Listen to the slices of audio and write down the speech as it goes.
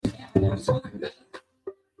I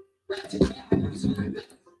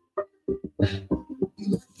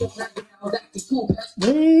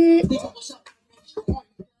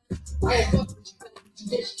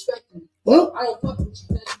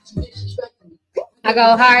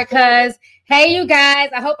go hard because, hey, you guys,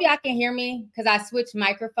 I hope y'all can hear me because I switched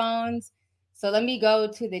microphones. So let me go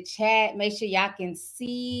to the chat. Make sure y'all can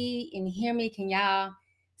see and hear me. Can y'all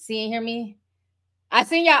see and hear me? I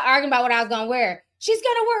seen y'all arguing about what I was going to wear. She's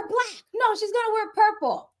going to wear black. No, she's going to wear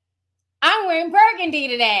purple. I'm wearing burgundy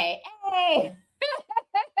today. Hey.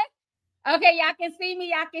 Okay, y'all can see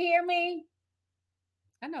me. Y'all can hear me.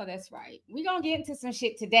 I know that's right. We're going to get into some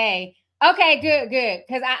shit today. Okay, good.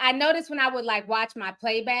 Because I noticed when I would like watch my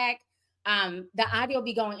playback, the audio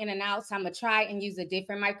be going in and out. So I'm going to try and use a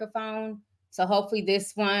different microphone. So hopefully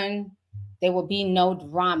this one, there will be no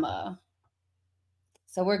drama.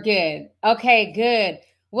 So we're good. Okay, good.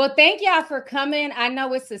 Well, thank y'all for coming. I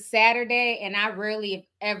know it's a Saturday and I rarely, if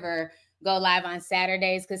ever, go live on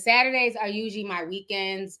Saturdays because Saturdays are usually my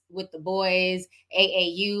weekends with the boys,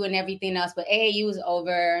 AAU and everything else. But AAU is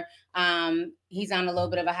over. He's on a little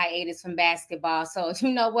bit of a hiatus from basketball. So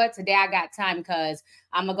you know what? Today I got time because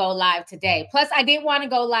I'm going to go live today. Plus, I did want to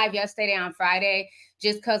go live yesterday on Friday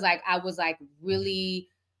just because like I was like really,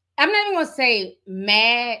 I'm not even going to say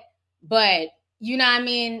mad, but you know what I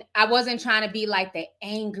mean? I wasn't trying to be like the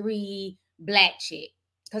angry black chick.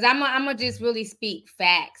 Because I'm going to just really speak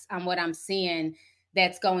facts on what I'm seeing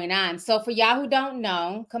that's going on. So for y'all who don't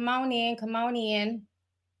know, come on in.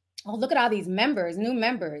 Oh, look at all these members, new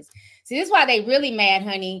members. See, this is why they really mad,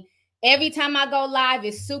 honey. Every time I go live,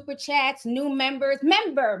 it's super chats, new members,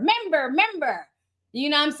 member. You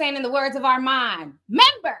know what I'm saying? In the words of Armand,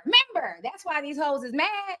 member. That's why these hoes is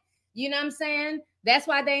mad. You know what I'm saying? That's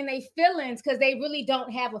why they in their feelings because they really don't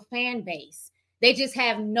have a fan base. They just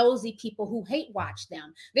have nosy people who hate watch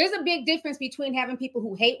them. There's a big difference between having people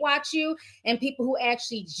who hate watch you and people who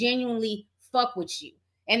actually genuinely fuck with you.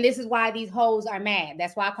 And this is why these hoes are mad.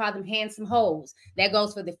 That's why I call them handsome hoes. That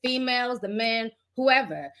goes for the females, the men,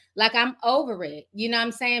 whoever. Like, I'm over it. You know what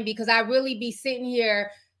I'm saying? Because I really be sitting here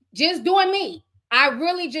just doing me. I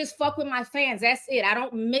really just fuck with my fans. That's it. I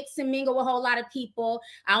don't mix and mingle with a whole lot of people.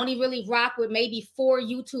 I only really rock with maybe 4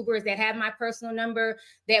 YouTubers that have my personal number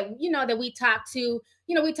that, you know, that we talk to. You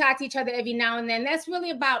know, we talk to each other every now and then. That's really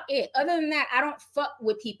about it. Other than that, I don't fuck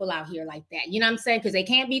with people out here like that. You know what I'm saying? Because they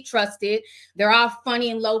can't be trusted. They're all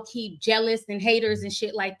funny and low-key jealous and haters and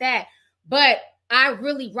shit like that. But I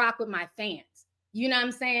really rock with my fans. You know what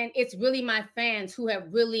I'm saying? It's really my fans who have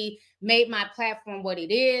really made my platform what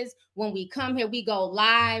it is. When we come here, we go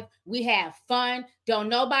live. We have fun. Don't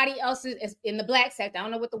nobody else's in the black sector. I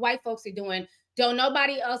don't know what the white folks are doing. Don't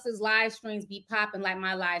nobody else's live streams be popping like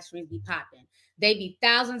my live streams be popping. They be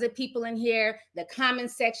thousands of people in here. The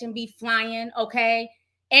comment section be flying, okay?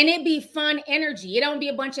 And it be fun energy. It don't be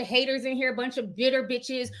a bunch of haters in here, a bunch of bitter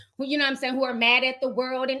bitches who, you know what I'm saying, who are mad at the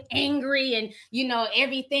world and angry and, you know,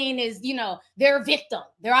 everything is, you know, they're a victim.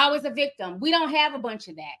 They're always a victim. We don't have a bunch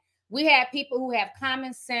of that. We have people who have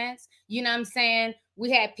common sense, you know what I'm saying?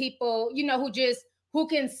 We have people, you know, who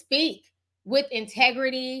can speak with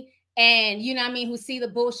integrity and, you know what I mean, who see the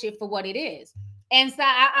bullshit for what it is. And so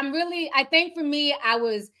I think for me, I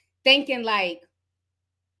was thinking like,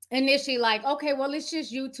 initially like, okay, well, it's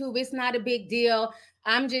just YouTube. It's not a big deal.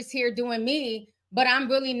 I'm just here doing me. But I'm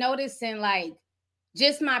really noticing like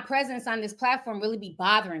just my presence on this platform really be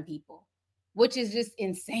bothering people, which is just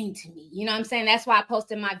insane to me. You know what I'm saying? That's why I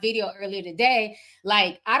posted my video earlier today.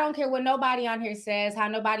 Like, I don't care what nobody on here says, how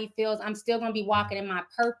nobody feels. I'm still going to be walking in my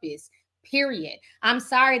purpose. Period. I'm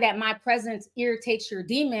sorry that my presence irritates your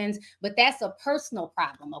demons, but that's a personal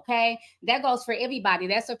problem, okay? That goes for everybody.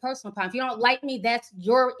 That's a personal problem. If you don't like me, that's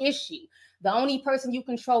your issue. The only person you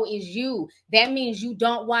control is you. That means you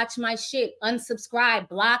don't watch my shit. Unsubscribe,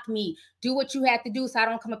 block me, do what you have to do so I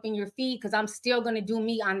don't come up in your feed because I'm still going to do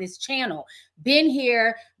me on this channel. Been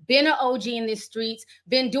here, been an OG in the streets,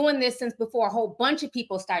 been doing this since before a whole bunch of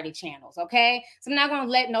people started channels, okay? So I'm not going to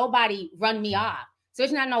let nobody run me off. So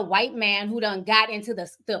it's not no white man who done got into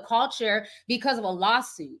the culture because of a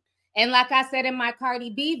lawsuit. And like I said in my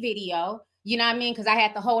Cardi B video, you know what I mean? Because I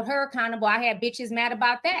had to hold her accountable. I had bitches mad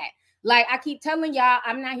about that. Like I keep telling y'all,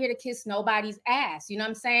 I'm not here to kiss nobody's ass. You know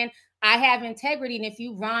what I'm saying? I have integrity. And if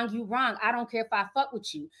you wrong, you wrong. I don't care if I fuck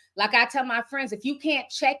with you. Like I tell my friends, if you can't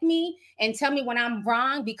check me and tell me when I'm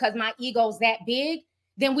wrong because my ego's that big,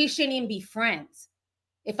 then we shouldn't even be friends.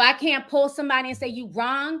 If I can't pull somebody and say you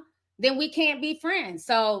wrong, then we can't be friends.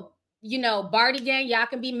 So, you know, Barty gang, y'all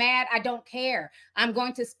can be mad. I don't care. I'm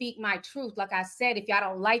going to speak my truth. Like I said, if y'all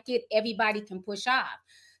don't like it, everybody can push off.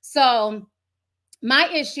 So My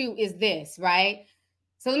issue is this, right?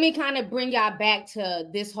 So let me kind of bring y'all back to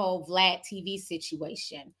this whole Vlad TV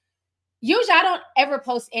situation. Usually I don't ever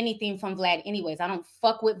post anything from Vlad anyways. I don't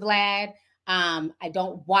fuck with Vlad. I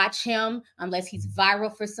don't watch him unless he's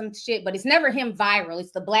viral for some shit, but it's never him viral.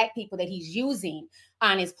 It's the black people that he's using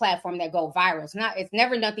on his platform that go viral. It's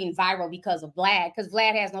never nothing viral because of Vlad, because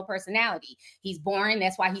Vlad has no personality. He's boring.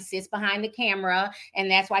 That's why he sits behind the camera,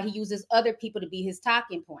 and that's why he uses other people to be his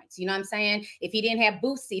talking points. You know what I'm saying? If he didn't have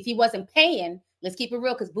Boosie, if he wasn't paying, let's keep it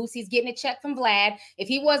real, because Boosie's getting a check from Vlad. If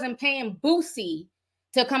he wasn't paying Boosie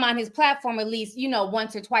to come on his platform at least,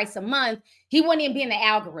 once or twice a month, he wouldn't even be in the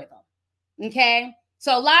algorithm. Okay.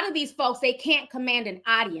 So a lot of these folks, they can't command an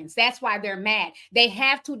audience. That's why they're mad. They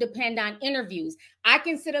have to depend on interviews. I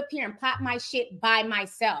can sit up here and pop my shit by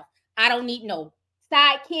myself. I don't need no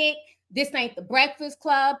sidekick. This ain't the Breakfast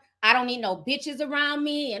Club. I don't need no bitches around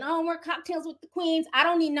me and we're cocktails with the queens. I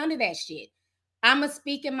don't need none of that shit. I'm going to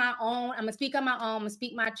speak in my own. I'm going to speak on my own. I'm going to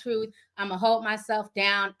speak my truth. I'm going to hold myself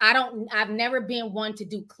down. I've never been one to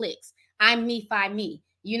do clicks. I'm me, me.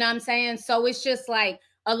 You know what I'm saying? So it's just like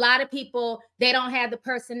a lot of people, they don't have the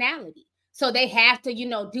personality. So they have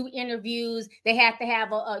to, do interviews. They have to have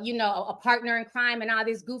a partner in crime and all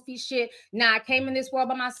this goofy shit. Nah, I came in this world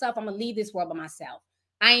by myself. I'm going to leave this world by myself.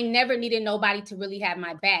 I ain't never needed nobody to really have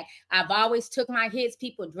my back. I've always took my hits,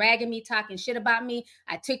 people dragging me, talking shit about me.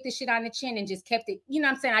 I took the shit on the chin and just kept it, you know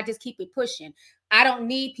what I'm saying? I just keep it pushing. I don't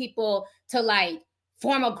need people to like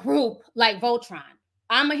form a group like Voltron.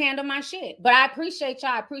 I'm going to handle my shit. But I appreciate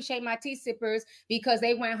y'all. I appreciate my tea sippers because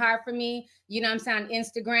they went hard for me. You know what I'm saying? On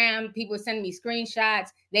Instagram, people were sending me screenshots.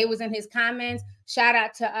 They was in his comments. Shout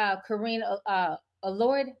out to Karine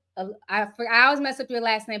Allord. I always mess up your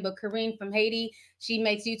last name, but Karine from Haiti. She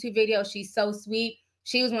makes YouTube videos. She's so sweet.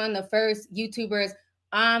 She was one of the first YouTubers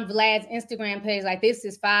on Vlad's Instagram page. Like, this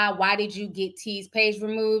is fire. Why did you get T's page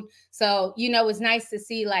removed? So, it's nice to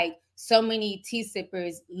see like so many tea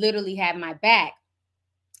sippers literally have my back.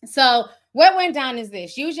 So what went down is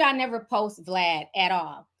this. Usually I never post Vlad at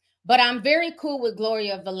all, but I'm very cool with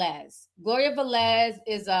Gloria Velez. Gloria Velez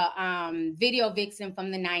is a video vixen from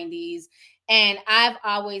the 90s. And I've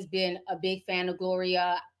always been a big fan of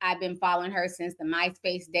Gloria. I've been following her since the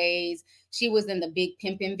MySpace days. She was in the Big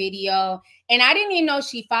Pimpin' video. And I didn't even know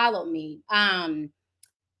she followed me.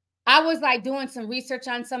 I was like doing some research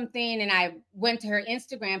on something and I went to her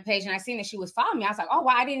Instagram page and I seen that she was following me. I was like, oh,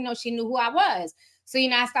 wow, I didn't know she knew who I was. So,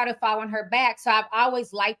 I started following her back. So I've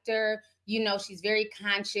always liked her. She's very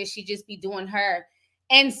conscious. She just be doing her.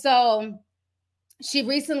 And so she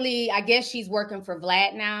recently, I guess she's working for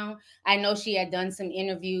Vlad now. I know she had done some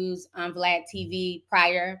interviews on Vlad TV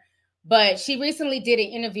prior, but she recently did an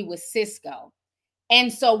interview with Cisco.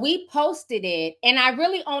 And so we posted it, and I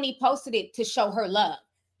really only posted it to show her love.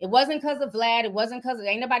 It wasn't because of Vlad. It wasn't because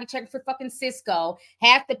ain't nobody checking for fucking Cisco.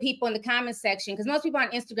 Half the people in the comment section, because most people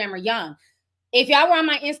on Instagram are young. If y'all were on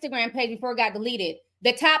my Instagram page before it got deleted,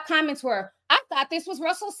 the top comments were, I thought this was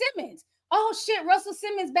Russell Simmons. Oh shit, Russell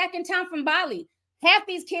Simmons back in town from Bali. Half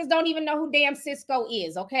these kids don't even know who damn Cisco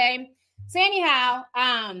is, okay? So anyhow,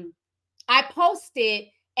 I posted,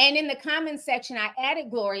 and in the comments section, I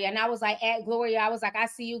added Gloria, and I was like, add Gloria. I was like, I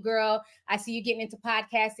see you, girl. I see you getting into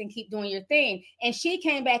podcasting. Keep doing your thing. And she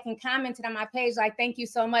came back and commented on my page like, thank you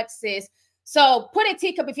so much, sis. So put a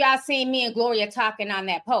teacup if y'all seen me and Gloria talking on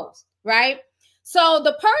that post, right? So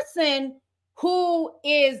the person who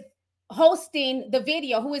is hosting the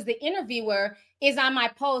video, who is the interviewer, is on my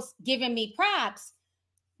post giving me props.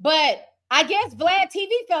 But I guess Vlad TV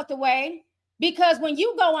felt the way, because when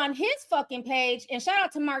you go on his fucking page, and shout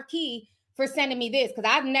out to Marquis for sending me this,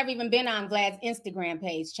 because I've never even been on Vlad's Instagram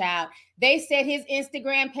page, child. They said his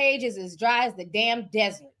Instagram page is as dry as the damn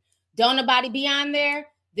desert. Don't nobody be on there.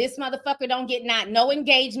 This motherfucker don't get no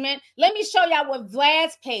engagement. Let me show y'all what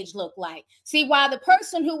Vlad's page looked like. See, while the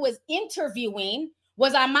person who was interviewing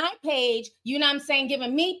was on my page, you know what I'm saying,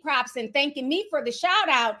 giving me props and thanking me for the shout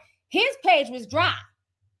out, his page was dry.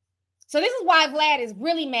 So this is why Vlad is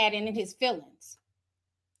really mad and in his feelings.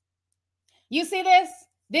 You see this?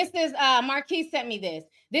 This is, Marquis sent me this.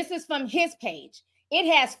 This is from his page. It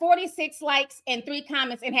has 46 likes and 3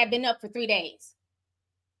 comments and had been up for 3 days.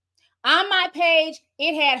 On my page,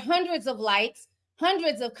 it had hundreds of likes,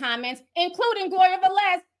 hundreds of comments, including Gloria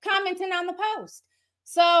Velez commenting on the post.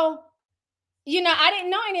 So, I didn't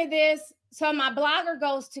know any of this. So my blogger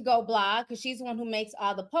goes to go blog, because she's the one who makes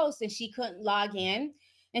all the posts, and she couldn't log in.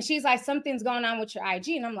 And she's like, something's going on with your IG.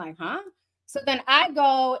 And I'm like, huh? So then I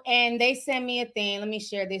go and they send me a thing. Let me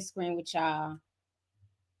share this screen with y'all.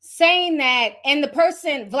 Saying that, and the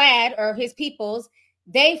person, Vlad, or his peoples,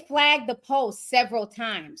 they flagged the post several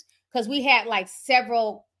times. because we had like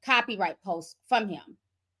several copyright posts from him.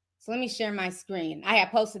 So let me share my screen. I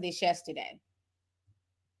had posted this yesterday.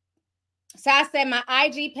 So I said my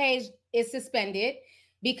IG page is suspended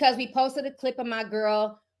because we posted a clip of my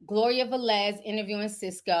girl Gloria Velez interviewing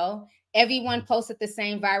Cisco. Everyone posted the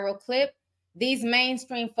same viral clip. These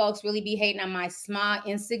mainstream folks really be hating on my small,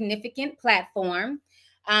 insignificant platform.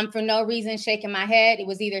 For no reason, shaking my head. It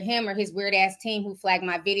was either him or his weird ass team who flagged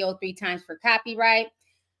my video 3 times for copyright.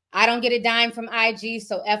 I don't get a dime from IG,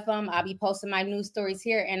 so F them. I'll be posting my news stories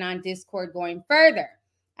here and on Discord going further.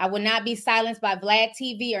 I will not be silenced by Vlad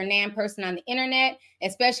TV or Nan person on the internet,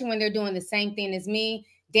 especially when they're doing the same thing as me.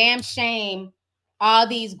 Damn shame all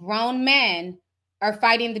these grown men are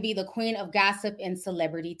fighting to be the queen of gossip and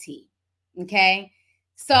celebrity tea. Okay?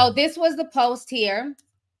 So this was the post here.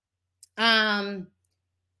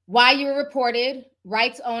 Why you were reported,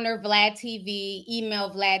 rights owner Vlad TV,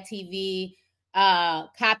 email Vlad TV,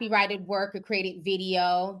 copyrighted work or created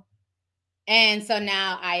video. And so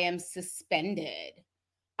now I am suspended.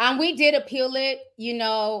 We did appeal it. You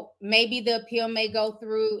know, maybe the appeal may go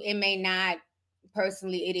through. It may not.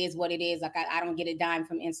 Personally, it is what it is. Like, I don't get a dime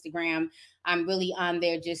from Instagram. I'm really on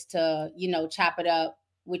there just to, you know, chop it up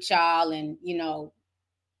with y'all and, you know,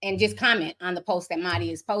 and just comment on the post that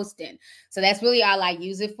Madi is posting. So that's really all I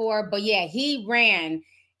use it for. But yeah, he ran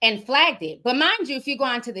and flagged it. But mind you, if you go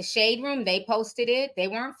onto the Shade Room, they posted it. They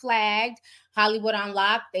weren't flagged. Hollywood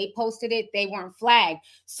Unlocked, they posted it. They weren't flagged.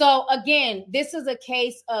 So again, this is a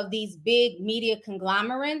case of these big media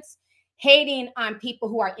conglomerates hating on people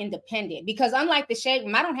who are independent. Because unlike the Shade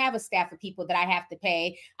Room, I don't have a staff of people that I have to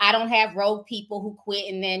pay. I don't have rogue people who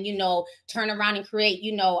quit and then, you know, turn around and create,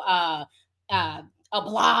 you know, a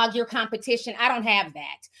blog, your competition. I don't have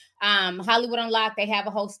that. Hollywood Unlocked, they have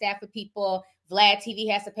a whole staff of people. Vlad TV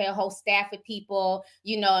has to pay a whole staff of people,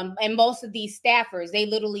 you know, and most of these staffers, they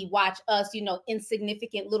literally watch us, you know,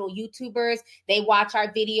 insignificant little YouTubers. They watch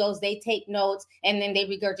our videos, they take notes, and then they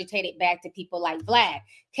regurgitate it back to people like Vlad.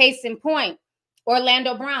 Case in point,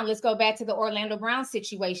 Orlando Brown. Let's go back to the Orlando Brown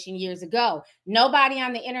situation years ago. Nobody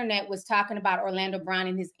on the internet was talking about Orlando Brown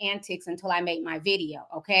and his antics until I made my video,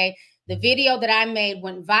 okay? The video that I made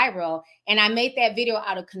went viral, and I made that video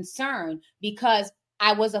out of concern because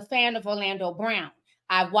I was a fan of Orlando Brown.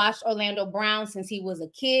 I've watched Orlando Brown since he was a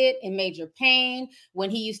kid in Major Pain, when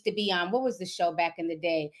he used to be on, what was the show back in the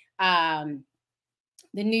day? The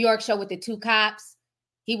New York show with the 2 cops.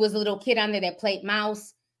 He was a little kid on there that played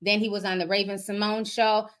mouse. Then he was on the Raven Simone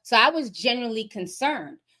show. So I was genuinely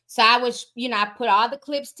concerned. So I was, you know, I put all the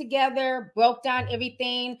clips together, broke down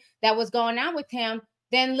everything that was going on with him.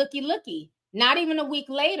 Then looky, not even a week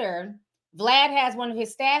later, Vlad has one of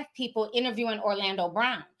his staff people interviewing Orlando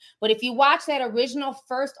Brown. But if you watch that original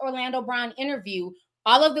first Orlando Brown interview,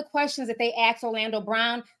 all of the questions that they asked Orlando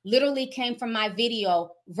Brown literally came from my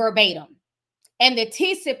video verbatim. And the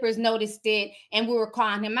tea sippers noticed it, and we were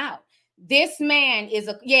calling him out. This man is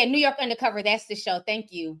New York Undercover. That's the show.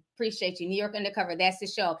 Thank you. Appreciate you. New York Undercover. That's the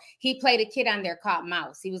show. He played a kid on there called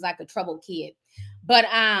Mouse. He was like a troubled kid. But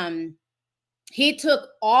he took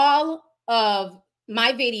all of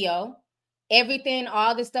my video, everything,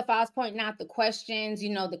 all the stuff I was pointing out, the questions, you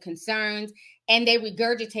know, the concerns, and they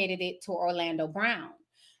regurgitated it to Orlando Brown.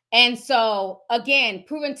 And so, again,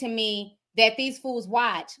 proving to me that these fools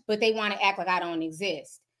watch, but they want to act like I don't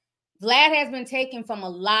exist. Vlad has been taken from a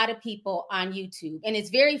lot of people on YouTube. And it's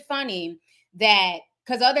very funny that,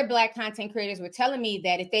 because other Black content creators were telling me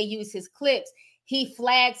that if they use his clips, he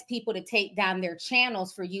flags people to take down their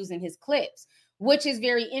channels for using his clips, which is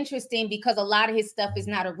very interesting because a lot of his stuff is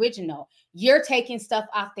not original. You're taking stuff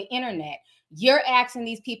off the internet. You're asking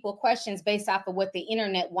these people questions based off of what the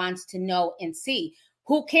internet wants to know and see.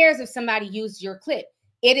 Who cares if somebody used your clip?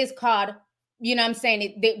 It is called, you know what I'm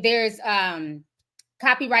saying? There's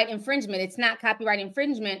copyright infringement. It's not copyright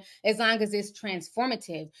infringement as long as it's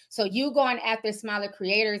transformative. So you going after smaller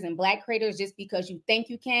creators and Black creators just because you think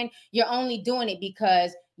you can, you're only doing it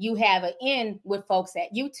because you have an in with folks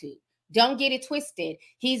at YouTube. Don't get it twisted.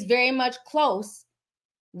 He's very much close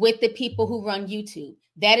with the people who run YouTube.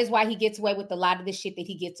 That is why he gets away with a lot of the shit that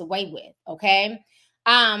he gets away with. Okay.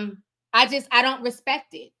 I don't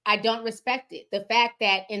respect it. I don't respect it. The fact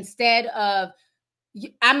that instead of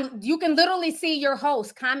you can literally see your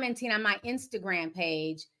host commenting on my Instagram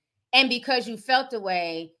page, and because you felt the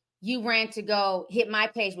way, you ran to go hit my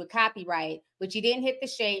page with copyright, but you didn't hit the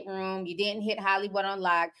Shade Room, you didn't hit Hollywood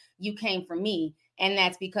Unlocked, you came for me. And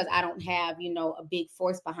that's because I don't have, you know, a big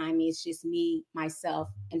force behind me. It's just me, myself,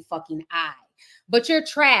 and fucking I. But you're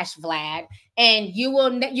trash, Vlad. And you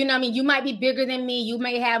will, you know what I mean? You might be bigger than me. You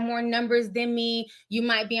may have more numbers than me. You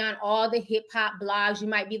might be on all the hip hop blogs. You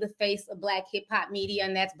might be the face of Black hip hop media.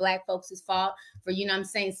 And that's Black folks' fault for, you know what I'm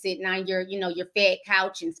saying, sitting on your, you know, your fed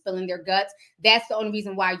couch and spilling their guts. That's the only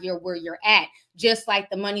reason why you're where you're at. Just like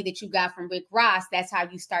the money that you got from Rick Ross, that's how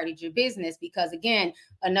you started your business. Because again,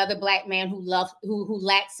 another Black man who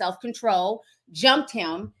lacked self-control jumped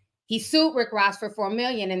him. He sued Rick Ross for $4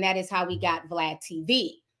 million, and that is how we got Vlad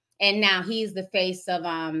TV. And now he's the face of,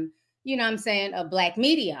 you know what I'm saying, of Black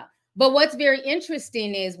media. But what's very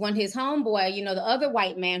interesting is when his homeboy, you know, the other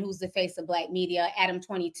white man who's the face of Black media, Adam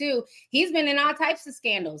 22, he's been in all types of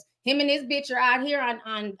scandals. Him and his bitch are out here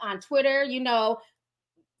on Twitter, you know,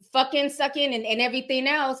 fucking, sucking, and everything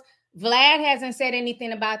else. Vlad hasn't said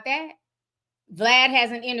anything about that. Vlad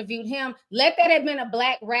hasn't interviewed him. Let that have been a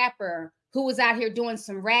Black rapper who was out here doing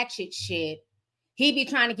some ratchet shit. He'd be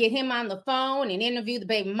trying to get him on the phone and interview the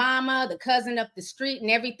baby mama, the cousin up the street,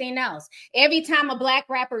 and everything else. Every time a Black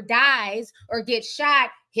rapper dies or gets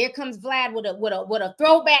shot, here comes Vlad with a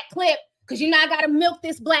throwback clip. Because you know I gotta milk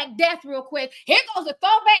this Black death real quick. Here goes a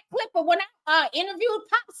throwback clip of when I interviewed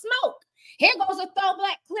Pop Smoke. Here goes a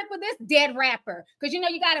throwback clip of this dead rapper. Because, you know,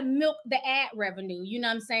 you got to milk the ad revenue. You know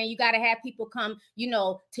what I'm saying? You got to have people come, you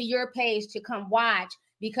know, to your page to come watch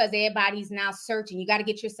because everybody's now searching. You got to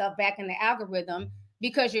get yourself back in the algorithm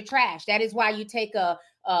because you're trash. That is why you take a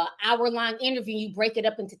hour-long interview, you break it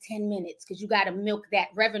up into 10 minutes because you got to milk that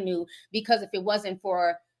revenue. Because if it wasn't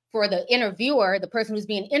for the interviewer, the person who's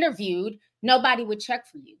being interviewed, nobody would check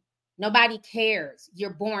for you. Nobody cares.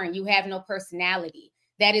 You're boring. You have no personality.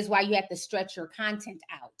 That is why you have to stretch your content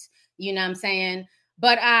out. You know what I'm saying?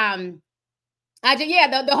 But the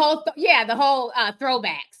whole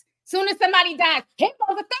throwbacks. Soon as somebody dies, here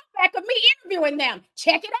goes a throwback of me interviewing them.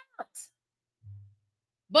 Check it out.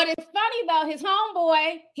 But it's funny though, his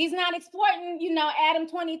homeboy, he's not exploiting, you know, Adam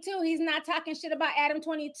 22. He's not talking shit about Adam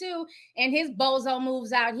 22 and his bozo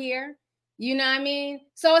moves out here. You know what I mean?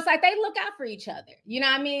 So it's like they look out for each other. You know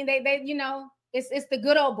what I mean? They you know, it's the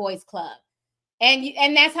good old boys club.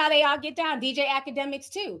 And that's how they all get down. DJ Academics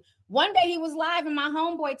too. One day he was live and my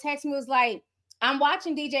homeboy texted me, was like, I'm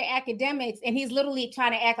watching DJ Academics and he's literally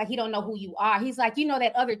trying to act like he don't know who you are. He's like, you know,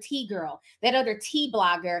 that other T girl, that other T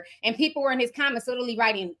blogger. And people were in his comments literally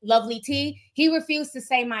writing Lovely T. He refused to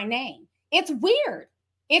say my name. It's weird.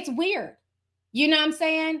 It's weird. You know what I'm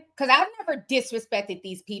saying? Because I've never disrespected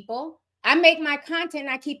these people. I make my content and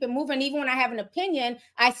I keep it moving. Even when I have an opinion,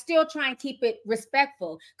 I still try and keep it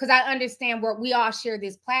respectful because I understand where we all share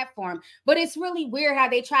this platform. But it's really weird how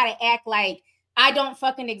they try to act like I don't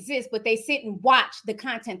fucking exist, but they sit and watch the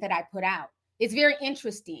content that I put out. It's very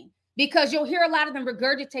interesting because you'll hear a lot of them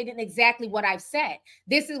regurgitating exactly what I've said.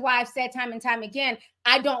 This is why I've said time and time again,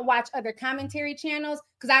 I don't watch other commentary channels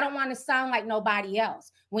because I don't want to sound like nobody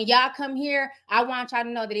else. When y'all come here, I want y'all to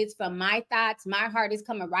know that it's from my thoughts. My heart is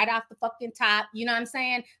coming right off the fucking top. You know what I'm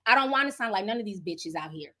saying? I don't want to sound like none of these bitches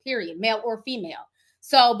out here, period, male or female.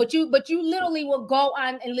 So, but you literally will go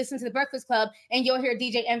on and listen to the Breakfast Club and you'll hear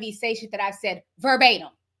DJ Envy say shit that I've said verbatim.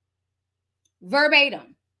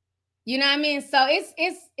 You know what I mean? So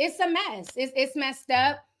it's a mess. It's messed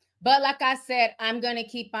up. But like I said, I'm gonna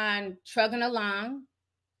keep on trugging along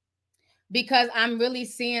because I'm really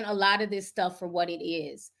seeing a lot of this stuff for what it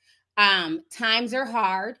is. Times are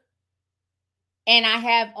hard, and I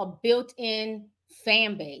have a built-in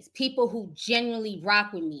fan base, people who genuinely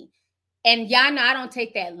rock with me. And y'all know I don't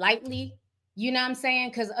take that lightly. You know what I'm saying?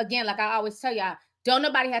 Because again, like I always tell y'all, don't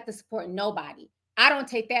nobody have to support nobody. I don't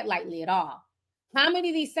take that lightly at all. How many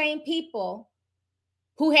of these same people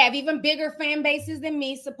who have even bigger fan bases than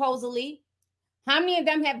me, supposedly, how many of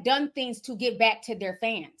them have done things to give back to their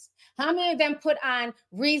fans? How many of them put on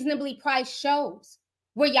reasonably priced shows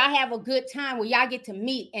where y'all have a good time, where y'all get to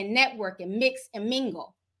meet and network and mix and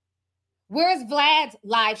mingle? Where's Vlad's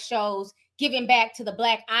live shows giving back to the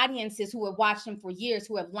Black audiences who have watched him for years,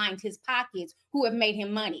 who have lined his pockets, who have made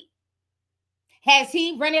him money? Has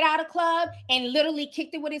he rented out a club and literally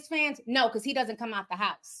kicked it with his fans? No, because he doesn't come out the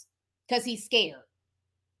house because he's scared.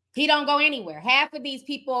 He don't go anywhere. Half of these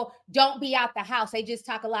people don't be out the house. They just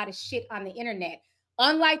talk a lot of shit on the internet.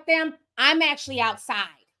 Unlike them, I'm actually outside.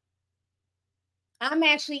 I'm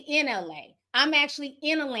actually in LA. I'm actually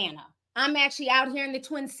in Atlanta. I'm actually out here in the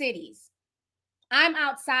Twin Cities. I'm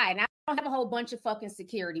outside. And I don't have a whole bunch of fucking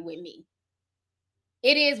security with me.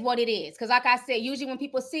 It is what it is. Because like I said, usually when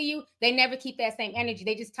people see you, they never keep that same energy.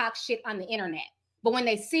 They just talk shit on the internet. But when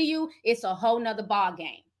they see you, it's a whole nother ball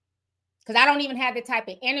game. Because I don't even have the type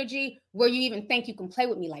of energy where you even think you can play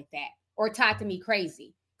with me like that or talk to me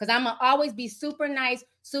crazy. because I'm going to always be super nice,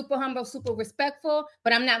 super humble, super respectful,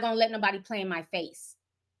 but I'm not going to let nobody play in my face.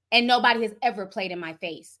 And nobody has ever played in my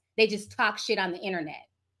face. They just talk shit on the internet.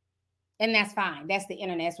 And that's fine. That's the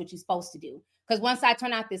internet. That's what you're supposed to do. Because once I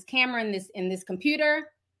turn out this camera and this computer,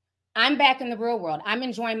 I'm back in the real world. I'm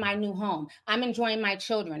enjoying my new home. I'm enjoying my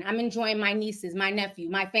children. I'm enjoying my nieces, my nephew,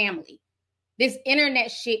 my family. This internet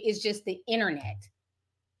shit is just the internet.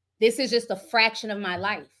 This is just a fraction of my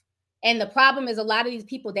life. And the problem is a lot of these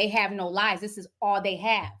people, they have no lives. This is all they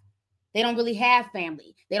have. They don't really have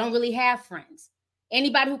family. They don't really have friends.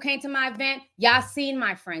 Anybody who came to my event, y'all seen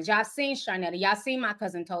my friends. Y'all seen Sharnetta. Y'all seen my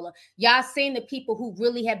cousin Tola. Y'all seen the people who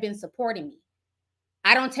really have been supporting me.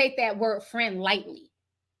 I don't take that word friend lightly.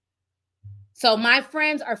 So my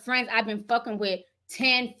friends are friends I've been fucking with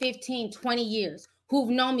 10, 15, 20 years who've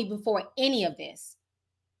known me before any of this.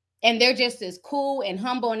 And they're just as cool and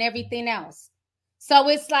humble and everything else. So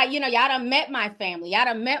it's like, y'all done met my family. Y'all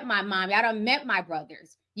done met my mom. Y'all done met my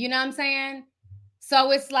brothers. You know what I'm saying?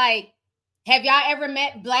 So it's like, have y'all ever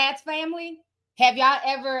met Vlad's family? Have y'all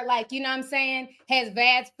ever, like, you know what I'm saying? Has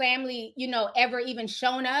Vlad's family, ever even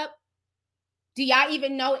shown up? Do y'all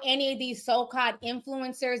even know any of these so-called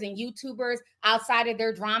influencers and YouTubers outside of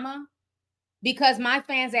their drama? Because my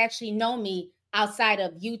fans actually know me outside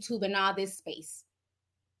of YouTube and all this space.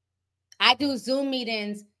 I do Zoom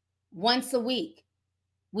meetings once a week.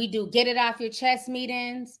 We do get it off your chest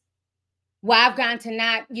meetings. Well, I've gotten to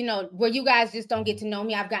not, where you guys just don't get to know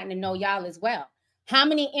me, I've gotten to know y'all as well. How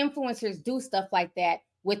many influencers do stuff like that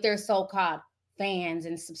with their so-called fans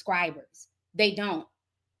and subscribers? They don't,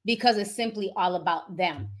 because it's simply all about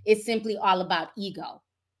them. It's simply all about ego.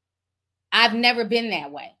 I've never been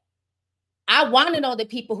that way. I want to know the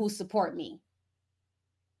people who support me.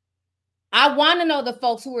 I want to know the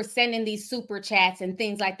folks who are sending these super chats and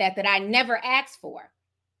things like that I never asked for.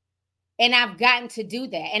 And I've gotten to do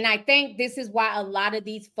that. And I think this is why a lot of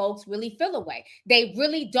these folks really feel away. They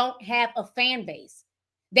really don't have a fan base.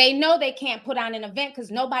 They know they can't put on an event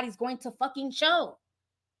because nobody's going to fucking show.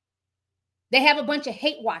 They have a bunch of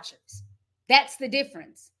hate watchers. That's the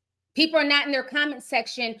difference. People are not in their comment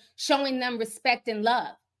section showing them respect and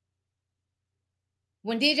love.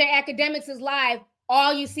 When DJ Academics is live,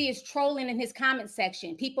 all you see is trolling in his comment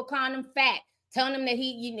section. People calling him fat, telling him that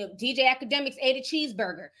DJ Academics ate a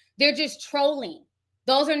cheeseburger. They're just trolling.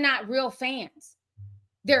 Those are not real fans.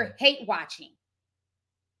 They're hate watching.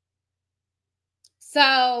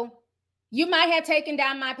 So you might have taken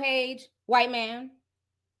down my page, white man.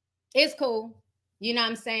 It's cool. You know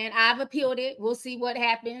what I'm saying? I've appealed it. We'll see what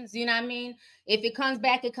happens. You know what I mean? If it comes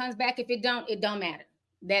back, it comes back. If it don't matter.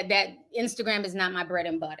 That Instagram is not my bread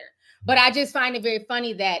and butter. But I just find it very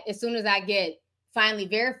funny that as soon as I get finally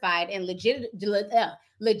verified and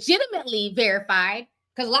legitimately verified,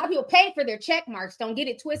 because a lot of people pay for their check marks, don't get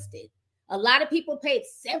it twisted. A lot of people paid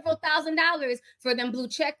several $1,000s for them blue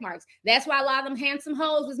check marks. That's why a lot of them handsome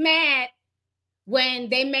hoes was mad when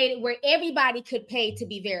they made it where everybody could pay to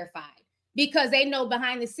be verified, because they know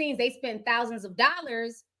behind the scenes they spend thousands of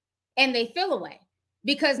dollars and they feel away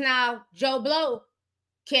because now Joe Blow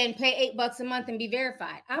can pay $8 a month and be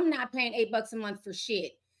verified. I'm not paying $8 a month for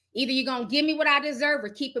shit. Either you're going to give me what I deserve or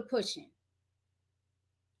keep it pushing.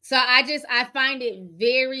 So I find it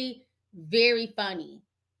very, very funny.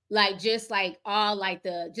 Like, just like all like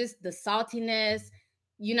the saltiness,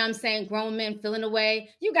 you know what I'm saying? Grown men feeling away.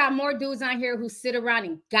 You got more dudes on here who sit around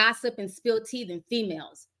and gossip and spill tea than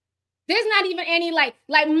females. There's not even any like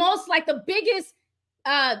most, like the biggest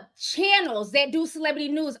channels that do celebrity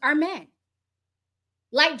news are men.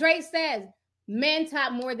 Like Drake says, men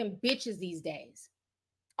talk more than bitches these days.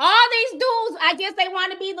 All these dudes, I guess they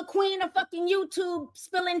want to be the queen of fucking YouTube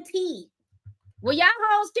spilling tea. Well, y'all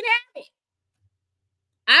hoes can have it.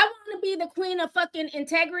 I want to be the queen of fucking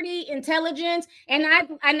integrity, intelligence, and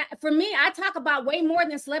for me, I talk about way more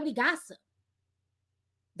than celebrity gossip.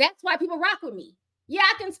 That's why people rock with me. Yeah,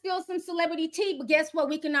 I can spill some celebrity tea, but guess what?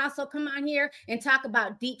 We can also come on here and talk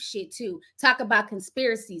about deep shit too. Talk about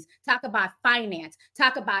conspiracies, talk about finance,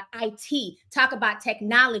 talk about IT, talk about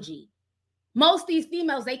technology. Most of these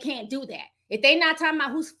females, they can't do that. If they're not talking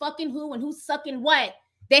about who's fucking who and who's sucking what,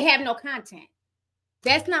 they have no content.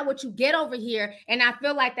 That's not what you get over here. And I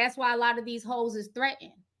feel like that's why a lot of these hoes is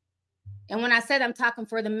threatened. And when I said I'm talking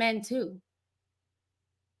for the men too,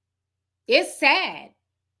 it's sad.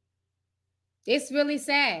 It's really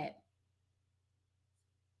sad.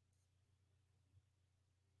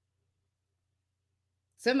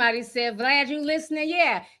 Somebody said, Vlad, you listening?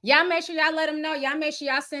 Yeah. Y'all make sure y'all let him know. Y'all make sure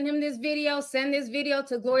y'all send him this video. Send this video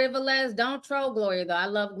to Gloria Velez. Don't troll Gloria, though. I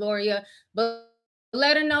love Gloria. But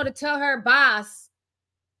let her know to tell her boss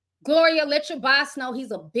Gloria, let your boss know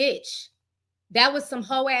he's a bitch. That was some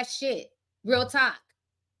hoe ass shit. Real talk.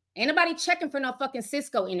 Ain't nobody checking for no fucking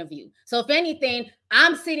Cisco interview. So if anything,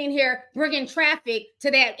 I'm sitting here bringing traffic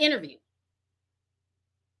to that interview.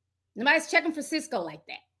 Nobody's checking for Cisco like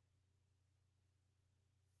that.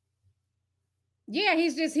 Yeah,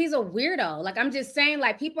 he's a weirdo. Like, I'm just saying,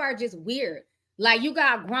 like, people are just weird. Like, you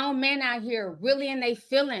got grown men out here really in their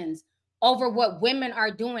feelings over what women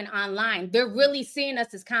are doing online. They're really seeing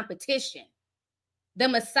us as competition. The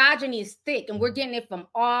misogyny is thick, and we're getting it from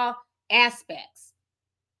all aspects.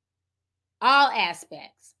 All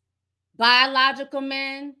aspects. Biological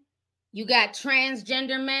men, you got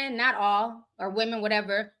transgender men, not all, or women,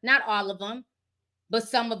 whatever, not all of them, but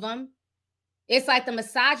some of them. It's like the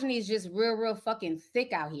misogyny is just real fucking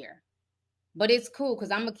thick out here. But it's cool because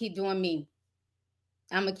I'm going to keep doing me.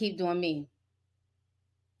 I'm going to keep doing me.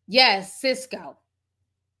 Yes, Cisco.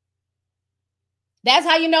 That's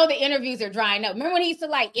how you know the interviews are drying up. Remember when he used to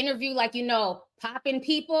like interview, like, you know, popping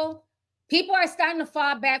people? People are starting to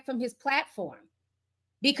fall back from his platform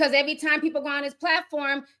because every time people go on his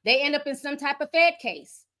platform, they end up in some type of Fed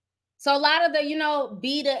case. So a lot of the, you know,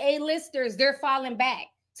 B to A-listers, they're falling back.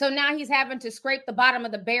 So now he's having to scrape the bottom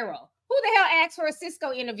of the barrel. Who the hell asked for a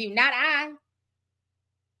Cisco interview? Not I.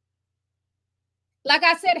 Like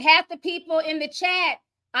I said, half the people in the chat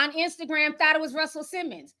on Instagram thought it was Russell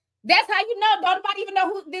Simmons. That's how you know. Nobody even know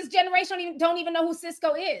who this generation don't even know who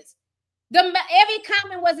Cisco is. Every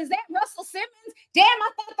comment was, is that Russell Simmons? Damn, I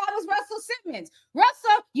thought that was Russell Simmons.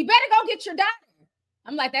 Russell, you better go get your daughter.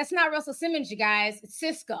 I'm like, that's not Russell Simmons, you guys. It's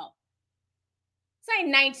Cisco. This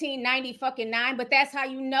ain't 1990 but that's how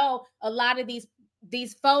you know a lot of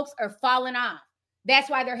these folks are falling off. That's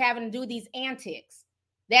why they're having to do these antics.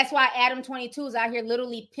 That's why Adam 22 is out here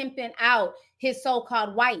literally pimping out his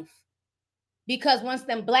so-called wife. Because once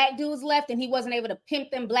them black dudes left and he wasn't able to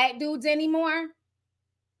pimp them black dudes anymore,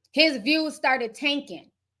 his views started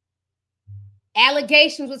tanking.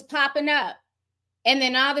 Allegations was popping up. And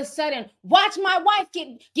then all of a sudden, watch my wife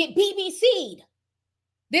get BBC'd.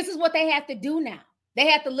 This is what they have to do now. They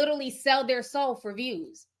have to literally sell their soul for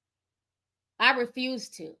views. I refuse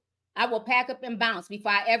to. I will pack up and bounce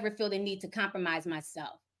before I ever feel the need to compromise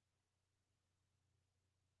myself.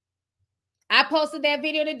 I posted that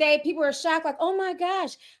video today. People are shocked, like, oh my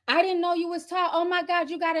gosh, I didn't know you was tall. Oh my God,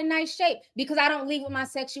 you got a nice shape. Because I don't lead with my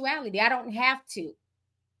sexuality. I don't have to.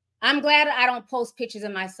 I'm glad I don't post pictures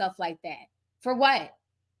of myself like that. For what?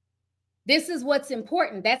 This is what's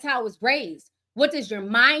important. That's how I was raised. What does your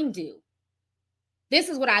mind do? This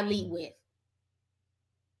is what I lead with.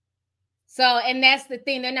 So, and that's the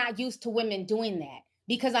thing. They're not used to women doing that.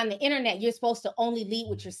 Because on the internet, you're supposed to only lead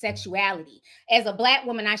with your sexuality. As a black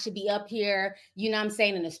woman, I should be up here, you know what I'm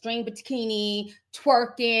saying, in a string bikini,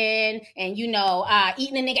 twerking, and, you know,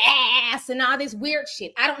 eating a nigga ass and all this weird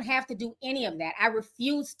shit. I don't have to do any of that. I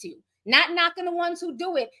refuse to. Not knocking the ones who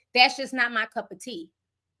do it. That's just not my cup of tea.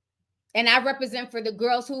 And I represent for the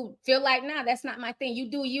girls who feel like, nah, that's not my thing.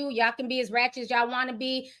 You do you. Y'all can be as ratchet as y'all want to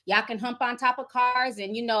be. Y'all can hump on top of cars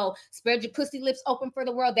and, you know, spread your pussy lips open for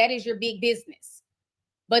the world. That is your big business.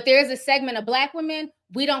 But there is a segment of black women,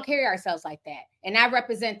 we don't carry ourselves like that. And I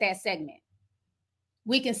represent that segment.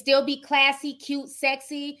 We can still be classy, cute,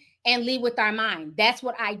 sexy, and lead with our mind. That's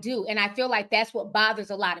what I do. And I feel like that's what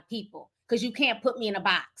bothers a lot of people because you can't put me in a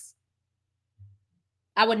box.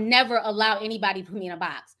 I would never allow anybody to put me in a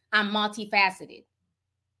box. I'm multifaceted.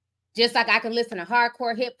 Just like I can listen to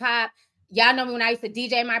hardcore hip hop. Y'all know me when I used to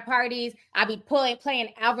DJ my parties. I'd be playing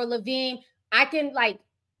Avril Lavigne. I can like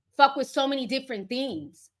fuck with so many different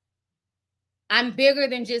things. I'm bigger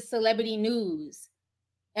than just celebrity news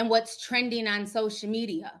and what's trending on social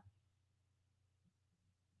media.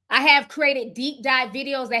 I have created deep dive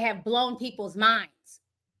videos that have blown people's minds.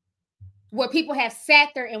 Where people have sat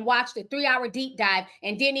there and watched a 3-hour deep dive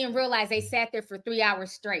and didn't even realize they sat there for 3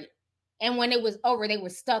 hours straight. And when it was over, they were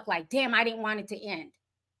stuck like, damn, I didn't want it to end.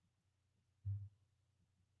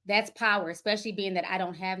 That's power, especially being that I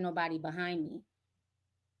don't have nobody behind me.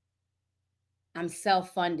 I'm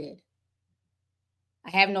self-funded.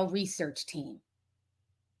 I have no research team.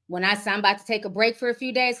 When I'm about to take a break for a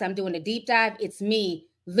few days, I'm doing a deep dive, it's me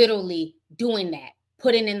literally doing that,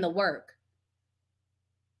 putting in the work.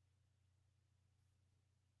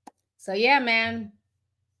 So yeah, man,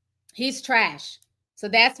 he's trash. So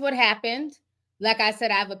that's what happened. Like I said,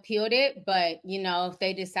 I've appealed it, but you know, if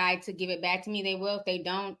they decide to give it back to me, they will. If they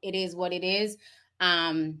don't, it is what it is.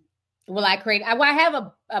 Will I create? I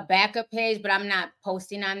have a backup page, but I'm not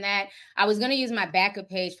posting on that. I was going to use my backup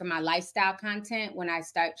page for my lifestyle content when I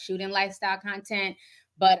start shooting lifestyle content.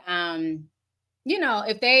 But, you know,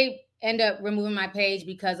 if they end up removing my page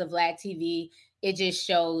because of Vladtv. It just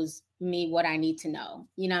shows me what I need to know.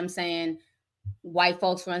 You know what I'm saying? White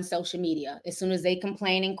folks run social media. As soon as they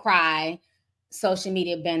complain and cry, social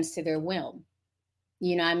media bends to their will.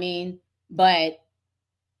 You know what I mean? But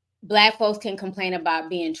Black folks can complain about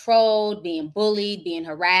being trolled, being bullied, being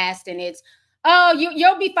harassed, and it's, oh,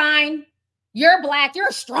 you'll be fine. You're Black. You're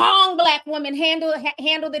a strong Black woman. Handle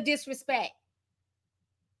the disrespect.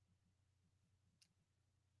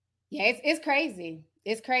 Yeah, it's crazy.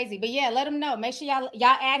 It's crazy. But yeah, let him know. Make sure y'all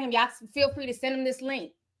add him. Y'all feel free to send him this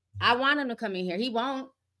link. I want him to come in here. He won't.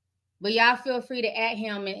 But y'all feel free to add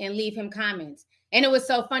him and leave him comments. And it was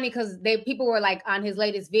so funny because people were like on his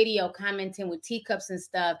latest video commenting with teacups and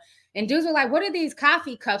stuff. And dudes were like, what are these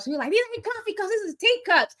coffee cups? We were like, these ain't coffee cups, this is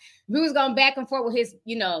teacups. We was going back and forth with his,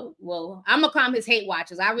 well, I'm gonna call him his hate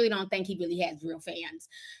watchers. I really don't think he really has real fans.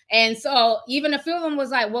 And so even a few of them was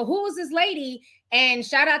like, well, who was this lady? And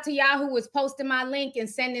shout out to y'all who was posting my link and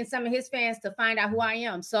sending some of his fans to find out who I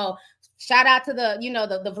am. So shout out to the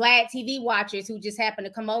Vladtv watchers who just happened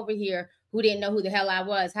to come over here who didn't know who the hell I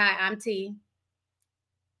was. Hi, I'm T.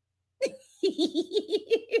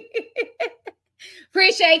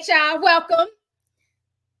 Appreciate y'all. Welcome.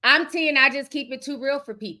 I'm T, and I just keep it too real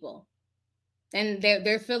for people. And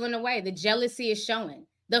they're feeling away. The jealousy is showing.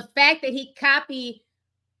 The fact that he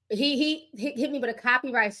hit me with a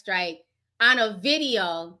copyright strike on a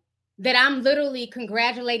video that I'm literally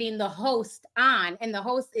congratulating the host on, and the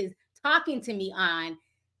host is talking to me on,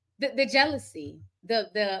 the jealousy,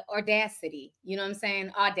 the audacity. You know what I'm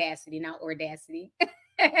saying? Audacity, not audacity.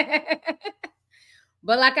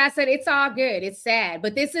 But like I said, it's all good. It's sad.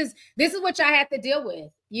 But this is what y'all have to deal with.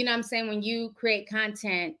 You know what I'm saying? When you create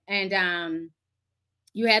content and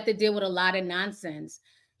you have to deal with a lot of nonsense,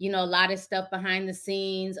 a lot of stuff behind the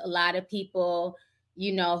scenes, a lot of people,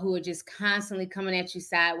 who are just constantly coming at you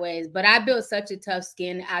sideways. But I built such a tough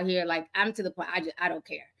skin out here. Like, I'm to the point, I don't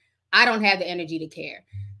care. I don't have the energy to care.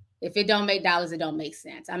 If it don't make dollars, it don't make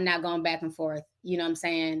sense. I'm not going back and forth. You know what I'm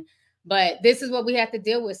saying? But this is what we have to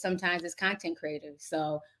deal with sometimes as content creators.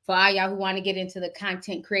 So for all y'all who want to get into the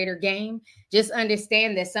content creator game, just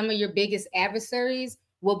understand that some of your biggest adversaries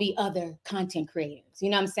will be other content creators. You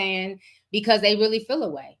know what I'm saying? Because they really feel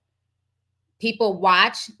away. People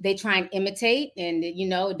watch, they try and imitate, and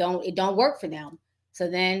it don't work for them. So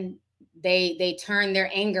then they turn their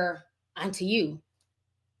anger onto you.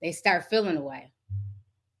 They start feeling away.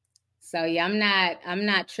 So yeah, I'm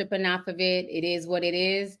not tripping off of it. It is what it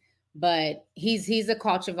is. But he's a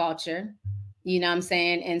culture vulture, you know what I'm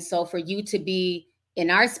saying? And so for you to be in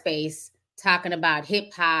our space talking about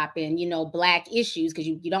hip hop and, Black issues, because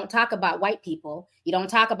you don't talk about white people, you don't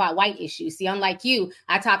talk about white issues. See, unlike you,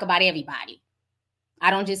 I talk about everybody. I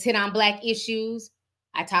don't just hit on Black issues.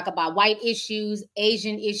 I talk about white issues,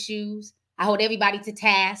 Asian issues. I hold everybody to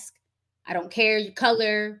task. I don't care your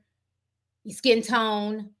color, your skin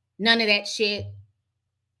tone, none of that shit.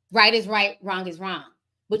 Right is right, wrong is wrong.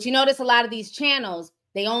 But you notice a lot of these channels,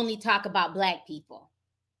 they only talk about Black people.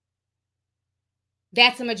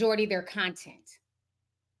 That's the majority of their content.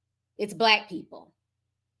 It's Black people.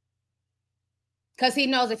 Because he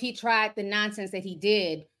knows if he tried the nonsense that he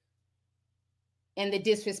did and the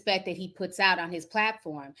disrespect that he puts out on his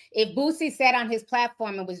platform. If Boosie sat on his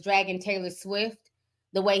platform and was dragging Taylor Swift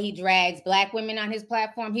the way he drags Black women on his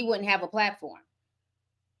platform, he wouldn't have a platform.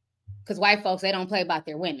 Because white folks, they don't play about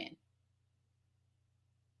their women.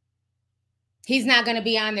 He's not going to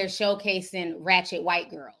be on there showcasing ratchet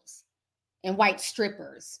white girls and white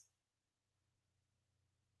strippers.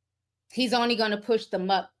 He's only going to push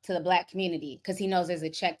them up to the Black community because he knows there's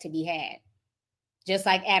a check to be had. Just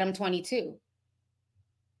like Adam 22.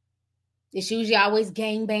 It's usually always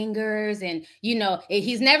gangbangers and,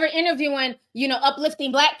 he's never interviewing,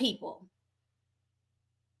 uplifting Black people.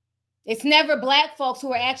 It's never Black folks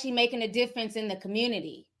who are actually making a difference in the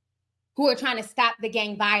community, who are trying to stop the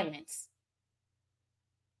gang violence.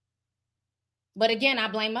 But again, I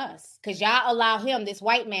blame us because y'all allow him, this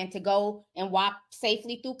white man, to go and walk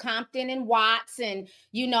safely through Compton and Watts. And,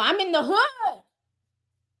 I'm in the hood.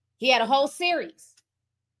 He had a whole series.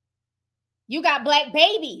 You got Black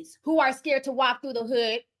babies who are scared to walk through the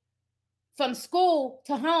hood from school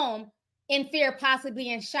to home in fear of possibly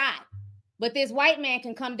being shot. But this white man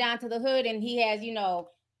can come down to the hood and he has,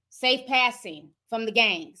 safe passing from the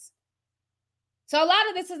gangs. So a lot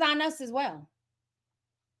of this is on us as well.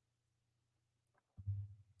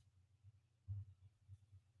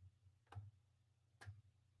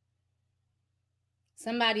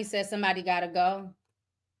 Somebody said somebody got to go.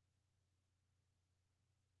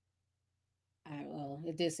 Well,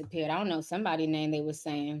 it disappeared. I don't know somebody's name they were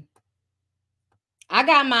saying. I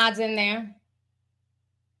got mods in there.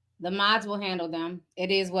 The mods will handle them. It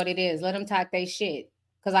is what it is. Let them talk their shit.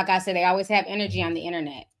 Because like I said, they always have energy on the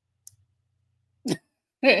internet.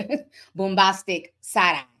 Bombastic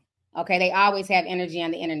side eye. Okay, they always have energy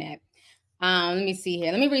on the internet. Let me see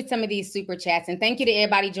here. Let me read some of these super chats. And thank you to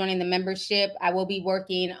everybody joining the membership. I will be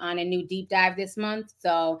working on a new deep dive this month.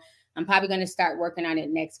 So I'm probably going to start working on it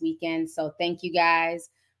next weekend. So thank you guys.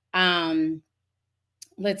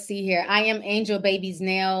 Let's see here. I am Angel Baby's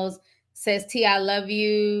Nails. Says T, I love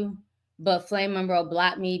you. But Flame Monroe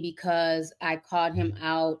blocked me because I called him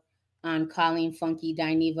out on calling Funky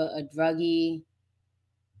Dineva a druggie.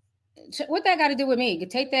 What that got to do with me?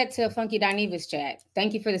 Take that to Funky Dineva's chat.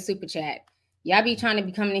 Thank you for the super chat. Y'all be trying to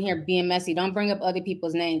be coming in here being messy. Don't bring up other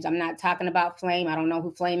people's names. I'm not talking about Flame. I don't know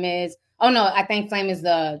who Flame is. Oh, no, I think Flame is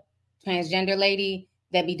the transgender lady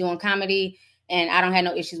that be doing comedy. And I don't have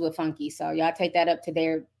no issues with Funky. So y'all take that to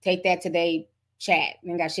their chat.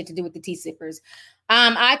 Ain't got shit to do with the tea sippers.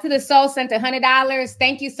 I to the Soul sent $100.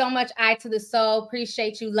 Thank you so much, I to the Soul.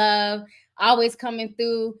 Appreciate you, love. Always coming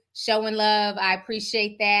through, showing love. I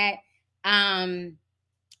appreciate that.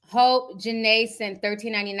 Hope Janae sent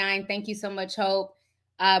 $13.99. Thank you so much, Hope.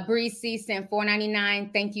 Bree C sent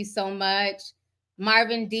 $4.99. Thank you so much.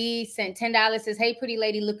 Marvin D sent $10. Says, hey, pretty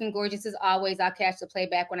lady, looking gorgeous as always. I'll catch the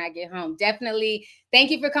playback when I get home. Definitely.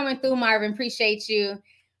 Thank you for coming through, Marvin. Appreciate you.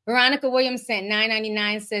 Veronica Williams sent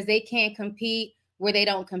 $9.99. Says they can't compete where they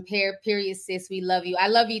don't compare. Period, sis. We love you. I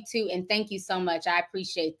love you too. And thank you so much. I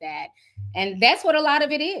appreciate that. And that's what a lot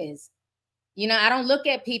of it is. You know, I don't look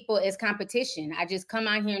at people as competition. I just come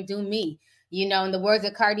out here and do me. You know, in the words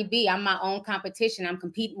of Cardi B, I'm my own competition. I'm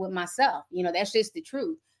competing with myself. You know, that's just the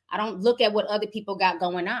truth. I don't look at what other people got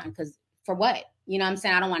going on because for what? You know what I'm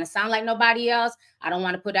saying? I don't want to sound like nobody else. I don't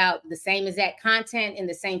want to put out the same exact content in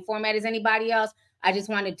the same format as anybody else. I just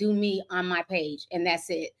want to do me on my page. And that's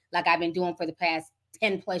it. Like I've been doing for the past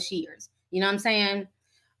 10 plus years. You know what I'm saying?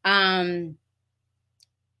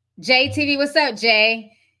 JTV, what's up,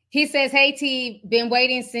 Jay? He says, hey, T, been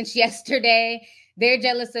waiting since yesterday. They're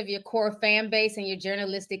jealous of your core fan base and your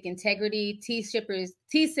journalistic integrity.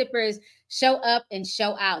 T-sippers, show up and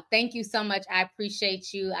show out. Thank you so much. I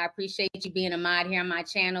appreciate you. I appreciate you being a mod here on my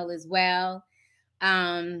channel as well.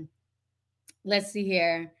 Let's see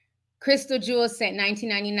here. Crystal Jewel sent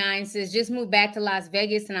 $19.99. Says, just moved back to Las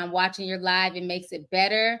Vegas and I'm watching your live. It makes it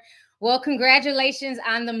better. Well, congratulations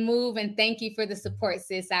on the move and thank you for the support,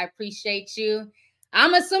 sis. I appreciate you.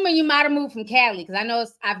 I'm assuming you might have moved from Cali because I know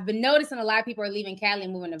I've been noticing a lot of people are leaving Cali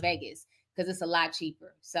and moving to Vegas because it's a lot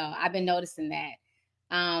cheaper. So I've been noticing that.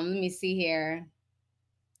 Let me see here.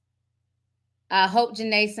 Hope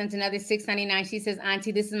Janae sent another $6.99. She says,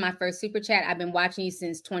 Auntie, this is my first super chat. I've been watching you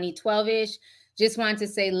since 2012-ish. Just wanted to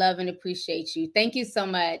say love and appreciate you. Thank you so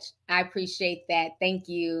much. I appreciate that. Thank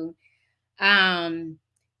you.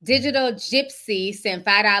 Digital Gypsy sent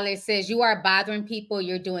 $5. Says, you are bothering people.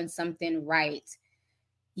 You're doing something right.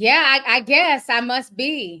 Yeah, I guess I must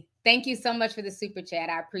be. Thank you so much for the super chat.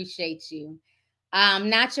 I appreciate you.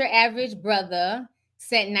 Not Your Average Brother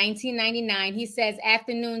sent $19.99. He says,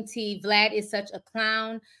 afternoon tea. Vlad is such a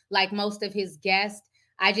clown like most of his guests.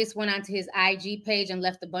 I just went onto his IG page and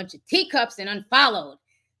left a bunch of teacups and unfollowed.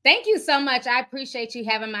 Thank you so much. I appreciate you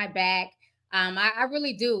having my back. I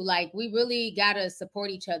really do. Like, we really got to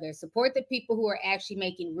support each other. Support the people who are actually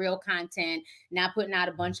making real content, not putting out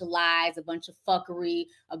a bunch of lies, a bunch of fuckery,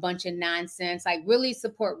 a bunch of nonsense. Like, really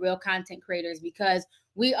support real content creators because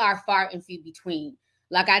we are far and few between.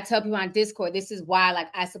 Like I tell people on Discord, this is why like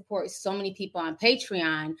I support so many people on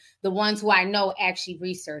Patreon, the ones who I know actually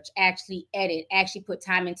research, actually edit, actually put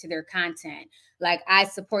time into their content. Like I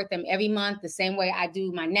support them every month the same way I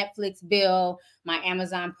do my Netflix bill, my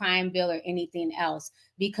Amazon Prime bill, or anything else,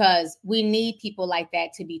 because we need people like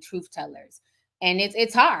that to be truth tellers. And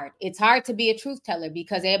it's hard. It's hard to be a truth teller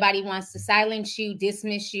because everybody wants to silence you,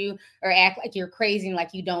 dismiss you, or act like you're crazy and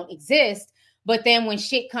like you don't exist. But then when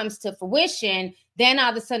shit comes to fruition, then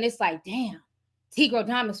all of a sudden it's like, damn, Tigro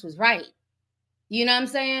Damas was right. You know what I'm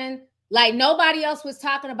saying? Like nobody else was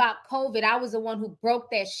talking about COVID. I was the one who broke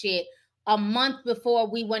that shit a month before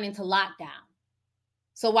we went into lockdown.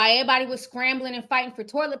 So while everybody was scrambling and fighting for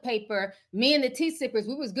toilet paper, me and the tea sippers,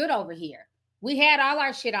 we was good over here. We had all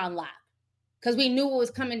our shit on lock because we knew what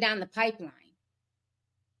was coming down the pipeline.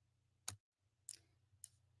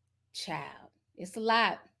 Child, it's a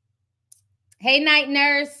lot. Hey, Night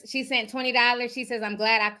Nurse. She sent $20. She says, I'm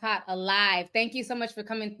glad I caught a live. Thank you so much for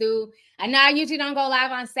coming through. I know I usually don't go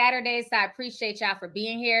live on Saturdays, so I appreciate y'all for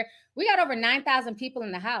being here. We got over 9,000 people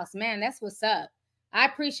in the house. Man, that's what's up. I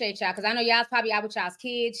appreciate y'all because I know y'all's probably out with y'all's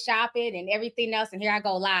kids, shopping, and everything else, and here I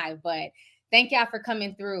go live. But Thank y'all for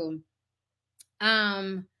coming through.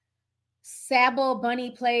 Sabo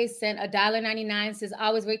Bunny Place sent $1.99, says,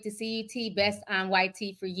 always great to see you, T. Best on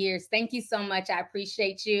YT for years. Thank you so much. I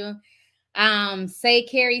appreciate you. Say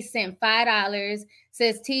Carrie sent $5,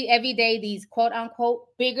 says, T, every day these quote unquote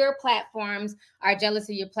bigger platforms are jealous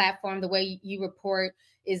of your platform. The way you report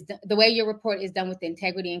is the way your report is done with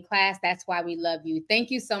integrity in class. That's why we love you.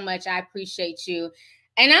 Thank you so much. I appreciate you.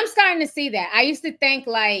 And I'm starting to see that. I used to think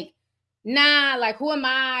like, nah, like who am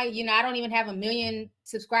I? You know, I don't even have 1 million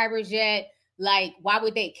subscribers yet. Like, why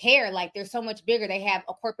would they care? Like, they're so much bigger. They have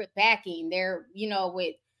a corporate backing. They're, you know,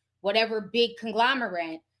 with whatever big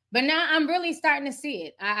conglomerate. But now I'm really starting to see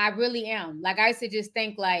it. I really am. Like, I used to just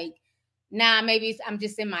think like, nah, maybe I'm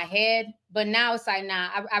just in my head. But now it's like, nah,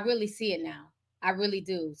 I really see it now. I really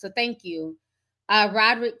do. So thank you.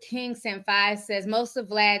 Roderick King sent 5, says, most of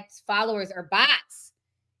Vlad's followers are bots.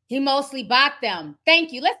 He mostly bought them.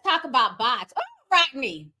 Thank you. Let's talk about bots. Oh,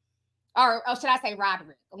 Rodney. Or should I say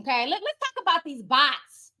Roderick? Okay. Let's talk about these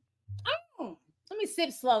bots. Oh, let me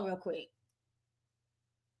sip slow real quick.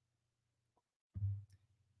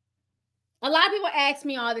 A lot of people ask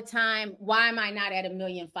me all the time, why am I not at 1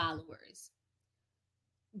 million followers?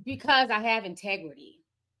 Because I have integrity.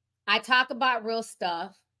 I talk about real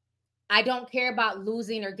stuff. I don't care about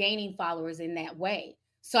losing or gaining followers in that way.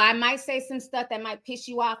 So I might say some stuff that might piss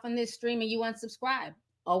you off on this stream and you unsubscribe.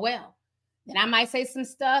 Oh, well. Then I might say some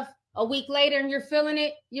stuff a week later and you're feeling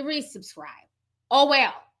it, you resubscribe. Oh,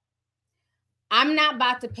 well. I'm not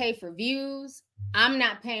about to pay for views. I'm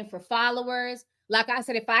not paying for followers. Like I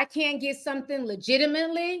said, if I can't get something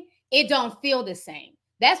legitimately, it don't feel the same.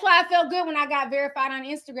 That's why I felt good when I got verified on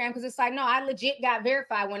Instagram, because it's like, no, I legit got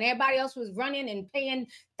verified. When everybody else was running and paying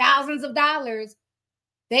thousands of dollars,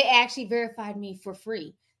 they actually verified me for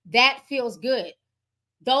free. That feels good.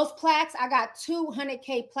 Those plaques, I got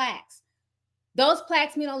 200K plaques. Those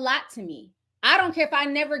plaques mean a lot to me. I don't care if I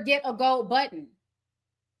never get a gold button.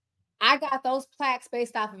 I got those plaques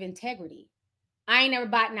based off of integrity. I ain't never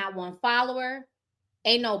bought not one follower.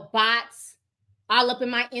 Ain't no bots all up in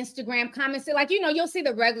my Instagram comments. Like, you know, you'll see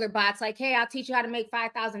the regular bots like, hey, I'll teach you how to make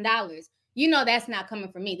 $5,000. You know, that's not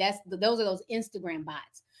coming from me. Those are those Instagram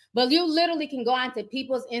bots. But you literally can go onto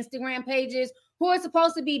people's Instagram pages who are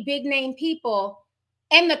supposed to be big name people,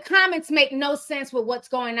 and the comments make no sense with what's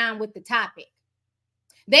going on with the topic.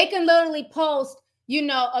 They can literally post, you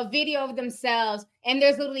know, a video of themselves, and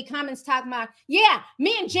there's literally comments talking about, yeah,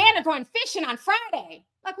 me and Jan are going fishing on Friday.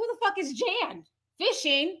 Like, who the fuck is Jan?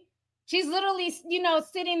 Fishing? She's literally, you know,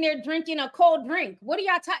 sitting there drinking a cold drink. What are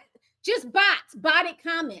y'all talking? Just bots, botted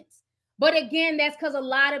comments. But again, that's because a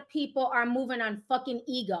lot of people are moving on fucking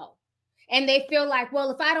ego. And they feel like,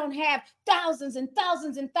 well, if I don't have thousands and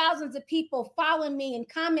thousands and thousands of people following me and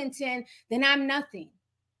commenting, then I'm nothing.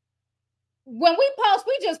 When we post,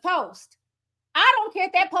 we just post. I don't care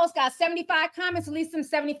if that post got 75 comments, at least some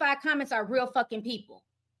 75 comments are real fucking people.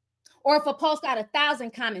 Or if a post got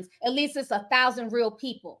 1,000 comments, at least it's 1,000 real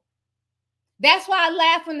people. That's why I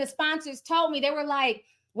laughed when the sponsors told me. They were like,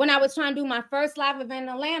 when I was trying to do my first live event in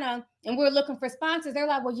Atlanta and we were looking for sponsors, they're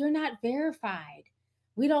like, well, you're not verified.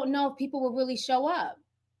 We don't know if people will really show up.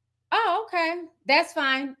 Oh, okay. That's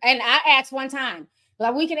fine. And I asked one time,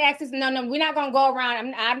 like, we can ask this. No, we're not going to go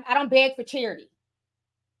around. I don't beg for charity.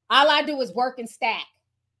 All I do is work and stack.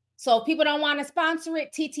 So if people don't want to sponsor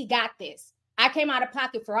it, TT got this. I came out of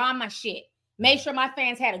pocket for all my shit. Made sure my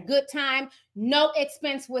fans had a good time. No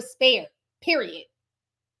expense was spared, period.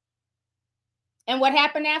 And what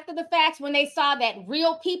happened after the fact, when they saw that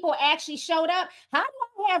real people actually showed up? How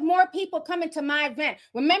do I have more people coming to my event?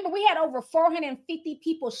 Remember, we had over 450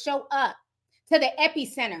 people show up to the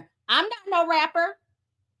epicenter. I'm not no rapper.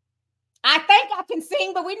 I think I can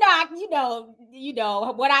sing, but we not, you know,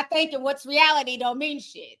 what I think and what's reality don't mean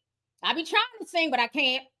shit. I be trying to sing, but I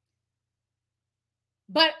can't.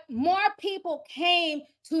 But more people came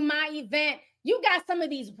to my event. You got some of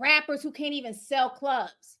these rappers who can't even sell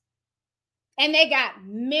clubs. And they got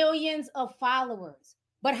millions of followers.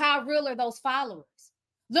 But how real are those followers?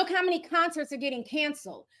 Look how many concerts are getting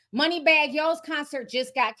canceled. Moneybagg Yo's concert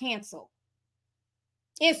just got canceled.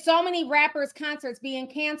 Is so many rappers' concerts being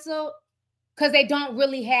canceled because they don't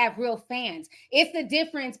really have real fans. It's the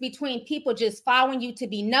difference between people just following you to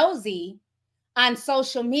be nosy on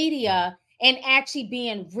social media and actually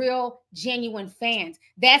being real, genuine fans.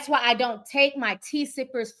 That's why I don't take my tea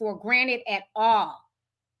sippers for granted at all.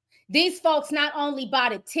 These folks not only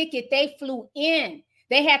bought a ticket, they flew in.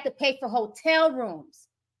 They had to pay for hotel rooms.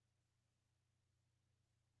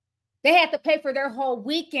 They had to pay for their whole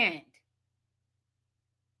weekend.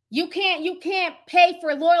 You can't pay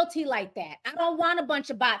for loyalty like that. I don't want a bunch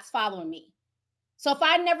of bots following me. So if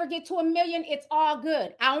I never get to 1 million, it's all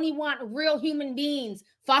good. I only want real human beings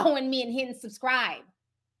following me and hitting subscribe.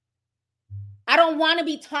 I don't want to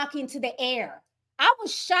be talking to the air. I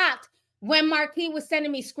was shocked when Marquis was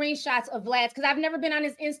sending me screenshots of Vlad's, because I've never been on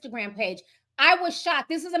his Instagram page. I was shocked.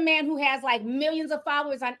 This is a man who has like millions of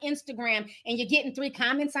followers on Instagram, and you're getting 3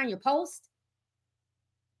 comments on your post.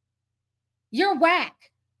 You're whack.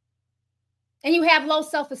 And you have low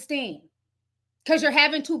self-esteem because you're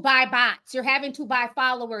having to buy bots. You're having to buy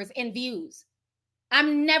followers and views.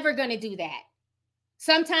 I'm never going to do that.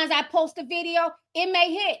 Sometimes I post a video, it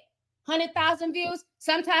may hit 100,000 views.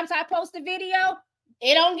 Sometimes I post a video,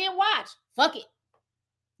 it don't get watched. Fuck it.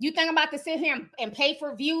 You think I'm about to sit here and pay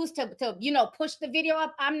for views to push the video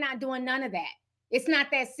up? I'm not doing none of that. It's not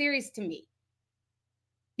that serious to me.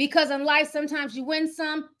 Because in life, sometimes you win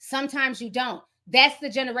some, sometimes you don't. That's the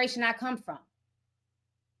generation I come from.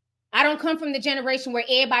 I don't come from the generation where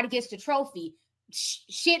everybody gets the trophy.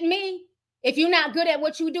 Shit me. If you're not good at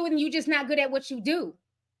what you do, then you're just not good at what you do.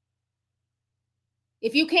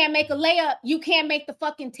 If you can't make a layup, you can't make the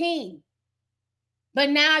fucking team.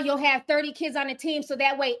 But now you'll have 30 kids on the team, so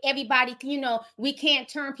that way everybody, we can't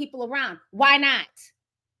turn people around. Why not?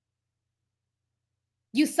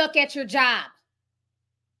 You suck at your job.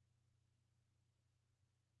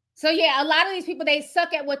 So yeah, a lot of these people, they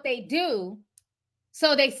suck at what they do.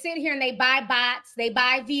 So they sit here and they buy bots, they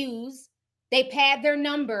buy views, they pad their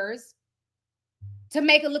numbers to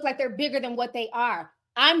make it look like they're bigger than what they are.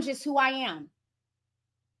 I'm just who I am.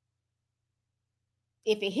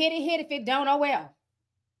 If it hit, it hit. If it don't, oh well.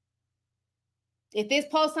 If this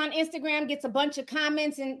post on Instagram gets a bunch of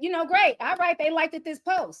comments and, great. All right, they liked it, this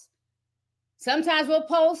post. Sometimes we'll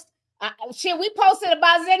post. We posted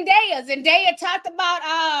about Zendaya. Zendaya talked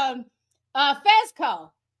about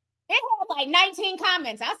Fesco. It had like 19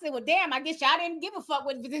 comments. I said, well, damn, I guess y'all didn't give a fuck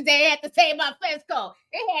what Zendaya had to say about Fesco.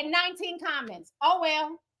 It had 19 comments. Oh,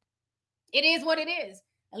 well, it is what it is.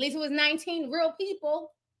 At least it was 19 real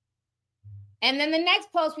people. And then the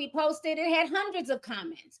next post we posted, it had hundreds of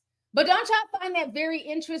comments. But don't y'all find that very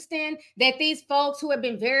interesting that these folks who have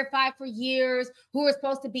been verified for years, who are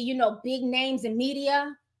supposed to be, big names in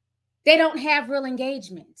media, they don't have real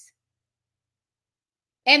engagement.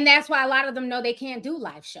 And that's why a lot of them know they can't do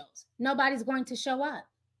live shows. Nobody's going to show up.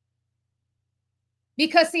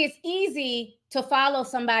 Because, see, it's easy to follow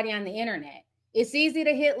somebody on the internet. It's easy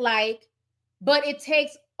to hit like, but it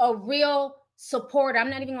takes a real supporter.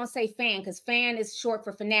 I'm not even going to say fan, because fan is short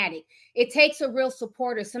for fanatic. It takes a real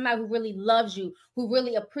supporter, somebody who really loves you, who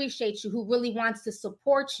really appreciates you, who really wants to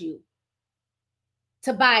support you,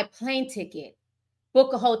 to buy a plane ticket,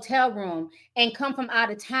 book a hotel room, and come from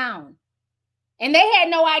out of town. And they had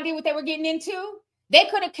no idea what they were getting into. They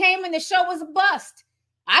could have came and the show was a bust.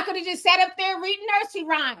 I could have just sat up there reading nursery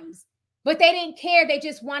rhymes. But they didn't care. They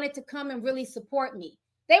just wanted to come and really support me.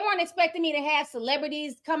 They weren't expecting me to have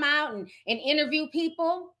celebrities come out and interview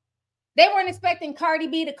people. They weren't expecting Cardi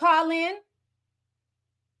B to call in.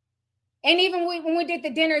 And even when we did the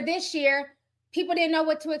dinner this year, people didn't know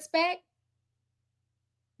what to expect.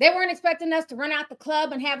 They weren't expecting us to run out the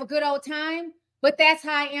club and have a good old time. But that's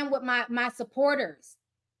how I am with my supporters.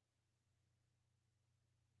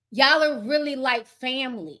 Y'all are really like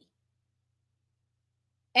family.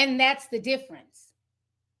 And that's the difference.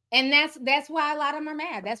 And that's why a lot of them are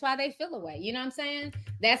mad. That's why they feel away. You know what I'm saying?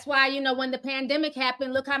 That's why, when the pandemic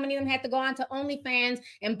happened, look how many of them had to go on to OnlyFans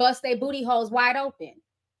and bust their booty holes wide open.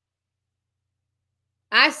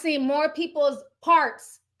 I see more people's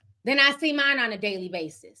parts than I see mine on a daily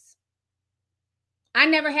basis. I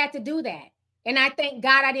never had to do that. And I thank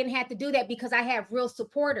God I didn't have to do that, because I have real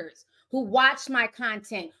supporters who watched my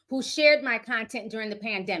content, who shared my content during the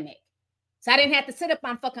pandemic. So I didn't have to sit up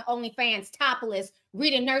on fucking OnlyFans topless,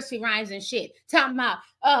 reading nursery rhymes and shit, talking about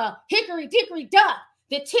hickory dickory duck,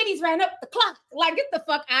 the titties ran up the clock. Like, get the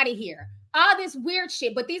fuck out of here. All this weird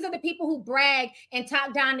shit. But these are the people who brag and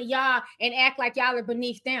talk down to y'all and act like y'all are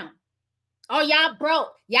beneath them. Oh, y'all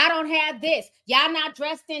broke. Y'all don't have this. Y'all not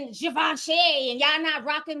dressed in Givenchy, and y'all not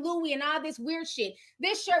rocking Louis and all this weird shit.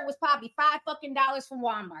 This shirt was probably $5 from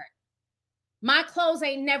Walmart. My clothes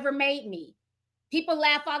ain't never made me. People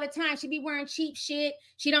laugh all the time. She be wearing cheap shit.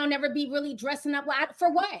 She don't never be really dressing up.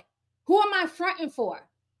 For what? Who am I fronting for?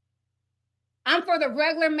 I'm for the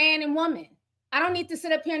regular man and woman. I don't need to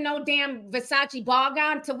sit up here in no damn Versace ball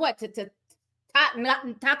gown to what? To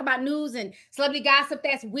talk about news and celebrity gossip.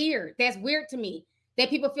 That's weird. That's weird to me that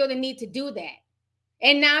people feel the need to do that.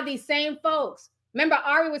 And now these same folks, remember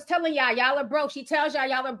Ari was telling y'all are broke. She tells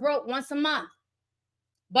y'all are broke once a month.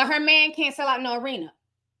 But her man can't sell out no arena.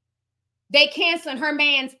 They canceling her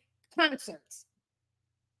man's concerts.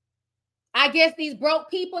 I guess these broke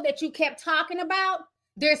people that you kept talking about,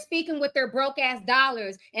 they're speaking with their broke ass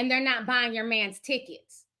dollars and they're not buying your man's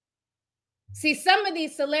tickets. See, some of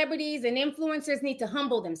these celebrities and influencers need to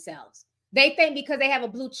humble themselves. They think because they have a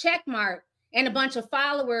blue check mark and a bunch of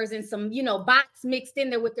followers and some, bots mixed in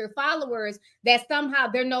there with their followers, that somehow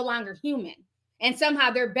they're no longer human. And somehow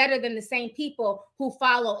they're better than the same people who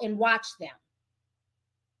follow and watch them.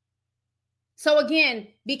 So again,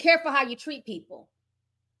 be careful how you treat people.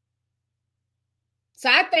 So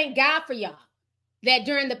I thank God for y'all that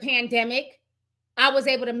during the pandemic, I was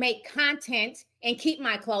able to make content and keep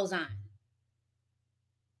my clothes on.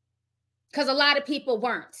 Because a lot of people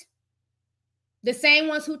weren't. The same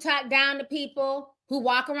ones who talk down to people, who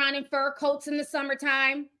walk around in fur coats in the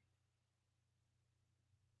summertime,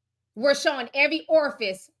 we're showing every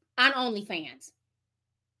orifice on OnlyFans.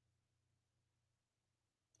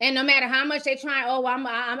 And no matter how much they try,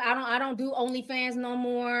 I don't do OnlyFans no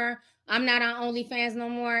more. I'm not on OnlyFans no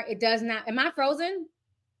more. It does not. Am I frozen?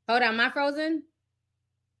 Hold on, am I frozen?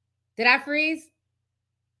 Did I freeze?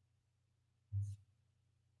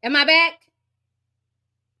 Am I back?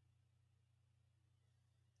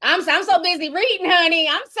 I'm so busy reading, honey.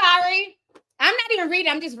 I'm sorry. I'm not even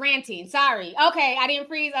reading. I'm just ranting. Sorry. Okay, I didn't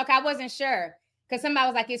freeze. Okay, I wasn't sure because somebody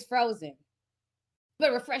was like, it's frozen.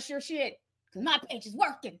 But refresh your shit because my page is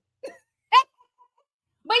working.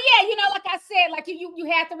 But yeah, like I said, like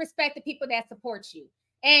you have to respect the people that support you.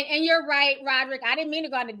 And you're right, Roderick. I didn't mean to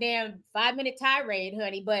go on a damn 5-minute tirade,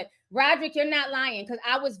 honey. But Roderick, you're not lying, because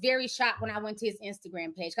I was very shocked when I went to his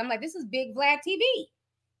Instagram page. I'm like, this is Big Vlad TV.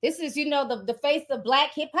 This is, the face of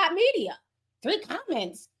Black hip hop media. 3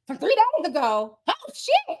 comments from 3 days ago. Oh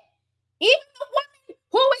shit! Even the woman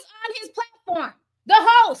who is on his platform, the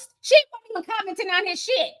host, she wasn't even commenting on his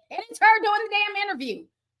shit, and it's her doing the damn interview.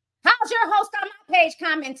 How's your host on my page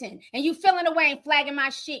commenting and you filling away and flagging my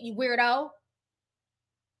shit, you weirdo?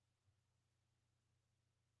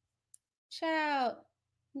 Child,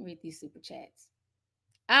 let me read these super chats.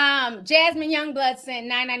 Jasmine Youngblood sent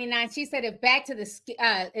 $9.99. She said, "If back to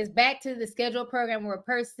the scheduled program where a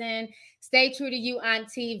person stay true to you,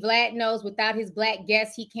 Auntie. Vlad knows without his black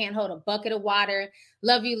guests, he can't hold a bucket of water.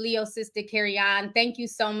 Love you, Leo sister. Carry on. Thank you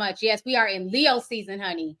so much. Yes, we are in Leo season,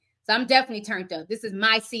 honey. So I'm definitely turned up. This is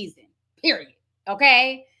my season, period.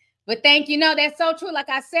 Okay? But thank you. No, that's so true. Like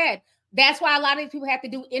I said, that's why a lot of these people have to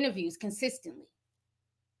do interviews consistently.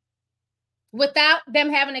 Without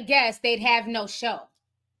them having a guest, they'd have no show.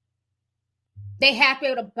 They have to be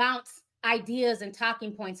able to bounce ideas and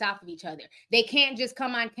talking points off of each other. They can't just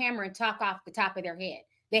come on camera and talk off the top of their head.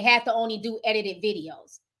 They have to only do edited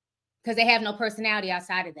videos because they have no personality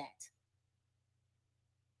outside of that.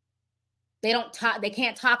 They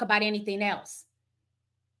can't talk about anything else.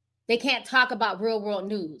 They can't talk about real world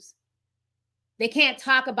news. They can't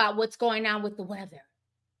talk about what's going on with the weather.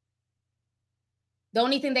 The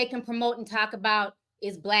only thing they can promote and talk about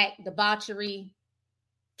is Black debauchery,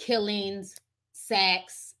 killings,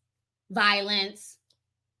 sex, violence.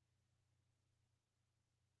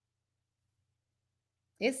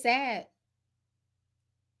 It's sad.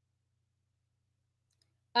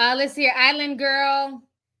 Let's hear. Island Girl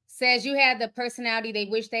says, you have the personality they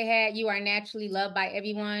wish they had. You are naturally loved by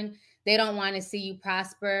everyone. They don't want to see you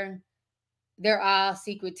prosper. They're all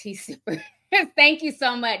secret tea sippers. Thank you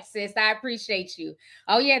so much, sis. I appreciate you.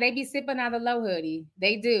 Oh, yeah, they be sipping on the low hoodie.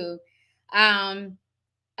 They do.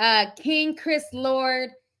 King Chris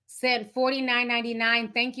Lord sent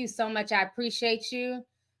 $49.99. Thank you so much. I appreciate you.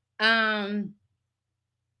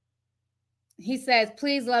 He says,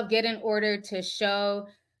 please, love, get an order to show,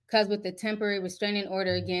 because with the temporary restraining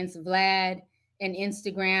order against Vlad and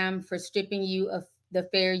Instagram for stripping you of the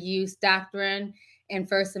fair use doctrine and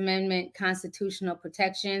First Amendment constitutional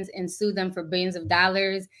protections and sue them for billions of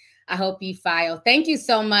dollars, I hope you file. Thank you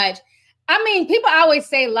so much. I mean, people always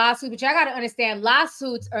say lawsuits, but y'all got to understand,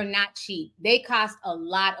 lawsuits are not cheap. They cost a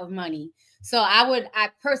lot of money. So I would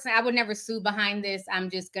never sue behind this. I'm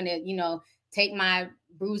just going to, take my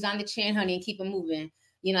bruise on the chin, honey, and keep it moving.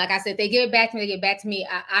 Like I said, if they give it back to me, they give it back to me.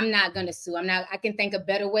 I'm not going to sue. I can think of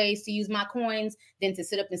better ways to use my coins than to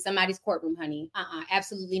sit up in somebody's courtroom, honey.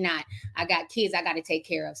 Absolutely not. I got kids I got to take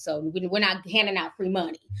care of. So we're not handing out free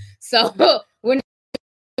money. So we're not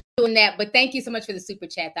doing that. But thank you so much for the super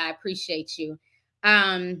chat. I appreciate you.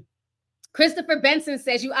 Christopher Benson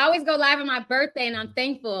says, you always go live on my birthday, and I'm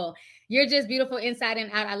thankful. You're just beautiful inside and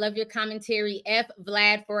out. I love your commentary. F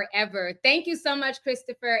Vlad forever. Thank you so much,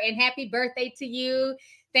 Christopher, and happy birthday to you.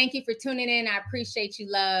 Thank you for tuning in. I appreciate you,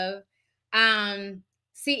 love.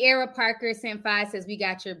 Sierra Parker sent 5, says, we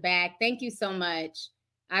got your back. Thank you so much.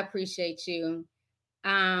 I appreciate you.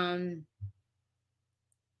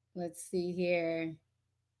 Let's see here.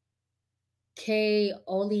 K.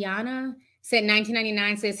 Oliana said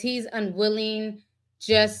 1999, says he's unwilling,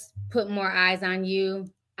 just put more eyes on you.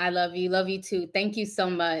 I love you. Love you too. Thank you so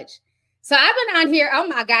much. So I've been on here. Oh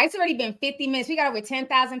my God, it's already been 50 minutes. We got over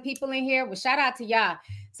 10,000 people in here. Well, shout out to y'all.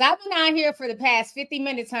 So I've been on here for the past 50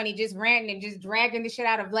 minutes, honey, just ranting and just dragging the shit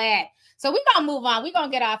out of Vlad. So we're gonna move on. We're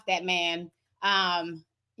gonna get off that, man.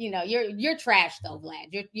 You're trash though,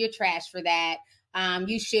 Vlad. You're trash for that.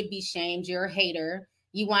 You should be shamed. You're a hater.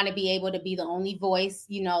 You want to be able to be the only voice,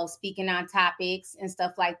 speaking on topics and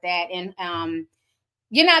stuff like that. And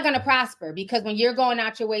you're not going to prosper, because when you're going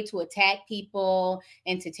out your way to attack people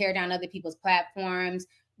and to tear down other people's platforms,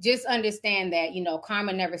 just understand that,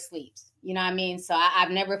 karma never sleeps. You know what I mean? So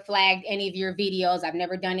I've never flagged any of your videos. I've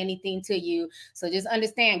never done anything to you. So just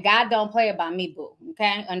understand, God don't play about me, boo.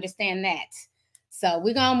 Okay? Understand that. So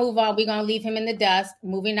we're going to move on. We're going to leave him in the dust.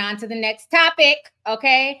 Moving on to the next topic.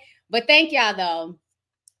 Okay? But thank y'all, though.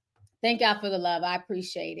 Thank y'all for the love. I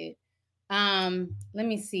appreciate it. Let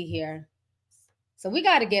me see here. So we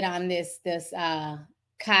got to get on this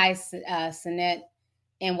Kai Cenat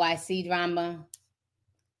NYC drama.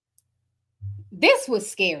 This was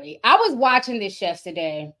scary. I was watching this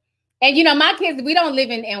yesterday. And, my kids, we don't live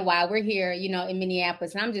in NY. We're here, in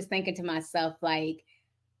Minneapolis. And I'm just thinking to myself, like,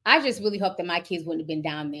 I just really hope that my kids wouldn't have been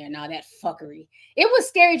down there and all that fuckery. It was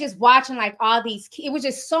scary just watching, like, all these kids. It was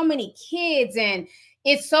just so many kids. And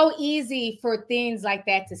it's so easy for things like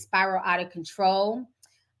that to spiral out of control.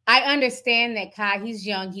 I understand that Kai, he's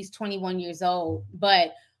young, he's 21 years old.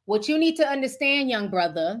 But what you need to understand, young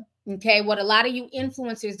brother, okay, what a lot of you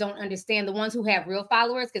influencers don't understand, the ones who have real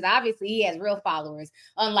followers, because obviously he has real followers,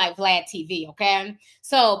 unlike Vlad TV, okay?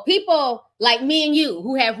 So people like me and you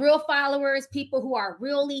who have real followers, people who are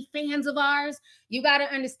really fans of ours, you got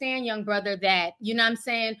to understand, young brother, that, you know what I'm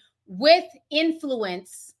saying, with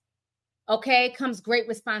influence, okay, comes great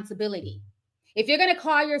responsibility. If you're going to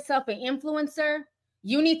call yourself an influencer,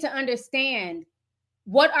 you need to understand,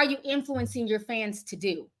 what are you influencing your fans to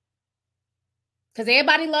do? Because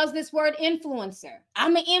everybody loves this word influencer.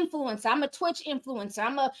 I'm an influencer. I'm a Twitch influencer.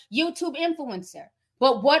 I'm a YouTube influencer.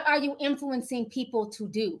 But what are you influencing people to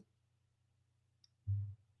do?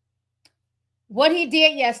 What he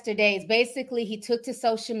did yesterday is basically he took to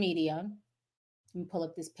social media. Let me pull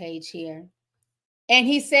up this page here. And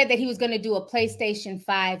he said that he was going to do a PlayStation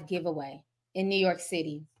 5 giveaway in New York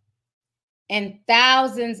City. And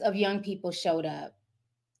thousands of young people showed up.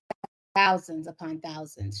 Thousands upon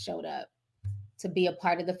thousands showed up to be a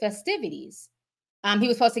part of the festivities. He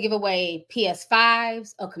was supposed to give away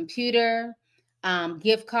PS5s, a computer,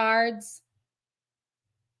 gift cards.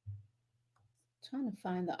 I'm trying to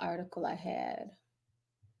find the article I had.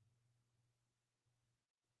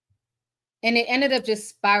 And it ended up just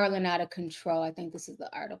spiraling out of control. I think this is the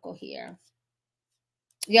article here.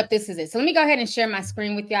 Yep, this is it. So let me go ahead and share my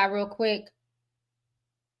screen with y'all real quick.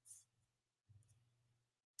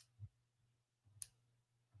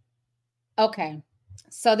 Okay,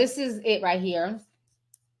 so this is it right here.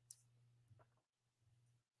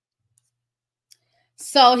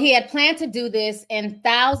 So he had planned to do this, and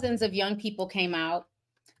thousands of young people came out.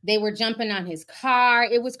 They were jumping on his car.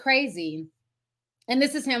 It was crazy. And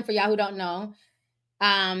this is him, for y'all who don't know.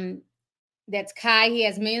 That's Kai. He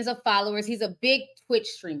has millions of followers. He's a big Twitch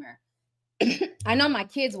streamer. I know my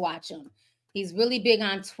kids watch him. He's really big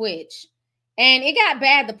on Twitch. And it got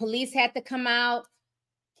bad. The police had to come out.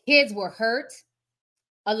 Kids were hurt.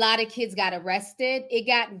 A lot of kids got arrested. It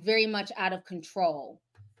got very much out of control.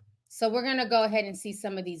 So we're going to go ahead and see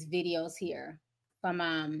some of these videos here from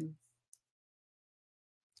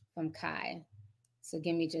Kai. So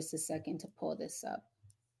give me just a second to pull this up.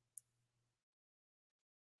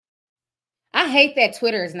 I hate that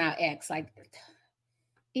Twitter is now X. Like,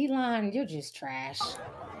 Elon, you're just trash.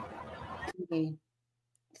 Let me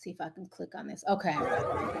see if I can click on this. Okay.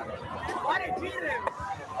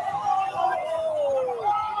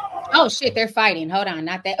 Oh, shit, they're fighting. Hold on,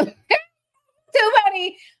 not that. Too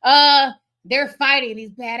funny. They're fighting,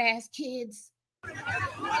 these badass kids.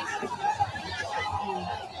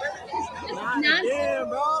 Yeah,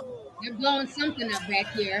 bro. They're blowing something up back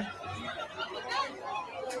here.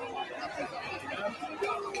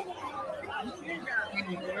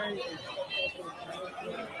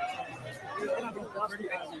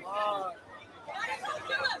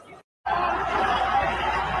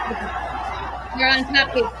 They're on top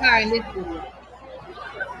of his car in this video.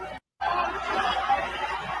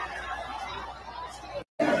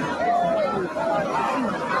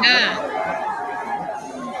 Yeah.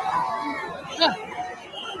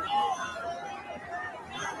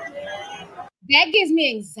 That gives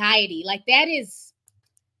me anxiety. Like, that is,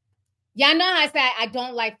 Y'all know how I said I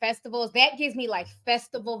don't like festivals. That gives me like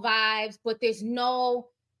festival vibes, but there's no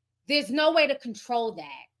way to control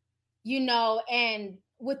that, and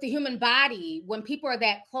with the human body, when people are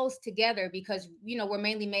that close together, because we're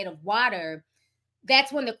mainly made of water,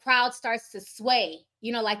 that's when the crowd starts to sway,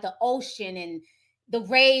 like the ocean, and the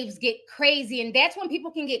waves get crazy, and that's when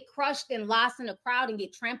people can get crushed and lost in the crowd and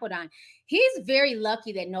get trampled on. He's very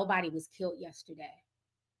lucky that nobody was killed yesterday.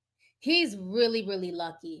 He's really, really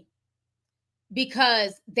lucky,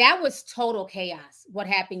 because that was total chaos what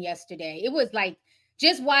happened yesterday. It was like,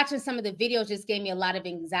 just watching some of the videos just gave me a lot of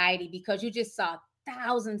anxiety, because you just saw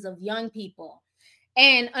thousands of young people.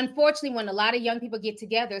 And unfortunately, when a lot of young people get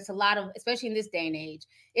together, it's a lot of, especially in this day and age,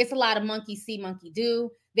 it's a lot of monkey see, monkey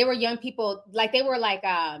do. There were young people, like they were like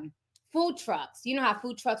food trucks. You know how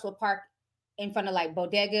food trucks will park in front of like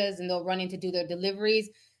bodegas and they'll run in to do their deliveries.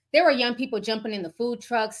 There were young people jumping in the food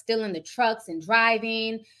trucks, stealing the trucks and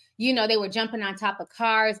driving. They were jumping on top of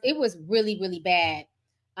cars. It was really, really bad.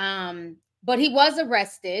 But he was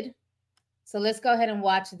arrested. So let's go ahead and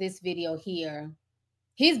watch this video here.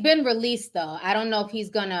 He's been released though. I don't know if he's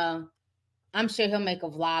gonna, I'm sure he'll make a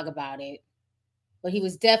vlog about it, but he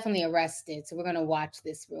was definitely arrested. So we're gonna watch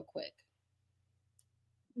this real quick.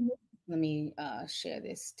 Let me share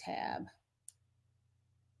this tab.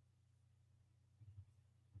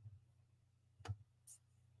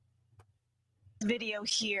 Video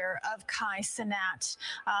here of Kai Cenat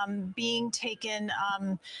being taken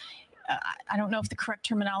I don't know if the correct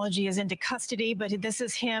terminology is into custody, but this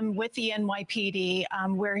is him with the NYPD,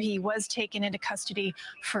 where he was taken into custody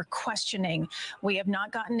for questioning. We have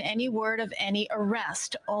not gotten any word of any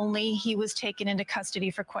arrest, only he was taken into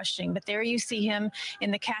custody for questioning. But there you see him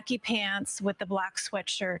in the khaki pants with the black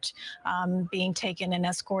sweatshirt, being taken and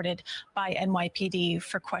escorted by NYPD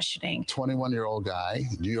for questioning. 21-year-old guy,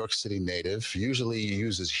 New York City native, usually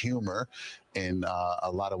uses humor in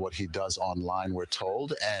a lot of what he does online, we're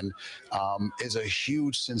told, and is a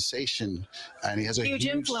huge sensation, and he has a huge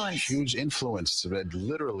influence,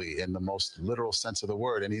 literally in the most literal sense of the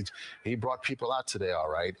word. And he brought people out today, all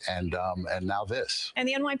right, and now this. And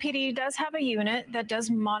the NYPD does have a unit that does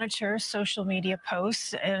monitor social media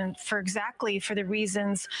posts, and for the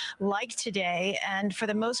reasons like today, and for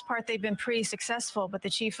the most part, they've been pretty successful. But the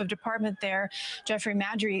chief of department there, Jeffrey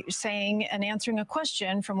Madry, saying and answering a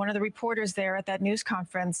question from one of the reporters there at that news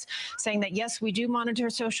conference, saying that yes, we do monitor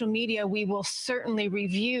social media. We will certainly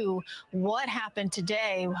review what happened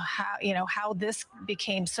today, how this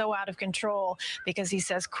became so out of control, because he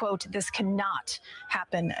says, quote, "This cannot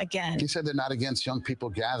happen again." He said they're not against young people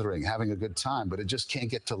gathering, having a good time, but it just can't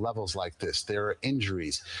get to levels like this. There are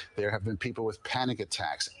injuries. There have been people with panic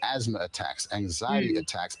attacks, asthma attacks, anxiety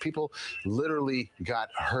attacks. People literally got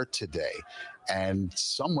hurt today. And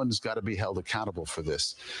someone's got to be held accountable for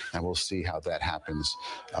this. And we'll see how that happens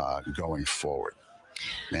going forward.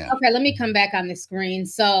 Man. Okay, let me come back on the screen.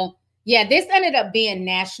 So, yeah, this ended up being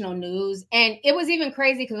national news. And it was even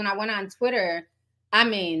crazy because when I went on Twitter, I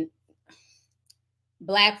mean,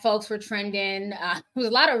 Black folks were trending. There was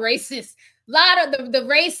a lot of racist. A lot of the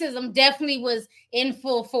racism definitely was in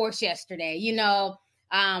full force yesterday.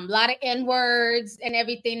 A lot of N-words and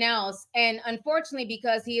everything else. And unfortunately,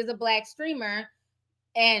 because he is a Black streamer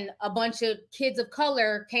and a bunch of kids of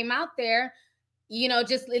color came out there,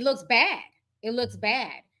 it looks bad. It looks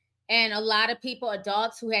bad. And a lot of people,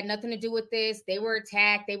 adults who had nothing to do with this, they were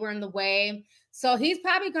attacked. They were in the way. So he's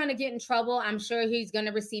probably going to get in trouble. I'm sure he's going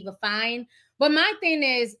to receive a fine. But my thing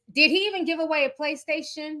is, did he even give away a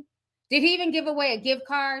PlayStation? Did he even give away a gift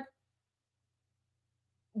card?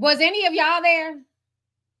 Was any of y'all there?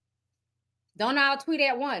 Don't all tweet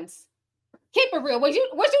at once. Keep it real. Was you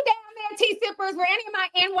down there, T-sippers? Were any of my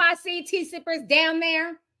NYC T-sippers down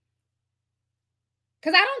there?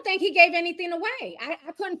 Because I don't think he gave anything away.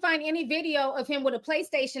 I couldn't find any video of him with a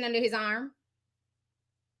PlayStation under his arm.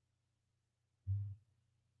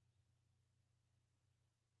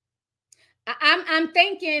 I'm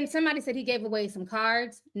thinking somebody said he gave away some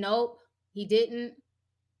cards. Nope, he didn't.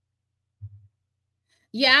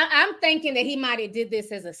 Yeah, I'm thinking that he might have did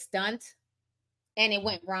this as a stunt and it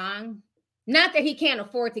went wrong. Not that he can't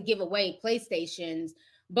afford to give away PlayStations,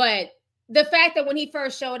 but the fact that when he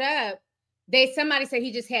first showed up, somebody said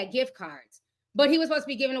he just had gift cards, but he was supposed to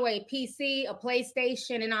be giving away a PC, a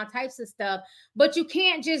PlayStation, and all types of stuff. But you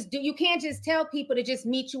can't just tell people to just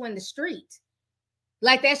meet you in the street.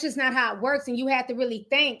 Like, that's just not how it works. And you have to really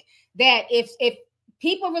think that if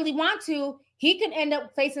people really want to, he could end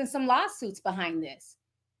up facing some lawsuits behind this.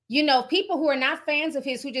 People who are not fans of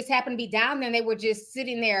his, who just happen to be down there and they were just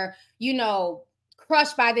sitting there,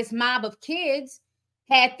 crushed by this mob of kids.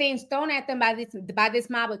 had things thrown at them by this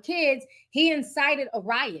mob of kids, he incited a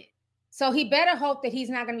riot. So he better hope that he's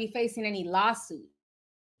not going to be facing any lawsuits.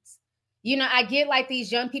 You know, I get like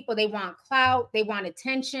these young people, they want clout, they want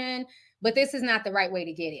attention, but this is not the right way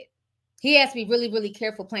to get it. He has to be really, really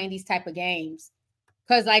careful playing these type of games.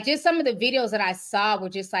 Because like just some of the videos that I saw were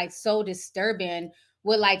just like so disturbing,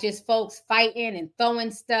 with like just folks fighting and throwing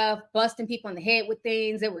stuff, busting people in the head with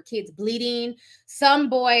things. There were kids bleeding. Some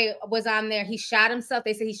boy was on there. He shot himself.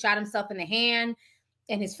 They said he shot himself in the hand,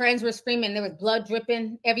 and his friends were screaming. There was blood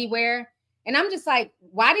dripping everywhere. And I'm just like,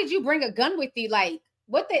 why did you bring a gun with you? Like,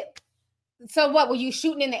 what the... So what, were you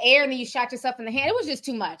shooting in the air and then you shot yourself in the hand? It was just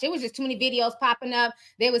too much. It was just too many videos popping up.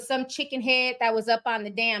 There was some chicken head that was up on the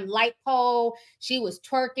damn light pole. She was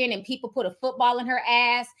twerking and people put a football in her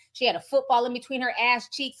ass. She had a football in between her ass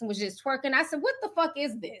cheeks and was just twerking. I said, what the fuck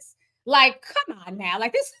is this? Like, come on now.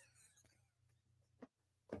 Like this.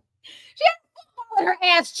 She had a football in her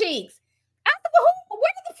ass cheeks. I said, well,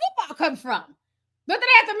 where did the football come from? But then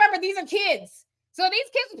I have to remember, these are kids. So these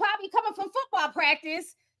kids were probably coming from football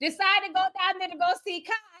practice, decided to go down there to go see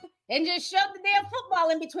Kai, and just shoved the damn football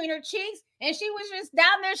in between her cheeks, and she was just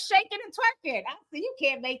down there shaking and twerking. I said, you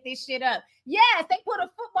can't make this shit up. Yes, they put a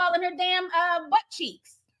football in her damn butt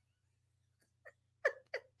cheeks.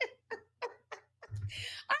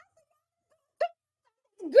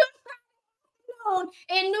 Good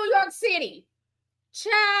in New York City.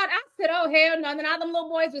 Child, I said, oh, hell no. And then all them little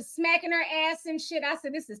boys was smacking her ass and shit. I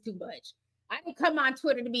said, this is too much. I didn't come on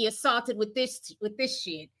Twitter to be assaulted with this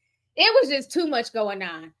shit. It was just too much going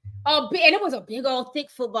on. Oh, and it was a big old thick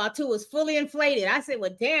football too. It was fully inflated. I said,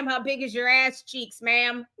 well, damn, how big is your ass cheeks,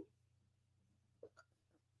 ma'am?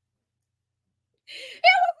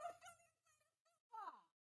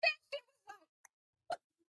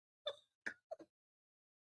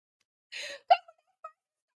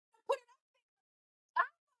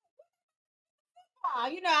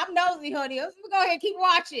 You know, I'm nosy, honey. Let's go ahead and keep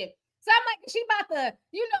watching. So I'm like, she about to,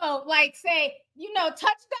 you know, like say, you know, touchdown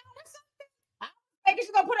or something. I'm thinking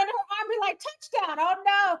she's gonna put it in her arm and be like, touchdown. Oh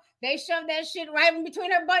no. They shoved that shit right in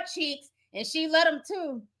between her butt cheeks and she let them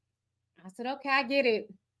too. I said, okay, I get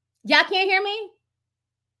it. Y'all can't hear me?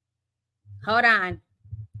 Hold on.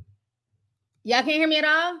 Y'all can't hear me at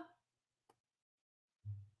all?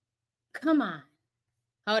 Come on.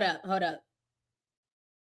 Hold up.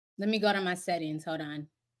 Let me go to my settings. Hold on.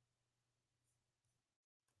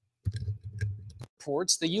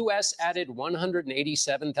 Reports the U.S. added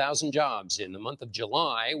 187,000 jobs in the month of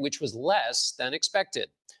July, which was less than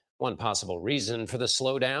expected. One possible reason for the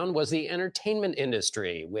slowdown was the entertainment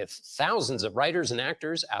industry, with thousands of writers and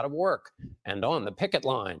actors out of work and on the picket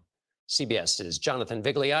line. CBS's Jonathan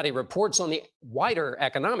Vigliotti reports on the wider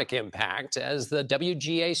economic impact as the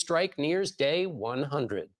WGA strike nears day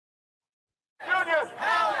 100.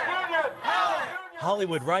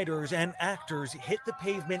 Hollywood writers and actors hit the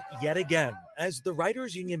pavement yet again as the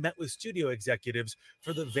writers' union met with studio executives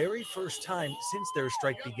for the very first time since their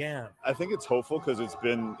strike began. I think it's hopeful because it's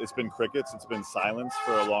been crickets, it's been silence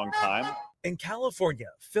for a long time. In California,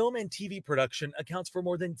 film and TV production accounts for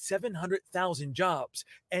more than 700,000 jobs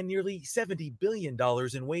and nearly $70 billion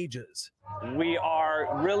in wages. We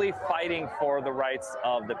are really fighting for the rights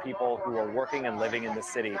of the people who are working and living in the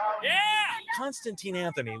city. Yeah! Constantine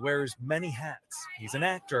Anthony wears many hats. He's an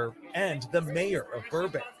actor and the mayor of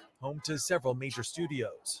Burbank, home to several major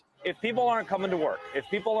studios. If people aren't coming to work, if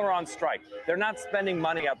people are on strike, they're not spending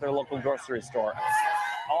money at their local grocery store.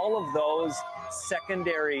 All of those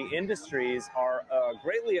secondary industries are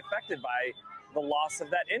greatly affected by the loss of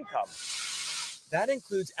that income. That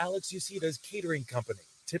includes Alex Ucida's catering company,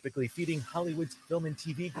 typically feeding Hollywood's film and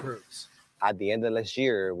TV crews. At the end of last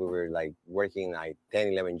year, we were like working like 10,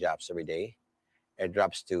 11 jobs every day. It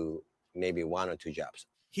drops to maybe 1 or 2 jobs.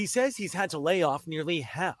 He says he's had to lay off nearly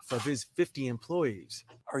half of his 50 employees.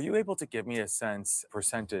 Are you able to give me a sense,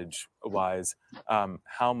 percentage-wise,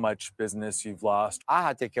 how much business you've lost?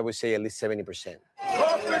 I think I would say at least 70%.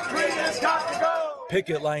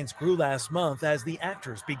 Picket lines grew last month as the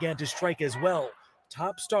actors began to strike as well.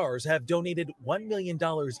 Top stars have donated $1 million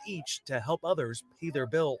each to help others pay their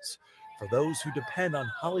bills. For those who depend on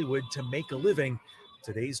Hollywood to make a living,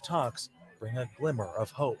 today's talks bring a glimmer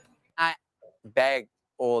of hope. I beg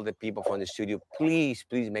all the people from the studio, please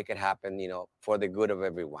make it happen, for the good of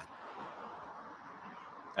everyone.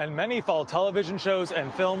 And many fall television shows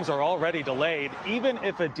and films are already delayed. Even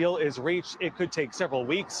if a deal is reached, it could take several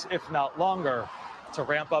weeks, if not longer, to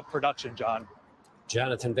ramp up production, John.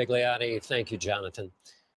 Jonathan Vigliotti. Thank you, Jonathan.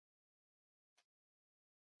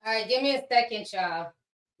 All right, give me a second, y'all.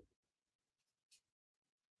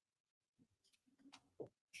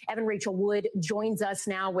 Evan Rachel Wood joins us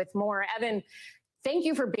now with more. Evan, thank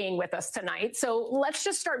you for being with us tonight. So let's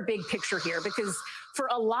just start big picture here, because for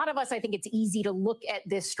a lot of us, I think it's easy to look at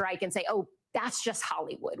this strike and say, oh, that's just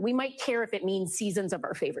Hollywood. We might care if it means seasons of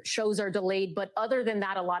our favorite shows are delayed, but other than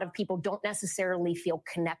that, a lot of people don't necessarily feel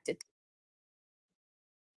connected.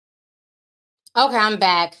 Okay, I'm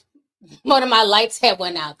back. One of my lights had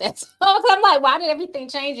went out. That's I'm like, why did everything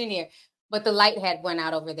change in here? But the light had went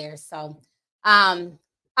out over there. So, all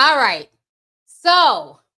right.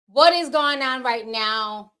 So what is going on right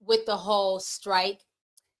now with the whole strike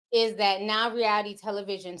is that now reality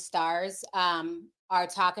television stars are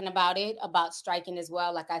talking about striking as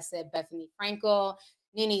well. Like I said, Bethany Frankel,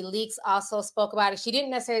 Nene Leakes also spoke about it. She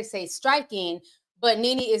didn't necessarily say striking, but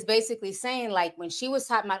Nene is basically saying, like, when she was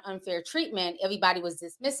talking about unfair treatment, everybody was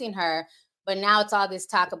dismissing her. But now it's all this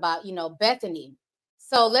talk about, you know, Bethany.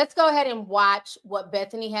 So let's go ahead and watch what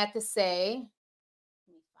Bethany had to say.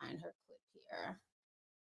 Let me find her clip here.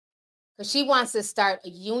 Because she wants to start a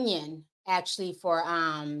union, actually, for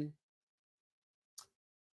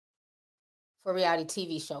reality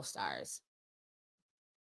TV show stars.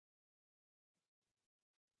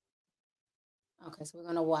 Okay, so we're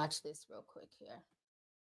going to watch this real quick here.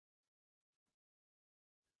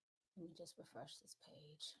 Let me just refresh this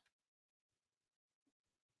page.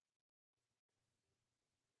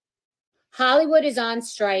 Hollywood is on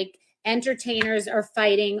strike. Entertainers are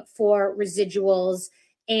fighting for residuals,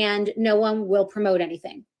 and no one will promote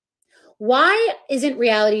anything. Why isn't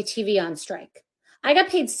reality TV on strike? I got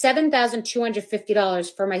paid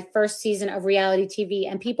 $7,250 for my first season of reality TV,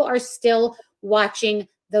 and people are still watching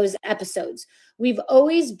those episodes. We've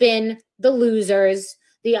always been the losers,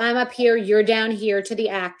 the I'm up here, you're down here, to the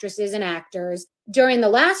actresses and actors. During the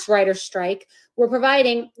last writer's strike, we're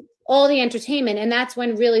providing all the entertainment, and that's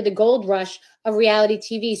when really the gold rush of reality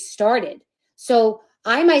TV started. So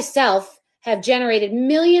I myself have generated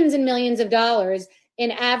millions and millions of dollars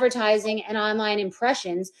in advertising and online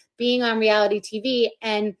impressions being on reality TV,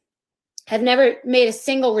 and have never made a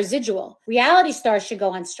single residual. Reality stars should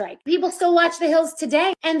go on strike. People still watch The Hills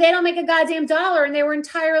today, and they don't make a goddamn dollar, and they were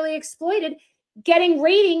entirely exploited, getting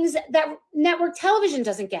ratings that network television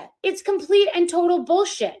doesn't get. It's complete and total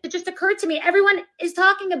bullshit. It just occurred to me, everyone is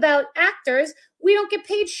talking about actors. We don't get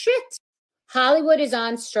paid shit. Hollywood is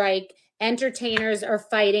on strike. Entertainers are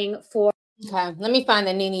fighting for... Okay, let me find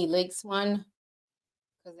the Nene Leakes one,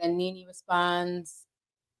 because then Nene responds.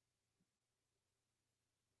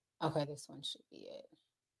 Okay, this one should be it.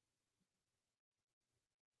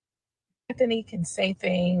 Anthony can say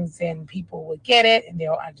things and people will get it and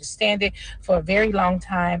they'll understand it. For a very long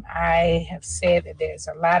time, I have said that there's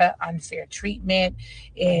a lot of unfair treatment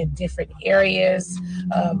in different areas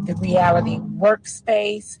of the reality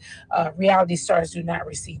workspace. Reality stars do not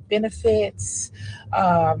receive benefits.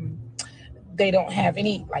 They don't have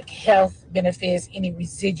any like health benefits, any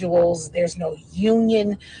residuals. There's no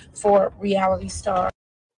union for reality stars.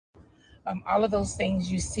 All of those things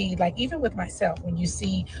you see, like even with myself, when you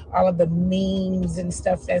see all of the memes and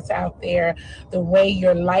stuff that's out there, the way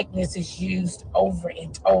your likeness is used over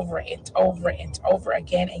and over and over and over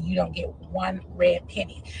again, and you don't get one red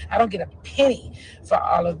penny. I don't get a penny for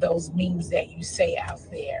all of those memes that you say out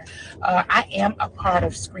there. I am a part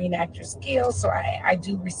of Screen Actors Guild, so I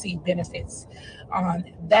do receive benefits on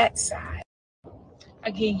that side.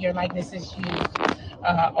 Again, your likeness is used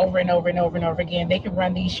over and over and over and over again. They can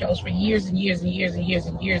run these shows for years and years and years and years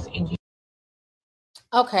and years. And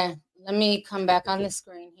okay, let me come back on the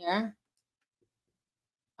screen here.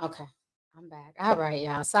 Okay, I'm back. All right,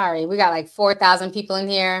 y'all. Sorry, we got like 4,000 people in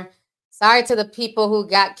here. Sorry to the people who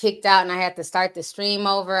got kicked out and I had to start the stream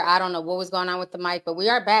over. I don't know what was going on with the mic, but we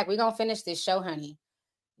are back. We're going to finish this show, honey.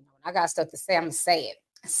 I got stuff to say. I'm going to say it.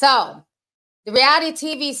 So the reality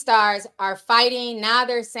TV stars are fighting. Now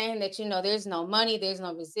they're saying that, you know, there's no money, there's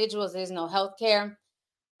no residuals, there's no health care.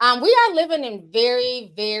 We are living in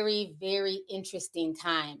very, very, very interesting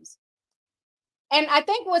times. And I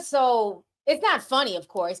think it's not funny, of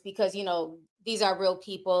course, because, you know, these are real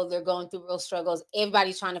people. They're going through real struggles.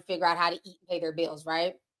 Everybody's trying to figure out how to eat and pay their bills,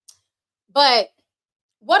 right? But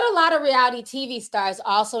what a lot of reality TV stars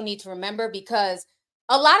also need to remember, because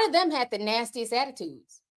a lot of them had the nastiest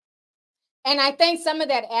attitudes. And I think some of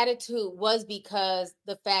that attitude was because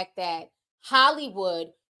the fact that Hollywood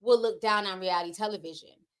will look down on reality television.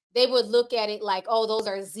 They would look at it like, oh, those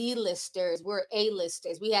are Z-listers. We're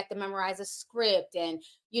A-listers. We have to memorize a script. And,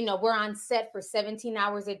 you know, we're on set for 17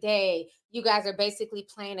 hours a day. You guys are basically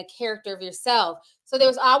playing a character of yourself. So there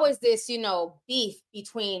was always this, you know, beef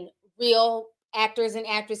between real actors and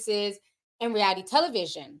actresses and reality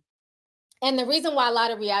television. And the reason why a lot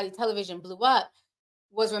of reality television blew up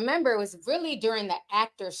was, remember, it was really during the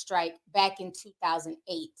actor strike back in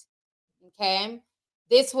 2008. Okay.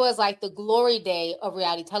 This was like the glory day of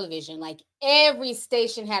reality television. Like every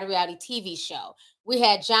station had a reality TV show. We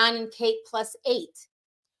had John and Kate +8.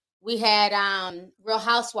 We had Real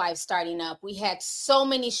Housewives starting up. We had so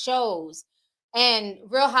many shows. And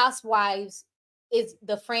Real Housewives is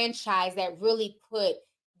the franchise that really put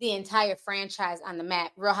the entire franchise on the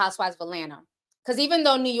map, Real Housewives of Atlanta. Because even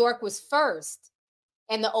though New York was first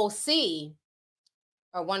and the OC,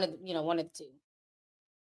 or one of the two,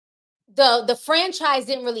 the franchise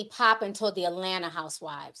didn't really pop until the Atlanta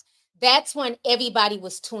Housewives. That's when everybody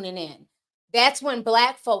was tuning in. That's when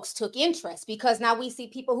Black folks took interest, because now we see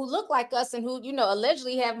people who look like us and who,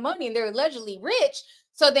 allegedly have money and they're allegedly rich.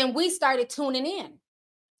 So then we started tuning in,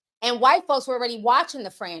 and white folks were already watching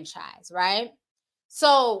the franchise, right?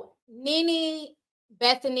 So Nene,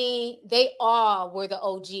 Bethany, they all were the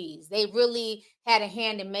OGs. They really had a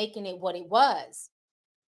hand in making it what it was.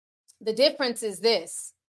 The difference is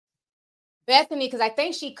this. Bethany, because I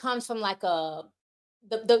think she comes from like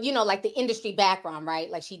like the industry background, right?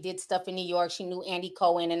 Like she did stuff in New York. She knew Andy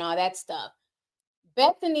Cohen and all that stuff.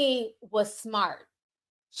 Bethany was smart.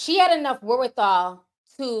 She had enough wherewithal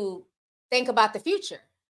to think about the future.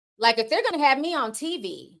 Like if they're going to have me on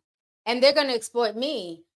TV and they're going to exploit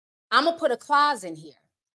me, I'm going to put a clause in here.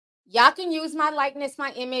 Y'all can use my likeness,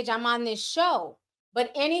 my image. I'm on this show,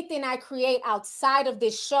 but anything I create outside of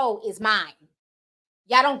this show is mine.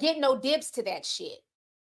 Y'all don't get no dibs to that shit.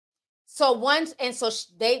 So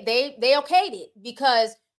they okayed it,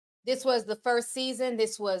 because this was the first season.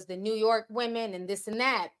 This was the New York women and this and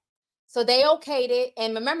that. So they okayed it.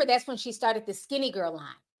 And remember, that's when she started the Skinny Girl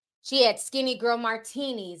line. She had Skinny Girl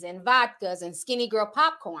martinis and vodkas and Skinny Girl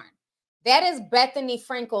popcorn. That is Bethany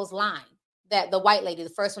Frankel's line, that the white lady, the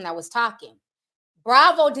first one I was talking.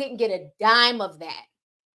 Bravo didn't get a dime of that,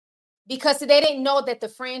 because they didn't know that the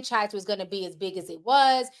franchise was going to be as big as it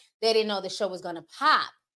was. They didn't know the show was going to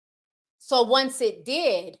pop. So once it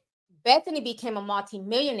did, Bethany became a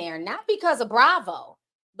multimillionaire, not because of Bravo,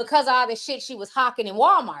 because of all the shit she was hawking in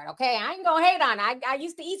Walmart, okay? I ain't gonna hate on her. I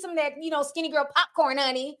used to eat some of that, Skinny Girl popcorn,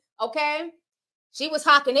 honey, okay? She was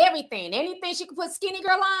hawking everything. Anything she could put Skinny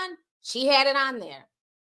Girl on, she had it on there.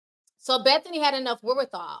 So Bethany had enough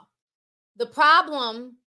wherewithal. The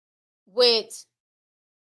problem with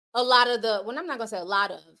a lot of I'm not gonna say a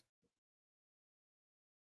lot of,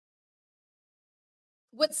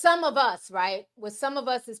 with some of us, right? With some of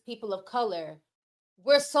us as people of color,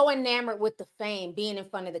 we're so enamored with the fame, being in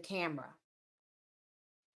front of the camera.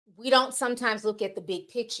 We don't sometimes look at the big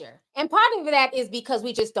picture. And part of that is because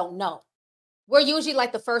we just don't know. We're usually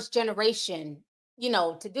like the first generation,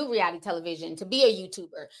 to do reality television, to be a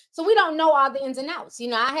YouTuber. So we don't know all the ins and outs.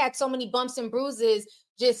 I had so many bumps and bruises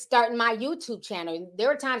just starting my YouTube channel. There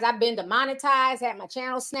were times I've been demonetized, had my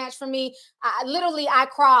channel snatched from me. I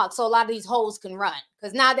crawled so a lot of these hoes can run,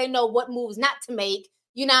 because now they know what moves not to make,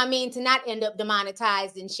 to not end up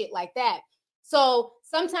demonetized and shit like that. So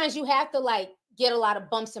sometimes you have to get a lot of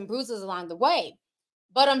bumps and bruises along the way.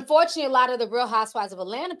 But unfortunately, a lot of the Real Housewives of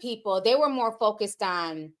Atlanta people, they were more focused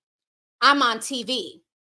on, I'm on TV.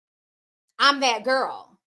 I'm that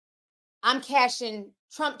girl. I'm cashing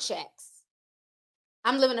Trump checks.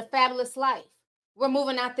 I'm living a fabulous life. We're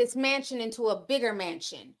moving out this mansion into a bigger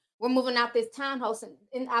mansion. We're moving out this townhouse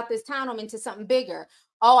and out this townhome into something bigger.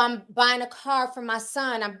 Oh, I'm buying a car for my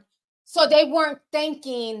son. So they weren't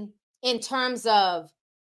thinking in terms of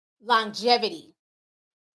longevity.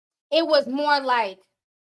 It was more like,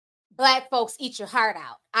 Black folks, eat your heart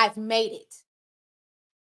out. I've made it.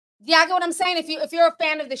 Y'all get what I'm saying? If you're a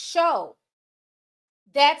fan of the show,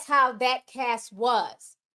 that's how that cast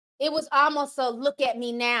was. It was almost a look at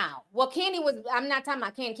me now. Well, Candy was, I'm not talking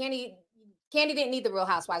about Candy. Candy didn't need the Real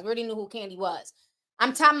Housewives. We already knew who Candy was.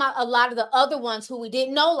 I'm talking about a lot of the other ones who we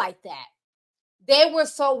didn't know like that. They were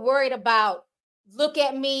so worried about, look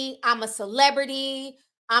at me, I'm a celebrity,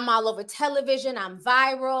 I'm all over television, I'm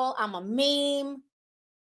viral, I'm a meme.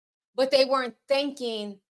 But they weren't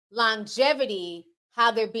thinking longevity,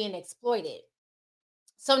 how they're being exploited.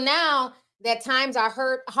 So now that times are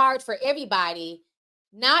hard for everybody,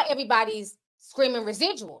 now everybody's screaming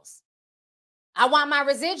residuals. I want my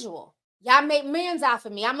residual. Y'all make millions off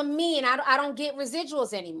of me. I'm a mean. I don't get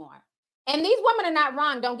residuals anymore. And these women are not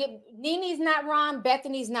wrong. Nene's not wrong.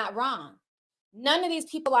 Bethany's not wrong. None of these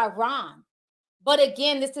people are wrong. But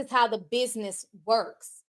again, this is how the business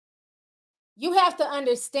works. You have to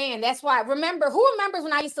understand. That's why, who remembers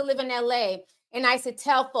when I used to live in LA and I used to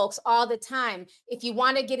tell folks all the time, if you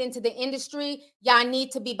want to get into the industry, y'all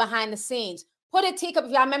need to be behind the scenes. Put a teacup,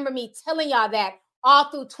 if y'all remember me telling y'all that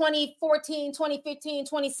all through 2014, 2015,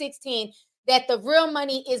 2016, that the real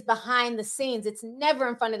money is behind the scenes. It's never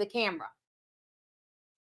in front of the camera.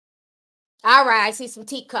 All right, I see some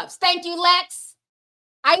teacups. Thank you, Lex.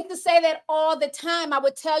 I used to say that all the time. I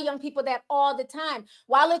would tell young people that all the time.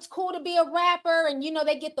 While it's cool to be a rapper and, you know,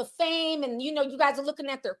 they get the fame and, you know, you guys are looking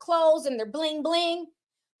at their clothes and their bling bling,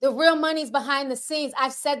 the real money's behind the scenes.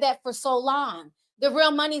 I've said that for so long. The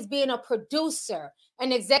real money's being a producer,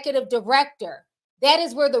 an executive director. That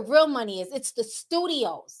is where the real money is. It's the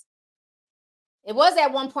studios. It was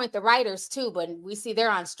at one point the writers too, but we see they're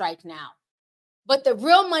on strike now. But the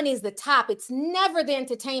real money is the top. It's never the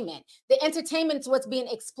entertainment. The entertainment is what's being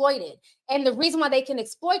exploited. And the reason why they can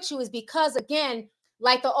exploit you is because, again,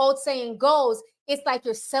 like the old saying goes, it's like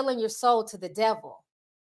you're selling your soul to the devil.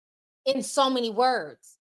 In so many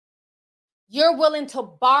words. You're willing to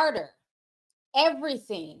barter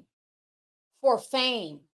everything for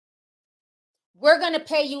fame. We're going to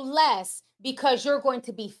pay you less because you're going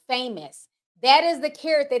to be famous. That is the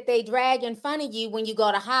carrot that they drag in front of you when you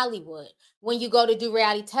go to Hollywood, when you go to do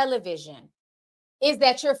reality television, is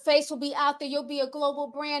that your face will be out there. You'll be a global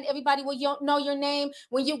brand. Everybody will know your name.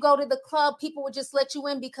 When you go to the club, people will just let you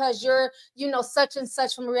in because you're, you know, such and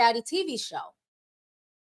such from a reality TV show.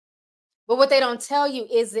 But what they don't tell you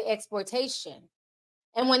is the exploitation.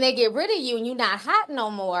 And when they get rid of you and you're not hot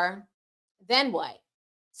no more, then what?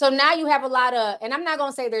 So now you have a lot of, and I'm not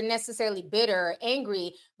going to say they're necessarily bitter or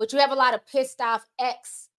angry, but you have a lot of pissed off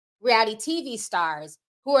ex-reality TV stars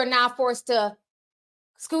who are now forced to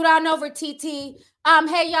scoot on over, TT.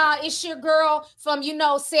 Hey, y'all, it's your girl from, you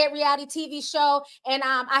know, said reality TV show, and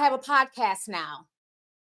I have a podcast now.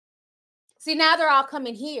 See, now they're all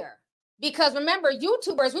coming here. Because remember,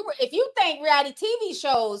 YouTubers, if you think reality TV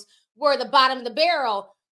shows were the bottom of the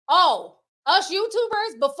barrel, oh, us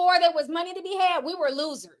YouTubers, before there was money to be had, we were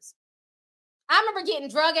losers. I remember getting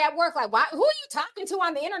drug at work. Like, why? Who are you talking to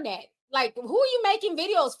on the internet? Like, who are you making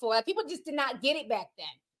videos for? Like, people just did not get it back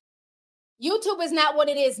then. YouTube is not what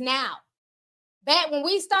it is now. Back when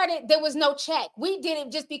we started, there was no check. We did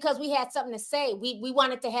it just because we had something to say. We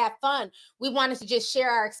wanted to have fun. We wanted to just share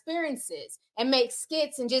our experiences and make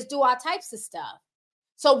skits and just do all types of stuff.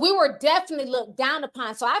 So we were definitely looked down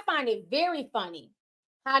upon. So I find it very funny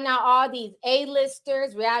how now all these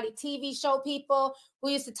A-listers, reality TV show people who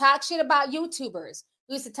used to talk shit about YouTubers,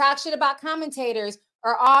 who used to talk shit about commentators,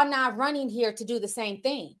 are all now running here to do the same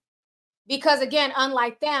thing. Because again,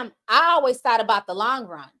 unlike them, I always thought about the long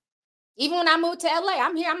run. Even when I moved to LA,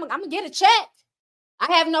 I'm here, I'm gonna get a check.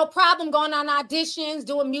 I have no problem going on auditions,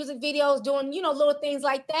 doing music videos, doing, you know, little things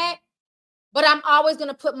like that. But I'm always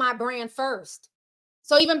gonna put my brand first.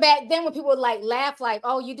 So even back then when people would like laugh, like,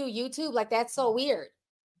 oh, you do YouTube? Like, that's so weird.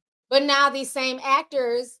 But now these same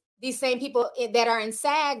actors, these same people that are in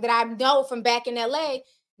SAG that I know from back in LA,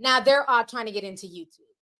 now they're all trying to get into YouTube.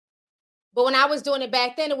 But when I was doing it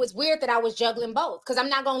back then, it was weird that I was juggling both, because I'm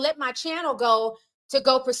not going to let my channel go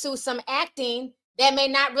pursue some acting that may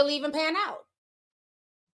not really even pan out.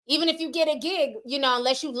 Even if you get a gig, you know,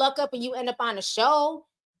 unless you luck up and you end up on a show,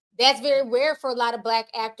 that's very rare for a lot of Black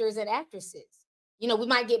actors and actresses. You know, we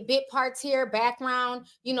might get bit parts here, background,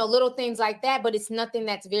 you know, little things like that, but it's nothing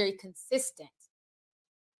that's very consistent.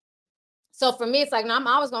 So for me, it's like, no, I'm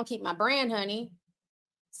always going to keep my brand, honey.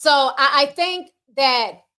 So I think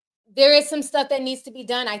that there is some stuff that needs to be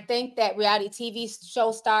done. I think that reality TV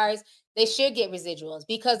show stars, they should get residuals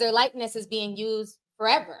because their likeness is being used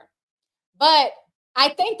forever. But I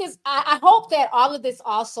think I hope that all of this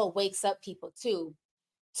also wakes up people too,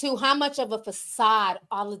 to how much of a facade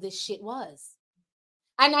all of this shit was.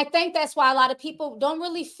 And I think that's why a lot of people don't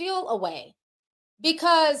really feel a way,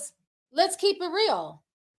 because let's keep it real.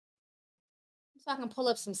 So I can pull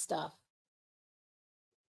up some stuff.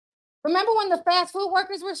 Remember when the fast food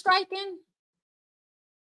workers were striking?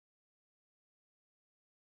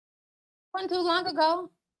 Wasn't too long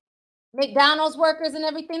ago. McDonald's workers and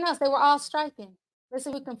everything else, they were all striking. Let's see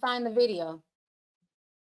if we can find the video.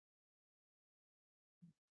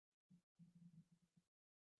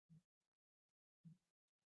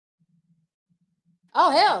 Oh,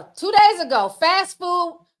 hell, 2 days ago, fast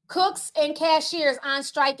food cooks and cashiers on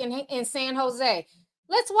strike in San Jose.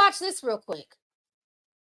 Let's watch this real quick.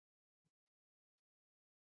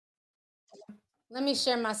 Let me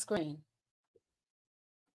share my screen.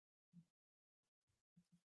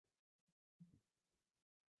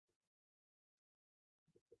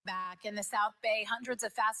 Back in the South Bay, hundreds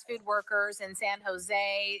of fast food workers in San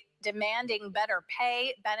Jose demanding better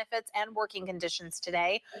pay, benefits, and working conditions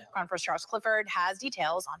today. Chron 4's Charles Clifford has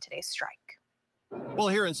details on today's strike. Well,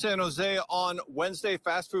 here in San Jose on Wednesday,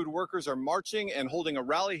 fast food workers are marching and holding a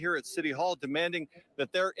rally here at City Hall, demanding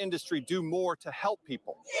that their industry do more to help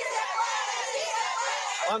people.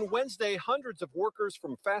 On Wednesday, hundreds of workers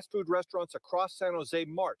from fast food restaurants across San Jose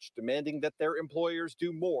marched, demanding that their employers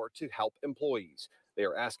do more to help employees. They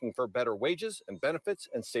are asking for better wages and benefits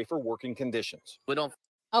and safer working conditions.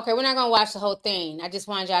 Okay, we're not going to watch the whole thing. I just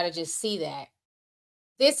wanted y'all to just see that.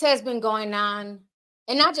 This has been going on,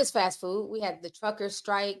 and not just fast food. We had the trucker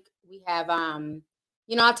strike. We have,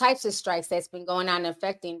 all types of strikes that's been going on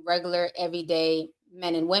affecting regular, everyday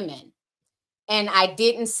men and women. And I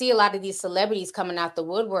didn't see a lot of these celebrities coming out the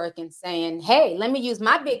woodwork and saying, hey, let me use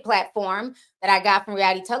my big platform that I got from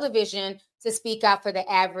reality television to speak out for the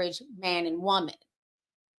average man and woman.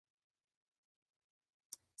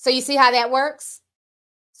 So you see how that works?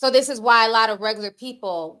 So this is why a lot of regular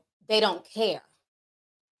people, they don't care.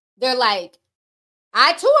 They're like,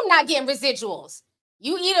 I too am not getting residuals.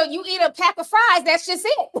 You eat a pack of fries, that's just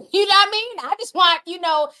it. You know what I mean? I just want,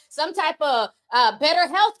 some type of better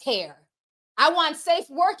health care. I want safe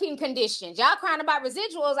working conditions. Y'all crying about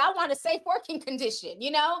residuals. I want a safe working condition,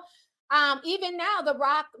 Even now, The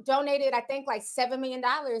Rock donated, I think, like $7 million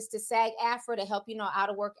to SAG-AFTRA to help, out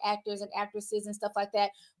of work actors and actresses and stuff like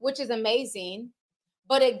that, which is amazing.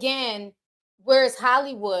 But again, where's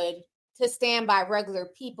Hollywood to stand by regular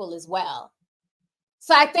people as well?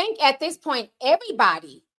 So I think at this point,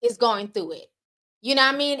 everybody is going through it. You know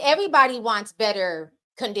what I mean? Everybody wants better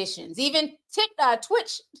conditions, even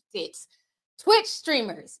Twitch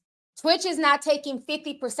streamers. Twitch is not taking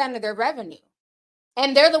 50% of their revenue,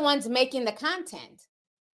 and they're the ones making the content.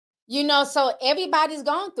 So everybody's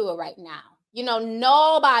going through it right now.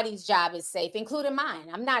 Nobody's job is safe, including mine.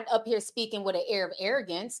 I'm not up here speaking with an air of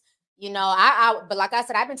arrogance. But like I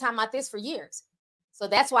said, I've been talking about this for years. So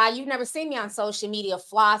that's why you've never seen me on social media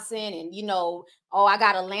flossing and, I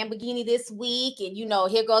got a Lamborghini this week and,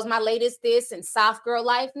 here goes my latest this and soft girl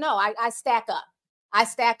life. No, I stack up. I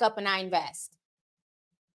stack up and I invest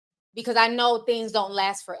because I know things don't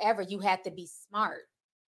last forever. You have to be smart.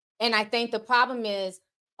 And I think the problem is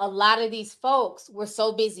a lot of these folks were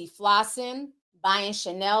so busy flossing, buying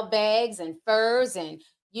Chanel bags and furs and,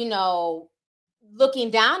 looking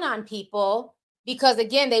down on people because,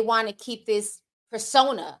 again, they want to keep this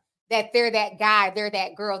persona that they're that guy, they're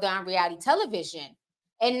that girl, they're on reality television.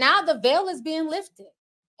 And now the veil is being lifted.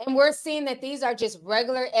 And we're seeing that these are just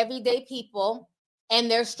regular, everyday people,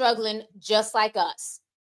 and they're struggling just like us.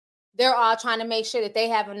 They're all trying to make sure that they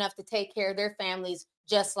have enough to take care of their families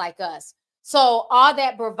just like us. So all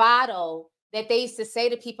that bravado that they used to say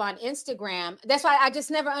to people on Instagram, that's why I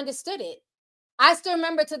just never understood it. I still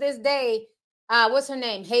remember to this day, what's her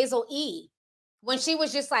name? Hazel E. When she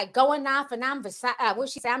was just like going off and I'm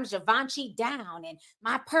Givenchy down and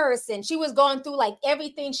my purse. And she was going through like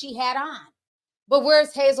everything she had on. But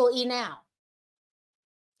where's Hazel E now?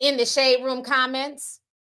 In the Shade Room comments.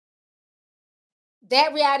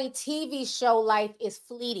 That reality TV show life is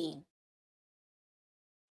fleeting.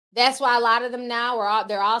 That's why a lot of them now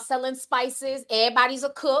they're all selling spices. Everybody's a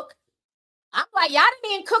cook. I'm like, y'all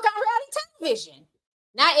didn't even cook on reality television.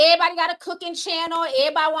 Now everybody got a cooking channel.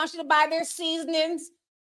 Everybody wants you to buy their seasonings.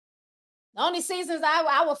 The only seasons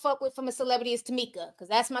I will fuck with from a celebrity is Tamika, because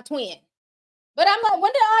that's my twin. But I'm like,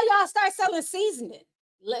 when did all y'all start selling seasoning?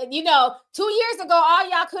 2 years ago, all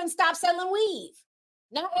y'all couldn't stop selling weave.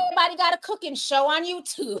 Now everybody got a cooking show on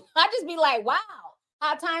YouTube. I just be like, wow,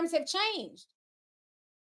 how times have changed.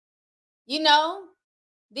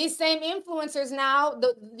 These same influencers now,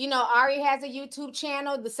 Ari has a YouTube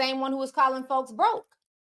channel, the same one who was calling folks broke.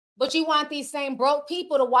 But you want these same broke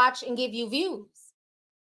people to watch and give you views.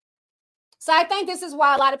 So I think this is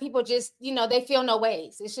why a lot of people just, they feel no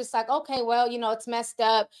ways. It's just like, okay, well, it's messed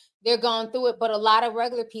up. They're going through it. But a lot of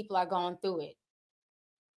regular people are going through it.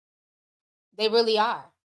 They really are.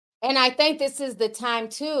 And I think this is the time,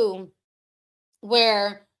 too,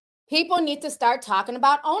 where people need to start talking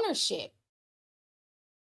about ownership.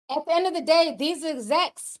 At the end of the day, these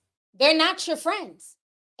execs, they're not your friends.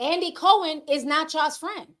 Andy Cohen is not y'all's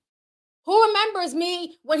friend. Who remembers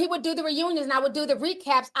me when he would do the reunions and I would do the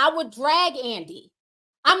recaps? I would drag Andy.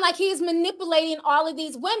 I'm like, he's manipulating all of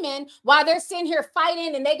these women while they're sitting here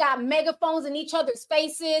fighting and they got megaphones in each other's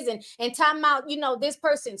faces and talking about, this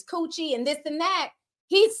person's coochie and this and that.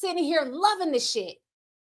 He's sitting here loving the shit.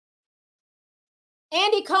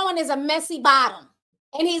 Andy Cohen is a messy bottom,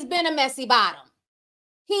 and he's been a messy bottom.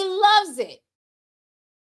 He loves it.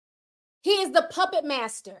 He is the puppet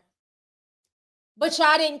master. But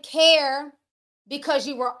y'all didn't care because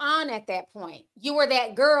you were on at that point. You were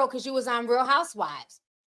that girl because you was on Real Housewives.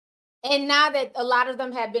 And now that a lot of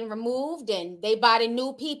them have been removed and they brought in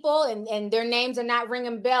new people and their names are not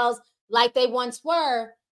ringing bells like they once were,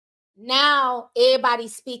 now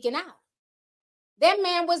everybody's speaking out. That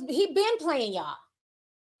man he been playing y'all.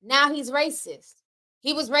 Now he's racist.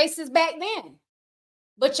 He was racist back then.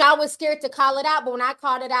 But y'all was scared to call it out. But when I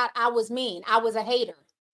called it out, I was mean. I was a hater.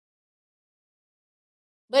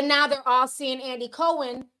 But now they're all seeing Andy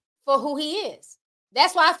Cohen for who he is.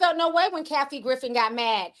 That's why I felt no way when Kathy Griffin got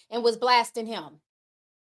mad and was blasting him.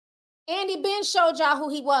 Andy Ben showed y'all who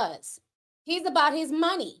he was. He's about his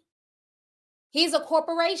money. He's a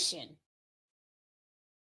corporation.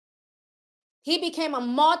 He became a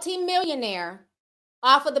multi-millionaire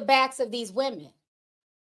off of the backs of these women.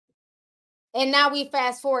 And now we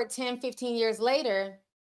fast forward 10, 15 years later,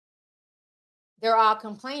 they're all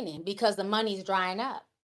complaining because the money's drying up.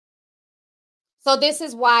 So this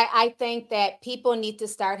is why I think that people need to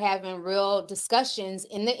start having real discussions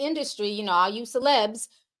in the industry, you know, all you celebs,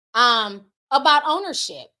 about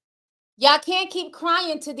ownership. Y'all can't keep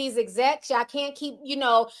crying to these execs. Y'all can't keep, you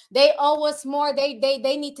know, they owe us more. They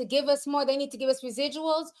need to give us more. They need to give us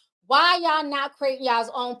residuals. Why y'all not creating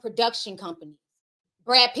y'all's own production company?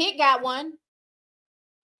 Brad Pitt got one.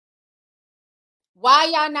 Why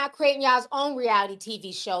y'all not creating y'all's own reality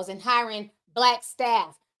TV shows and hiring Black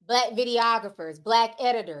staff, Black videographers, Black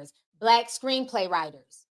editors, Black screenplay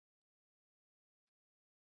writers?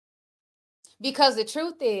 Because the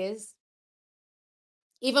truth is,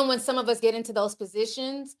 even when some of us get into those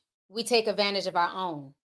positions, we take advantage of our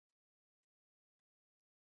own.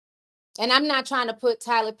 And I'm not trying to put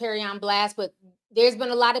Tyler Perry on blast, but there's been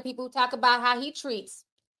a lot of people who talk about how he treats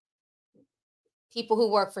people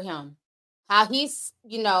who work for him. How he's,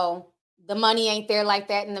 you know, the money ain't there like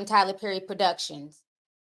that in them Tyler Perry productions.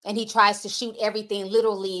 And he tries to shoot everything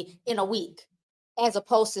literally in a week, as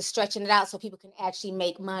opposed to stretching it out so people can actually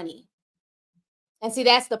make money. And see,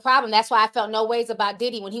 that's the problem. That's why I felt no ways about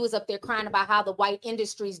Diddy when he was up there crying about how the white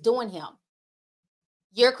industry's doing him.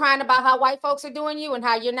 You're crying about how white folks are doing you and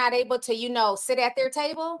how you're not able to, you know, sit at their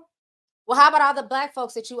table. Well, how about all the Black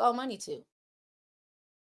folks that you owe money to?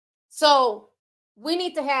 So we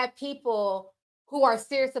need to have people who are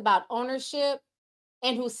serious about ownership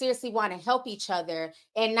and who seriously want to help each other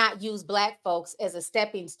and not use Black folks as a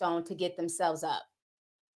stepping stone to get themselves up.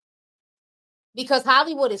 Because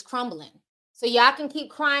Hollywood is crumbling. So y'all can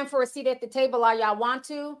keep crying for a seat at the table all y'all want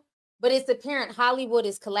to, but it's apparent Hollywood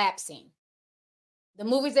is collapsing. The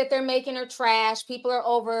movies that they're making are trash. People are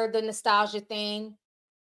over the nostalgia thing.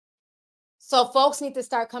 So folks need to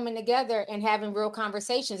start coming together and having real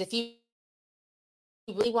conversations. If you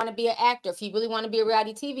really want to be an actor, if you really want to be a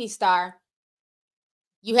reality TV star,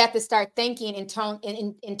 you have to start thinking in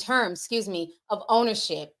terms, of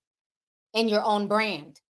ownership and your own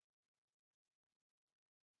brand.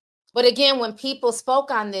 But again, when people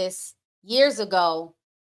spoke on this years ago,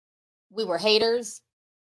 we were haters.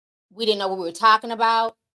 We didn't know what we were talking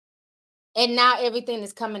about. And now everything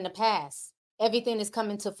is coming to pass. Everything is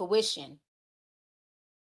coming to fruition.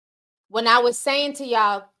 When I was saying to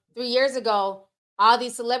y'all 3 years ago, all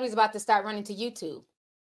these celebrities about to start running to YouTube,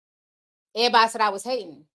 everybody said I was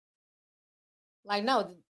hating. Like,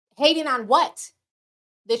 no, hating on what?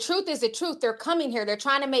 The truth is the truth. They're coming here. They're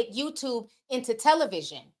trying to make YouTube into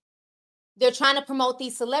television. They're trying to promote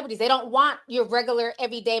these celebrities. They don't want your regular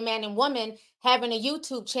everyday man and woman having a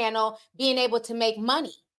YouTube channel, being able to make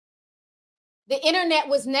money. The internet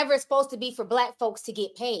was never supposed to be for Black folks to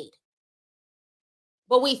get paid.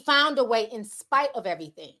 But we found a way in spite of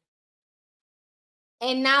everything.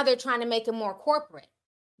 And now they're trying to make it more corporate.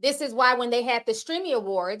 This is why when they had the streaming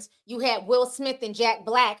awards, you had Will Smith and Jack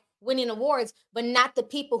Black winning awards, but not the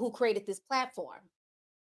people who created this platform.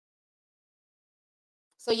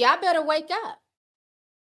 So y'all better wake up.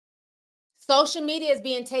 Social media is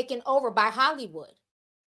being taken over by Hollywood.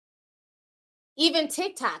 Even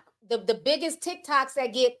TikTok, the biggest TikToks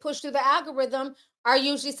that get pushed through the algorithm are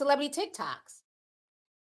usually celebrity TikToks.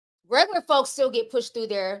 Regular folks still get pushed through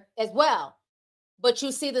there as well. But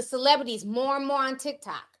you see the celebrities more and more on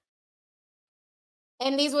TikTok.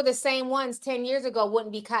 And these were the same ones 10 years ago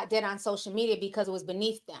wouldn't be caught dead on social media because it was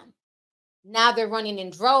beneath them. Now they're running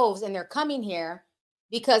in droves and they're coming here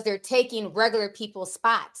because they're taking regular people's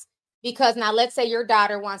spots. Because now let's say your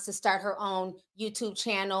daughter wants to start her own YouTube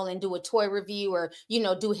channel and do a toy review or,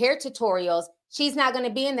 do hair tutorials. She's not going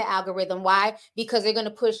to be in the algorithm. Why? Because they're going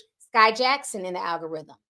to push Sky Jackson in the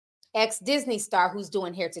algorithm, ex-Disney star who's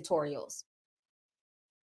doing hair tutorials.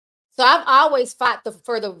 So I've always fought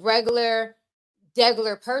for the regular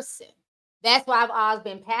person. That's why I've always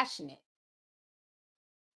been passionate.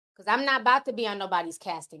 Because I'm not about to be on nobody's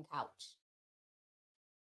casting couch.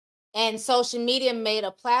 And social media made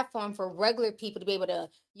a platform for regular people to be able to,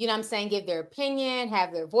 you know what I'm saying, give their opinion,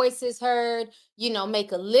 have their voices heard, you know,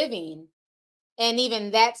 make a living. And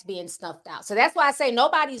even that's being snuffed out. So that's why I say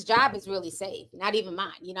nobody's job is really safe, not even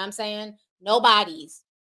mine. You know what I'm saying? Nobody's.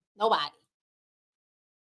 Nobody.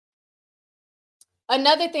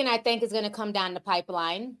 Another thing I think is going to come down the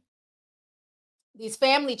pipeline, these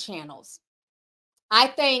family channels. I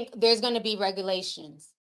think there's going to be regulations.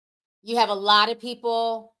 You have a lot of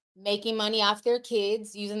people making money off their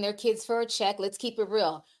kids, using their kids for a check. Let's keep it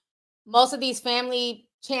real. Most of these family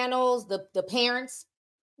channels, the parents,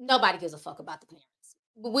 nobody gives a fuck about the parents.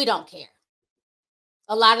 We don't care.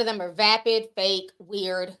 A lot of them are vapid, fake,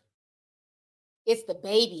 weird. It's the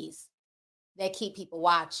babies that keep people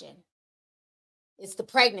watching. It's the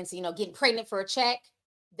pregnancy, you know, getting pregnant for a check.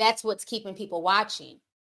 That's what's keeping people watching.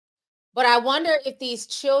 But I wonder if these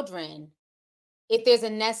children, if there's a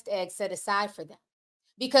nest egg set aside for them.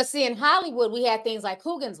 Because see, in Hollywood, we had things like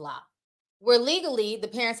Coogan's Law, where legally the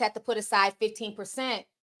parents had to put aside 15%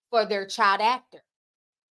 for their child actor.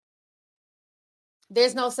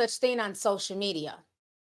 There's no such thing on social media.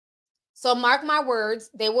 So mark my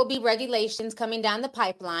words, there will be regulations coming down the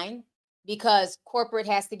pipeline because corporate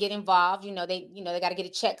has to get involved. They got to get a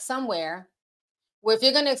check somewhere. Where if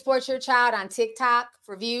you're going to exploit your child on TikTok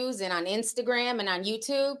for views and on Instagram and on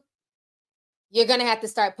YouTube, you're going to have to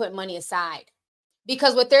start putting money aside.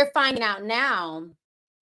 Because what they're finding out now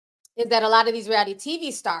is that a lot of these reality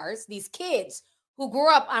TV stars, these kids who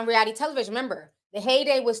grew up on reality television, remember, the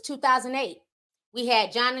heyday was 2008. We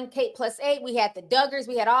had John and Kate plus 8. We had the Duggars.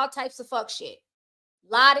 We had all types of fuck shit.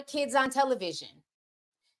 A lot of kids on television.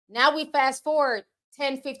 Now we fast forward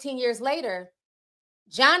 10, 15 years later,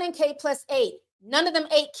 John and Kate plus 8, none of them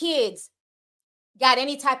 8 kids got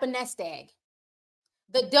any type of nest egg.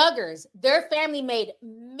 The Duggars, their family made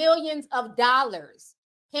millions of dollars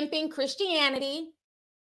pimping Christianity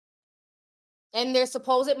and their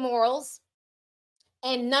supposed morals,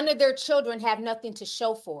 and none of their children have nothing to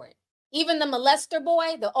show for it. Even the molester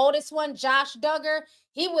boy, the oldest one, Josh Duggar,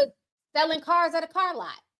 he was selling cars at a car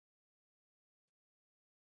lot.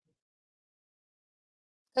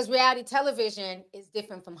 Because reality television is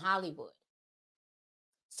different from Hollywood.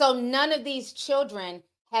 So none of these children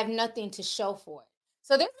have nothing to show for it.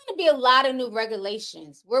 So there's going to be a lot of new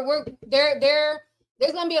regulations. There's going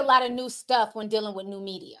to be a lot of new stuff when dealing with new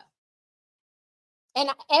media. And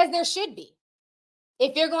as there should be.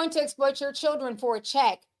 If you're going to exploit your children for a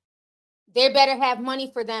check, they better have money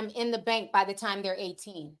for them in the bank by the time they're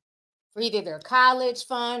 18 for either their college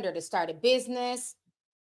fund or to start a business.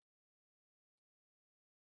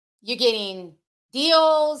 You're getting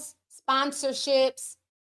deals, sponsorships,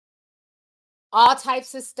 all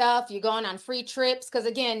types of stuff. You're going on free trips because,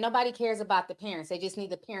 again, nobody cares about the parents. They just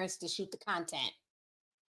need the parents to shoot the content.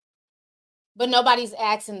 But nobody's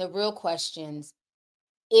asking the real questions.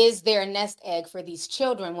 Is there a nest egg for these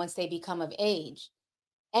children once they become of age?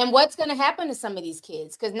 And what's going to happen to some of these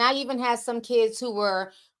kids? Because now you even have some kids who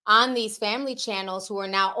were on these family channels who are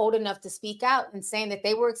now old enough to speak out and saying that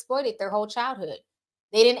they were exploited their whole childhood.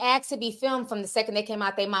 They didn't ask to be filmed from the second they came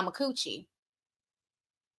out their mama coochie.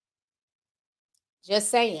 Just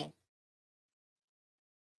saying.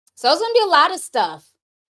 So there's going to be a lot of stuff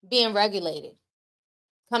being regulated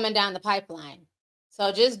coming down the pipeline.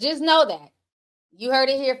 So just know that. You heard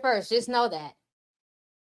it here first. Just know that.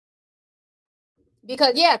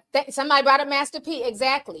 Because, yeah, somebody brought up Master P.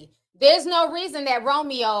 Exactly. There's no reason that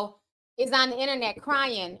Romeo is on the internet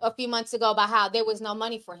crying a few months ago about how there was no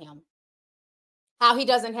money for him. How he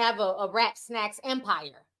doesn't have a rap snacks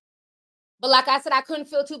empire. But like I said, I couldn't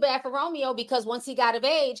feel too bad for Romeo because once he got of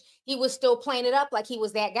age, he was still playing it up like he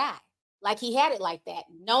was that guy. Like he had it like that,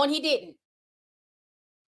 knowing he didn't.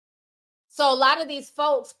 So a lot of these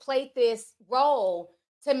folks played this role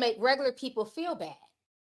to make regular people feel bad.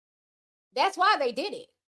 That's why they did it.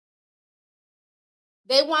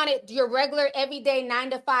 They wanted your regular, everyday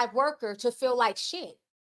 9-to-5 worker to feel like shit.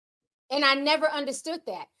 And I never understood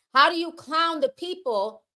that. How do you clown the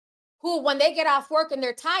people who, when they get off work and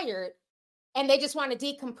they're tired and they just want to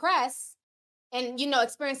decompress and,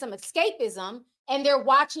 experience some escapism, and they're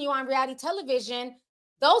watching you on reality television?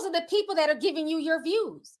 Those are the people that are giving you your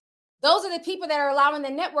views. Those are the people that are allowing the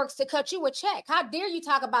networks to cut you a check. How dare you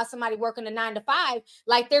talk about somebody working a 9-to-5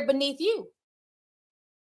 like they're beneath you?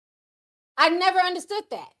 I never understood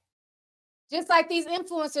that. Just like these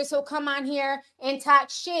influencers who come on here and talk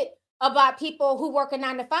shit about people who work a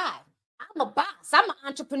 9-to-5. I'm a boss. I'm an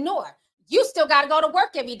entrepreneur. You still got to go to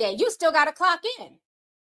work every day. You still got to clock in.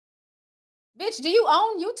 Bitch, do you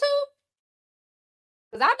own YouTube?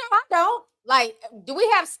 Because I know I don't. Like, do we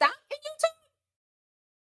have stock in YouTube?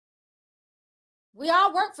 We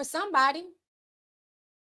all work for somebody.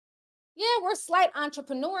 Yeah, we're slight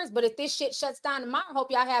entrepreneurs, but if this shit shuts down tomorrow, I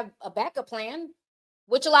hope y'all have a backup plan,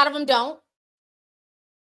 which a lot of them don't.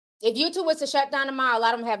 If YouTube was to shut down tomorrow, a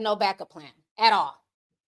lot of them have no backup plan at all.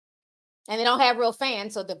 And they don't have real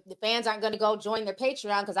fans, so the fans aren't going to go join their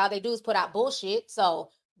Patreon because all they do is put out bullshit. So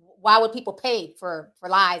why would people pay for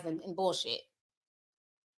lies and bullshit?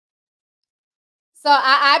 So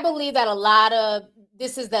I believe that a lot of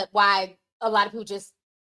this is why a lot of people just,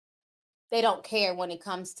 they don't care when it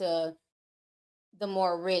comes to the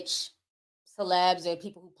more rich celebs or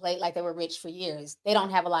people who played like they were rich for years. They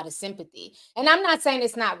don't have a lot of sympathy. And I'm not saying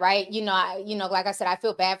it's not right. Like I said, I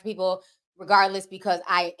feel bad for people regardless because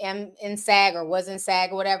I am in SAG or was in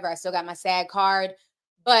SAG or whatever. I still got my SAG card.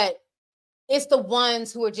 But it's the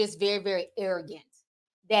ones who are just very, very arrogant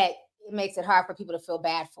that it makes it hard for people to feel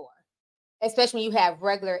bad for. Especially when you have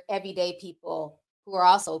regular, everyday people who are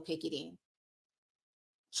also picketing.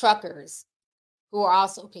 Truckers who are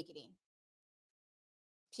also picketing.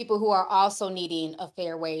 People who are also needing a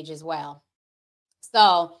fair wage as well.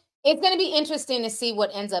 So it's going to be interesting to see what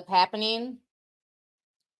ends up happening.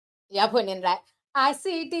 Yeah, I'm putting in that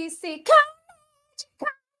ICDC.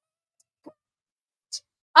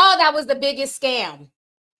 Oh, that was the biggest scam.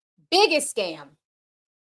 Biggest scam.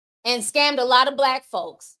 And scammed a lot of Black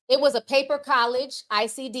folks. It was a paper college,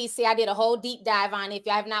 ICDC. I did a whole deep dive on it. If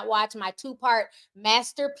you have not watched my 2-part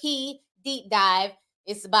Master P deep dive,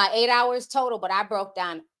 it's about 8 hours total, but I broke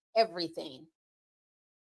down everything.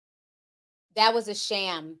 That was a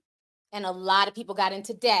sham. And a lot of people got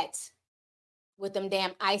into debt with them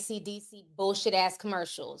damn ICDC bullshit ass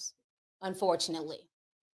commercials, unfortunately.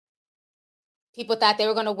 People thought they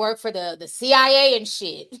were going to work for the CIA and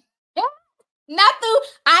shit. Not through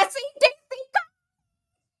ICDC.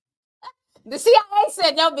 The CIA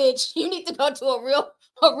said, no, bitch, you need to go to a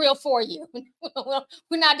real for you.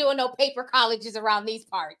 We're not doing no paper colleges around these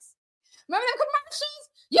parts. Remember the commercials?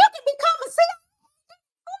 You can become a CIA.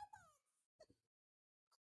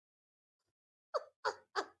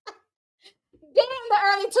 Damn, the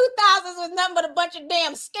early 2000s was nothing but a bunch of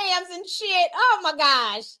damn scams and shit. Oh my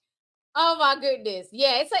gosh. Oh my goodness.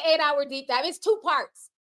 Yeah, it's an 8-hour deep dive. It's 2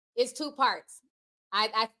 parts. It's 2 parts.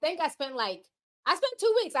 I think I spent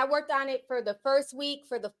 2 weeks. I worked on it for the first week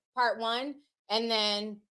for the part 1. And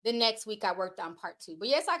then the next week I worked on part 2. But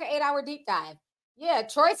yeah, it's like an 8-hour deep dive. Yeah,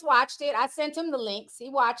 Troyce watched it. I sent him the links. He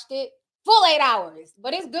watched it. Full 8 hours.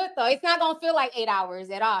 But it's good though. It's not going to feel like 8 hours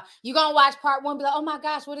at all. You're going to watch part 1 and be like, oh my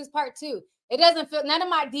gosh, what is part 2? It doesn't feel, none of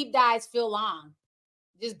my deep dives feel long.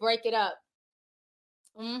 Just break it up.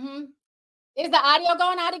 Mm-hmm. Is the audio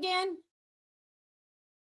going out again?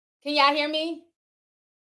 Can y'all hear me?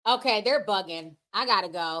 Okay, they're bugging. I gotta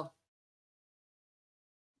go.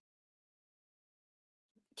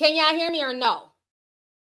 Can y'all hear me or no?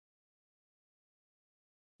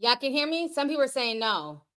 Y'all can hear me? Some people are saying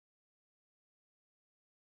no.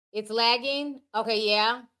 It's lagging? Okay,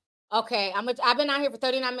 yeah. Okay, I've been out here for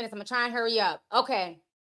 39 minutes. I'm gonna try and hurry up. Okay.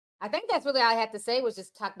 I think that's really all I had to say was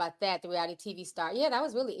just talk about that, the reality TV star. Yeah, that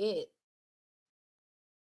was really it.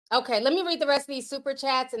 Okay, let me read the rest of these super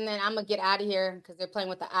chats and then I'm gonna get out of here because they're playing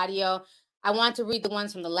with the audio. I want to read the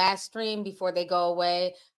ones from the last stream before they go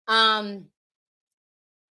away. Danae,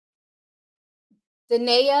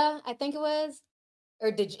 I think it was, or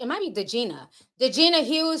it might be Degina. Degina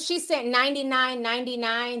Hughes, she sent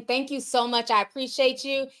 $99.99. Thank you so much. I appreciate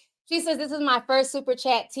you. She says, this is my first super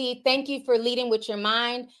chat, T. Thank you for leading with your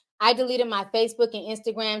mind. I deleted my Facebook and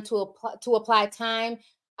Instagram to apply time.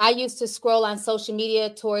 I used to scroll on social media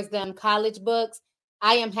towards them college books.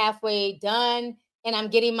 I am halfway done and I'm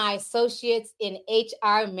getting my associates in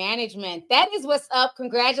HR management. That is what's up.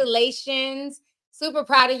 Congratulations. Super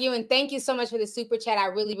proud of you. And thank you so much for the super chat. I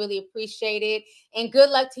really, really appreciate it. And good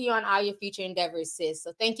luck to you on all your future endeavors, sis.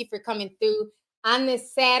 So thank you for coming through on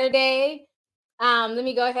this Saturday. Let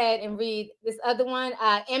me go ahead and read this other one.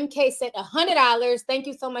 MK sent $100. Thank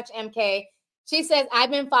you so much, MK. She says,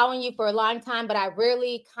 I've been following you for a long time, but I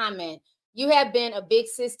rarely comment. You have been a big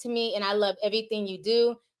sis to me, and I love everything you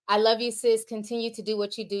do. I love you, sis. Continue to do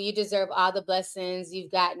what you do. You deserve all the blessings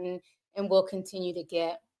you've gotten and will continue to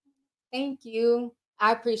get. Thank you.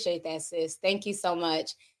 I appreciate that, sis. Thank you so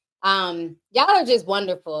much. Y'all are just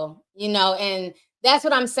wonderful, and that's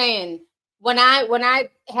what I'm saying. When I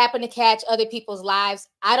happen to catch other people's lives,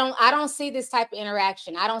 I don't see this type of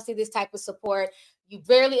interaction. I don't see this type of support. You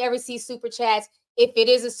rarely ever see super chats. If it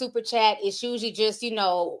is a super chat, it's usually just,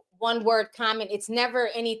 one word comment. It's never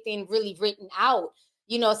anything really written out.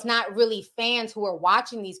 It's not really fans who are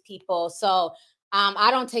watching these people. So I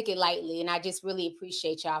don't take it lightly, and I just really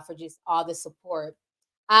appreciate y'all for just all the support.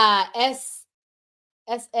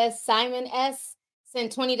 SS Simon S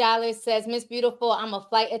sent $20, says, Miss Beautiful, I'm a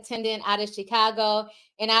flight attendant out of Chicago,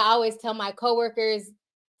 and I always tell my coworkers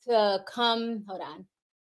to come, hold on.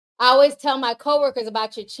 I always tell my coworkers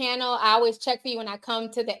about your channel. I always check for you when I come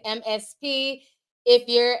to the MSP. If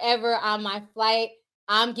you're ever on my flight,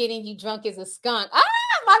 I'm getting you drunk as a skunk. Ah,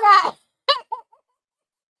 my God.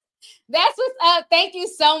 That's what's up. Thank you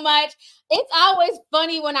so much. It's always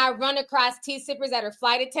funny when I run across tea sippers that are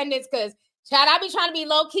flight attendants because, Chad, I be trying to be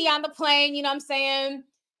low key on the plane, you know what I'm saying?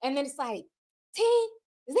 And then it's like, T,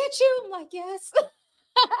 is that you? I'm like, yes.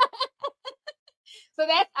 So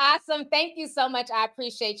that's awesome. Thank you so much. I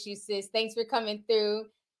appreciate you, sis. Thanks for coming through.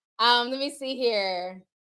 Let me see here.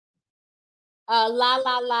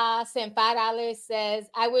 La sent $5, says,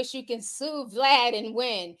 I wish you can sue Vlad and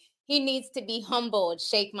win. He needs to be humbled.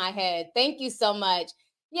 Shake my head. Thank you so much.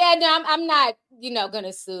 Yeah, no, I'm not,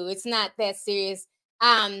 gonna sue. It's not that serious.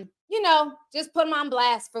 Just put him on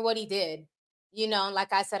blast for what he did.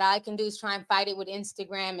 Like I said, all I can do is try and fight it with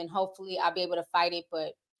Instagram, and hopefully I'll be able to fight it.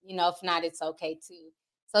 But if not, it's okay too.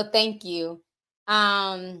 So thank you.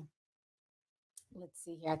 Let's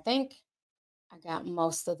see here. I think I got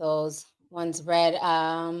most of those ones read. Did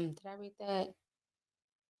I read that?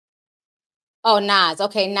 Oh, Nas.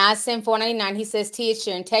 Okay, Nas sent $4.99. He says, T, it's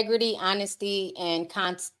your integrity, honesty, and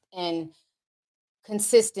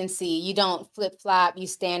consistency. You don't flip-flop. You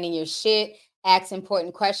stand in your shit, ask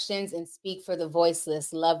important questions, and speak for the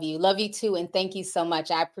voiceless. Love you. Love you too, and thank you so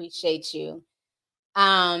much. I appreciate you.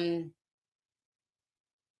 Let's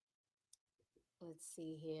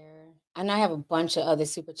see here. And I have a bunch of other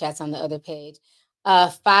super chats on the other page.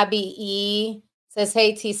 Fabi E says,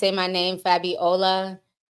 hey, T, say my name, Fabiola.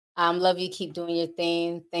 Love you. Keep doing your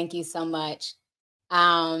thing. Thank you so much.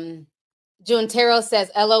 Juntero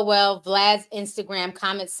says, LOL, Vlad's Instagram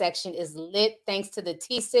comment section is lit thanks to the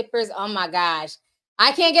tea sippers. Oh my gosh.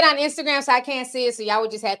 I can't get on Instagram, so I can't see it. So y'all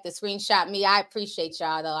would just have to screenshot me. I appreciate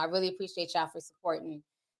y'all, though. I really appreciate y'all for supporting.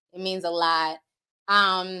 It means a lot.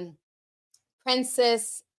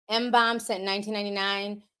 Princess M-Bomb sent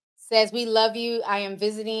 $19.99. Says, we love you. I am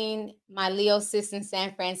visiting my Leo sis in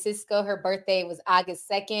San Francisco. Her birthday was August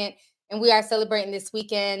 2nd. And we are celebrating this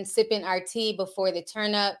weekend, sipping our tea before the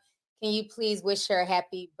turn up. Can you please wish her a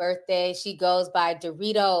happy birthday? She goes by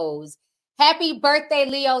Doritos. Happy birthday,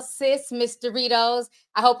 Leo sis, Miss Doritos.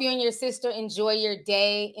 I hope you and your sister enjoy your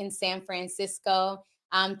day in San Francisco.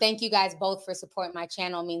 Thank you guys both for supporting my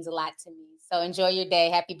channel. It means a lot to me. So enjoy your day.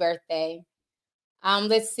 Happy birthday.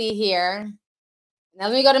 Let's see here. Now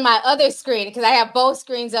let me go to my other screen because I have both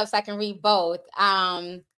screens up so I can read both.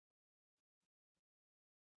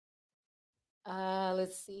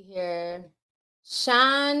 Let's see here.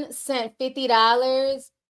 Sean sent $50.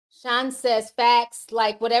 Sean says, facts,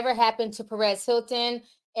 like whatever happened to Perez Hilton,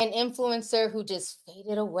 an influencer who just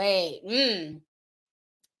faded away.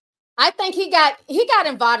 I think he got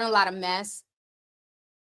involved in a lot of mess.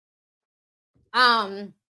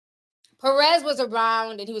 Perez was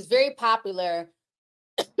around and he was very popular.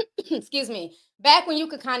 Excuse me. Back when you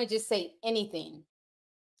could kind of just say anything.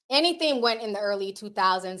 Anything went in the early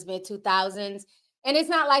 2000s, mid 2000s. And it's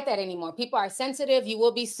not like that anymore. People are sensitive. You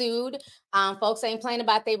will be sued. Folks ain't playing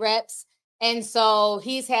about their reps. And so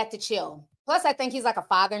he's had to chill. Plus, I think he's like a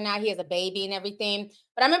father now. He has a baby and everything.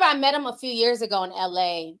 But I remember I met him a few years ago in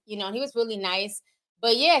LA. And he was really nice.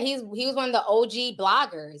 But yeah, he was one of the OG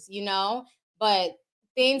bloggers, But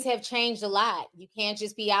things have changed a lot. You can't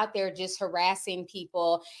just be out there just harassing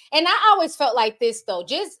people. And I always felt like this, though.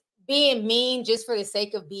 Just being mean just for the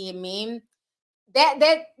sake of being mean,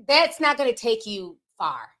 that's not going to take you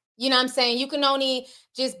far. You know what I'm saying? You can only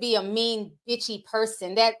just be a mean, bitchy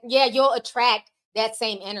person. You'll attract that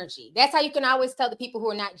same energy. That's how you can always tell the people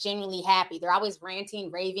who are not genuinely happy. They're always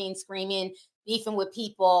ranting, raving, screaming, beefing with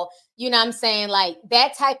people. You know what I'm saying? Like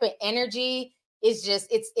that type of energy is just,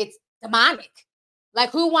 it's demonic.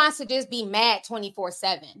 Like who wants to just be mad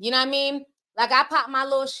 24/7? You know what I mean? Like I pop my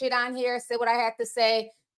little shit on here, say what I have to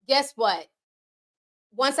say. Guess what?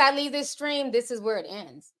 Once I leave this stream, this is where it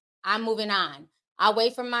ends. I'm moving on. I'll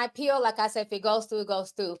wait for my appeal. Like I said, if it goes through, it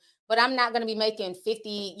goes through. But I'm not going to be making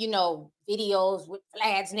 50, videos with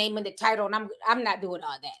Vlad's name in the title. And I'm not doing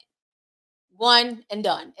all that. One and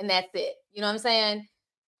done. And that's it. You know what I'm saying?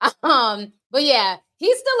 But yeah,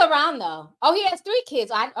 he's still around though. Oh, he has 3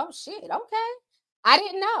 kids. Oh shit. Okay. I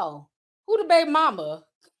didn't know. Who the baby mama?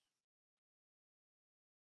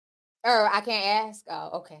 I can't ask.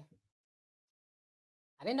 Oh, okay.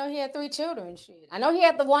 I didn't know he had 3 children. Shit. I know he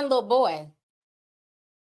had the one little boy.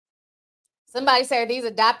 Somebody said these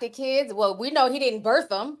adopted kids. Well, we know he didn't birth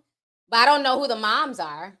them, but I don't know who the moms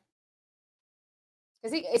are.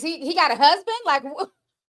 He got a husband? Like,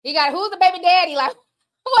 who's the baby daddy? Like,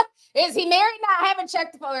 what is he married now? I haven't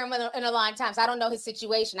checked for him in a long time, so I don't know his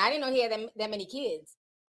situation. I didn't know he had that many kids.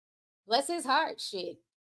 Bless his heart. Shit,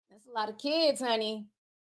 that's a lot of kids, honey.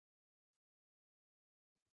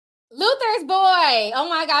 Luther's boy. Oh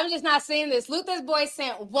my God, I'm just not seeing this. Luther's boy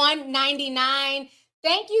sent $1.99.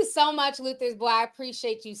 Thank you so much, Luther's boy. I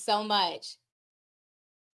appreciate you so much.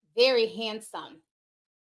 Very handsome.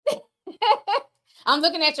 I'm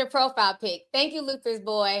looking at your profile pic. Thank you, Luther's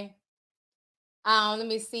boy. Let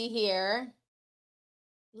me see here.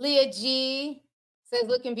 Leah G says,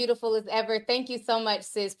 looking beautiful as ever. Thank you so much,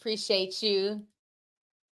 sis. Appreciate you.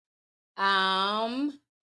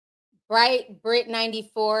 Bright Brit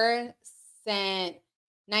 94 sent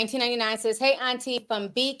 $19.99, says, hey, auntie, from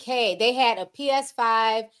BK. They had a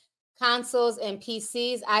PS5, consoles, and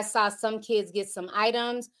PCs. I saw some kids get some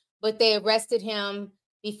items, but they arrested him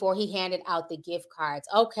before he handed out the gift cards.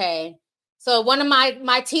 Okay. So one of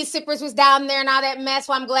my tea sippers was down there and all that mess.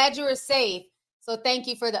 So I'm glad you were safe. So thank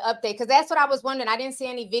you for the update. Because that's what I was wondering. I didn't see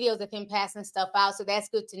any videos of him passing stuff out. So that's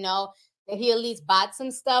good to know that he at least bought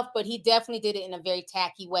some stuff, but he definitely did it in a very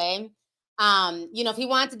tacky way. If he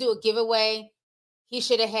wanted to do a giveaway, he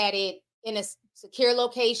should have had it in a secure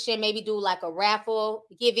location, maybe do like a raffle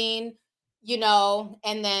giving,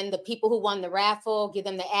 and then the people who won the raffle, give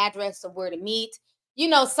them the address of where to meet,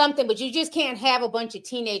 something, but you just can't have a bunch of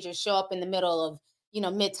teenagers show up in the middle of,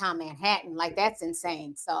 Midtown Manhattan. Like, that's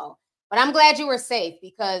insane. So, but I'm glad you were safe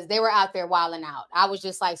because they were out there wilding out. I was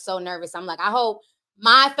just like so nervous. I'm like, I hope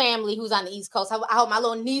my family who's on the East Coast, I hope my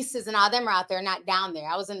little nieces and all them are out there, not down there.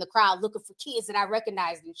 I was in the crowd looking for kids that I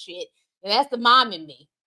recognized and shit. And that's the mom in me.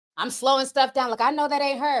 I'm slowing stuff down. Like, I know that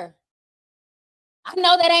ain't her. I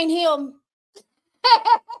know that ain't him. Tell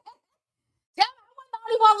me, I wasn't the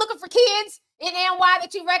only one looking for kids in NY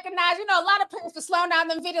that you recognize. A lot of parents are slowing down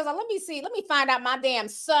them videos. Like, let me see. Let me find out my damn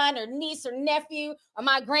son or niece or nephew or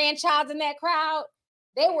my grandchild's in that crowd.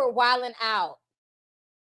 They were wilding out.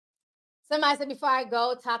 Somebody said before I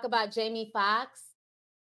go, talk about Jamie Foxx.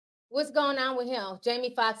 What's going on with him?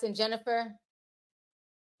 Jamie Foxx and Jennifer?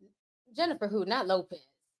 Jennifer who? Not Lopez.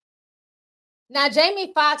 Now,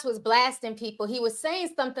 Jamie Foxx was blasting people. He was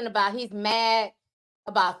saying something about he's mad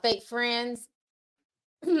about fake friends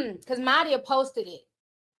because Madia posted it.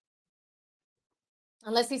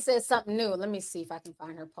 Unless he says something new. Let me see if I can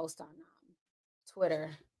find her post on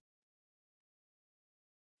Twitter.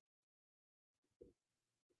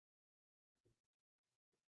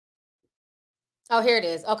 Oh, here it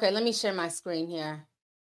is. Okay, let me share my screen here.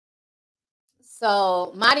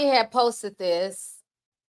 So Madia had posted this.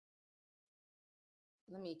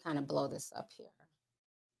 Let me kind of blow this up here.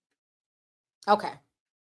 Okay.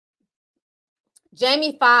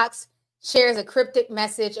 Jamie Foxx shares a cryptic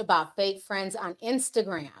message about fake friends on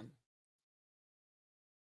Instagram.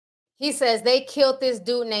 He says they killed this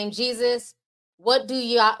dude named Jesus. What do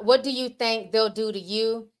you think they'll do to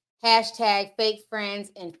you? Hashtag fake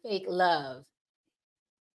friends and fake love.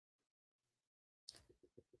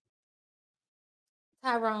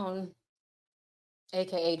 Tyrone,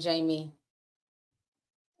 aka Jamie,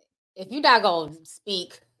 if you're not gonna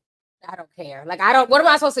speak, I don't care. Like, what am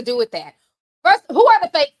I supposed to do with that? First, who are the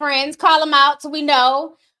fake friends? Call them out so we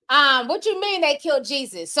know. What you mean they killed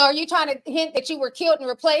Jesus? So are you trying to hint that you were killed and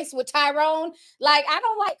replaced with Tyrone? Like, I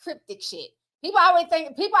don't like cryptic shit. People already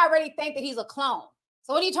think that he's a clone.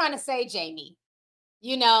 So what are you trying to say, Jamie?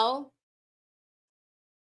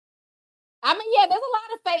 I mean, yeah, there's a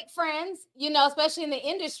lot of fake friends, especially in the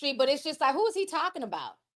industry, but it's just like, who is he talking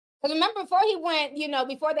about? Because remember, before he went,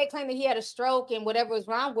 before they claimed that he had a stroke and whatever was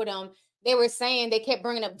wrong with him, they were saying they kept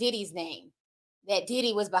bringing up Diddy's name, that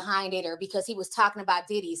Diddy was behind it or because he was talking about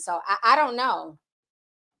Diddy. So I don't know.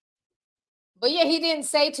 But yeah, he didn't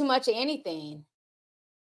say too much of anything.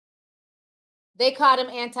 They called him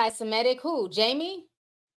anti-Semitic. Who? Jamie?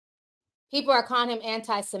 People are calling him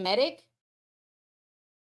anti-Semitic.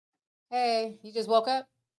 Hey, you just woke up?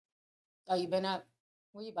 Oh, you been up?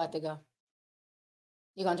 Where you about to go?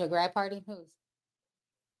 You going to a grad party? Who's?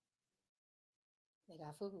 They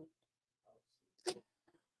got food.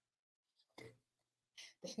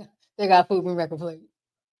 They got food and record plate.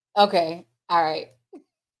 Okay. All right.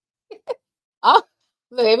 Oh,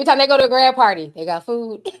 look, every time they go to a grad party, they got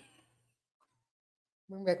food.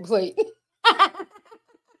 Bring record plate.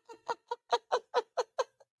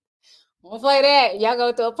 Won't play that. Y'all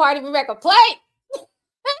go to a party, bring record plate.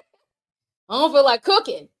 I don't feel like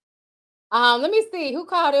cooking. Let me see. Who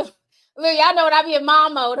called him? Look, y'all know what I be in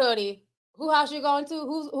mom mode, hoodie. Who house you going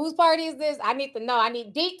to? Whose party is this? I need to know. I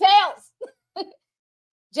need details.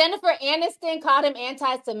 Jennifer Aniston called him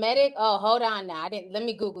anti-Semitic. Oh, hold on now. Let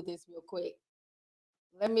me Google this real quick.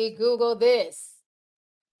 Let me Google this.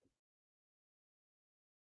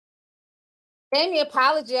 Jamie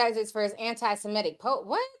apologizes for his anti-Semitic post.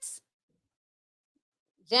 What?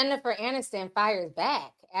 Jennifer Aniston fires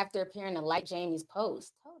back after appearing to like Jamie's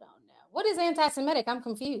post. Hold on now. What is anti-Semitic? I'm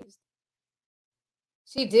confused.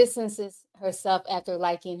 She distances herself after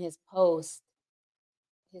liking his post,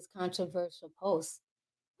 his controversial post.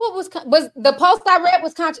 What was the post I read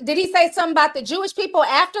was did he say something about the Jewish people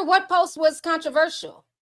after? What post was controversial?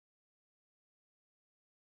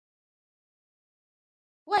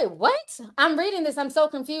 Wait, what? I'm reading this. I'm so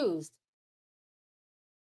confused.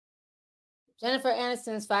 Jennifer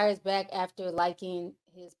Aniston fires back after liking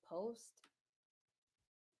his post.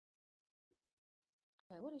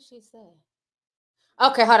 Wait, what did she say?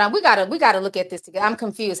 Okay, hold on. We gotta look at this together. I'm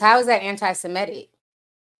confused. How is that anti-Semitic?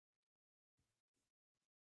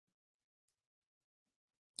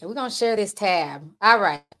 We're gonna share this tab. All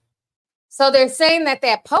right. So they're saying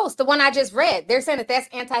that post, the one I just read, they're saying that that's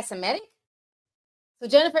anti-Semitic. So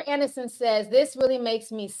Jennifer Aniston says, this really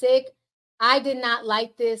makes me sick. I did not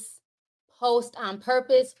like this post on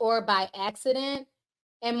purpose or by accident.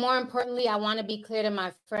 And more importantly, I want to be clear to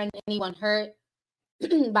my friend, anyone hurt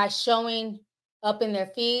by showing up in their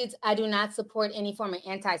feeds. I do not support any form of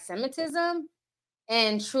anti-Semitism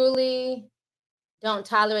and truly don't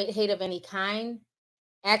tolerate hate of any kind.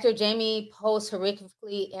 After Jamie posts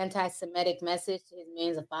horrifically anti-Semitic message to his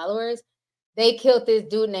millions of followers, they killed this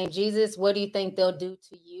dude named Jesus. What do you think they'll do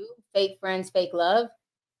to you? Fake friends, fake love.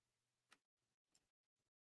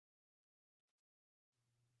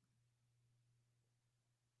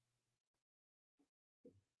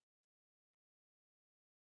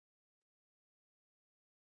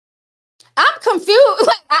 I'm confused.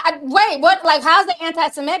 Wait, what? Like, how's the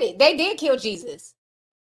anti-Semitic? They did kill Jesus.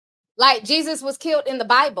 Like, Jesus was killed in the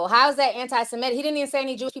Bible. How's that anti-Semitic? He didn't even say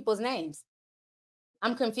any Jewish people's names.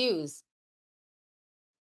 I'm confused.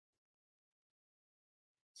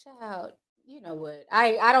 Child, you know what?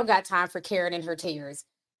 I don't got time for Karen and her tears.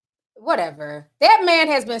 Whatever. That man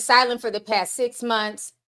has been silent for the past 6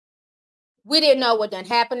 months. We didn't know what done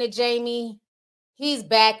happened to Jamie. He's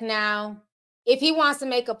back now. If he wants to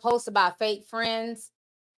make a post about fake friends,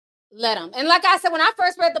 let him. And like I said, when I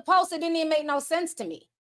first read the post, it didn't even make no sense to me.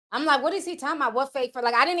 I'm like, what is he talking about? What fake friend?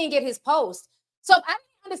 Like, I didn't even get his post. So if I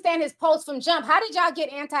didn't understand his post from jump, how did y'all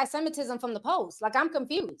get anti-Semitism from the post? Like, I'm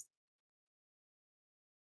confused.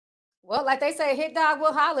 Well, like they say, hit dog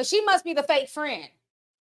will holler. She must be the fake friend.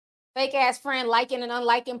 Fake ass friend liking and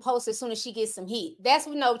unliking posts as soon as she gets some heat. That's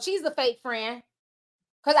no, she's the fake friend.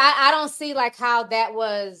 Because I don't see like how that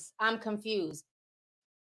was. I'm confused.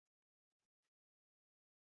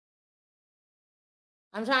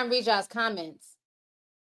 I'm trying to read y'all's comments.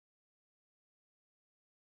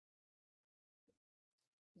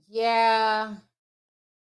 Yeah.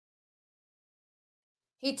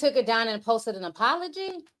 He took it down and posted an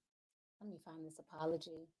apology. Let me find this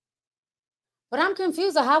apology. But I'm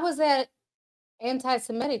confused. How was that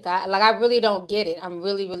anti-Semitic? Like, I really don't get it. I'm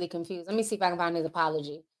really, really confused. Let me see if I can find his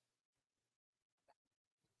apology.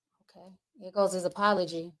 Okay. Here goes his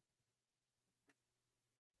apology.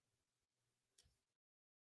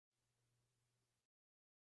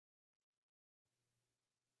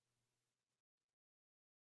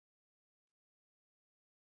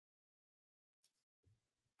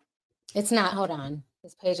 It's not. Hold on.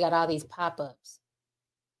 This page got all these pop-ups.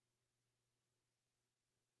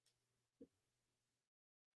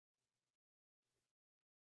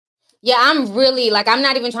 Yeah, I'm really like, I'm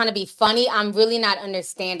not even trying to be funny. I'm really not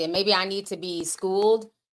understanding. Maybe I need to be schooled.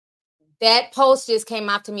 That post just came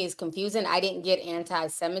off to me as confusing. I didn't get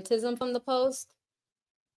anti-Semitism from the post.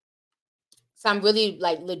 So I'm really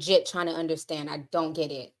like legit trying to understand. I don't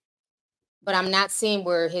get it. But I'm not seeing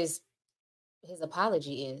where his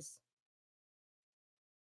apology is.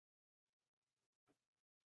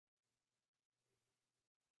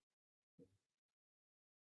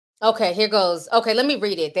 Okay, here goes. Okay, let me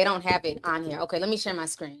read it. They don't have it on here. Okay, let me share my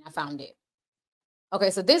screen. I found it.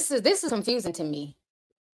 Okay, so this is confusing to me.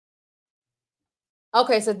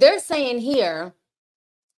 Okay, so they're saying here,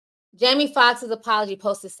 Jamie Foxx's apology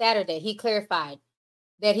posted Saturday. He clarified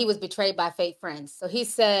that he was betrayed by fake friends. So he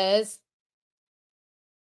says,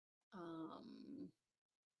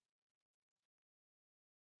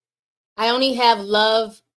 I only have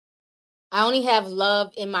love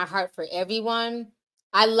in my heart for everyone.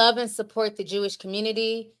 I love and support the Jewish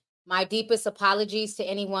community. My deepest apologies to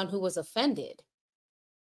anyone who was offended.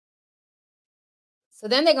 So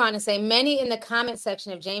then they go on to say, many in the comment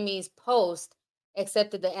section of Jamie's post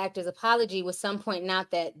accepted the actor's apology, with some pointing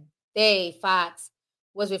out that they, Fox,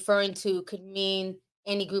 was referring to could mean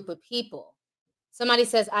any group of people. Somebody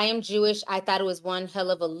says, I am Jewish. I thought it was one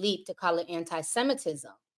hell of a leap to call it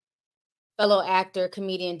anti-Semitism. Fellow actor,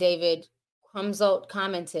 comedian David Krumzolt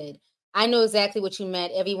commented, I know exactly what you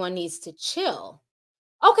meant. Everyone needs to chill.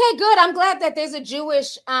 Okay, good. I'm glad that there's a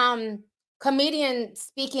Jewish comedian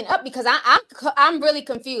speaking up, because I'm really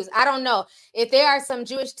confused. I don't know if there are some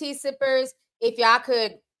Jewish tea sippers, if y'all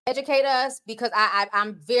could educate us, because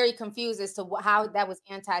I'm very confused as to how that was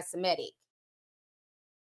anti-Semitic.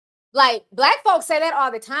 Like, black folks say that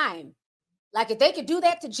all the time. Like, if they could do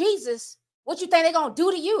that to Jesus, what you think they're going to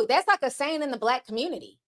do to you? That's like a saying in the black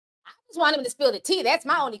community. I just want them to spill the tea. That's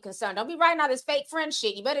my only concern. Don't be writing all this fake friend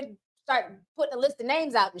shit. You better start putting a list of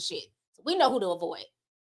names out and shit, so we know who to avoid.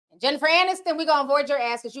 And Jennifer Aniston, we're going to avoid your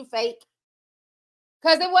ass because you fake.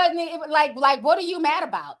 Because it wasn't like, what are you mad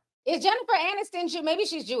about? Is Jennifer Aniston, maybe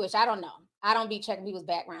she's Jewish. I don't know. I don't be checking people's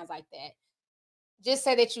backgrounds like that. Just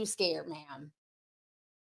say that you scared, ma'am.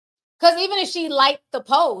 Because even if she liked the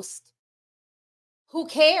post, who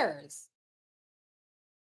cares?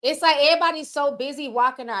 It's like everybody's so busy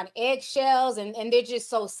walking on eggshells, and they're just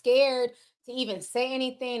so scared to even say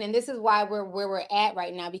anything. And this is why we're where we're at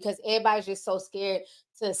right now, because everybody's just so scared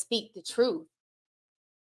to speak the truth.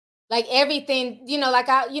 Like everything,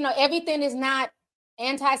 everything is not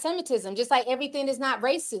anti-Semitism, just like everything is not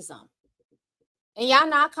racism. And y'all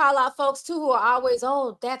know I call out folks too who are always,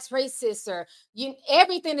 oh, that's racist, or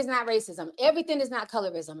everything is not racism. Everything is not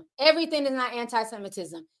colorism. Everything is not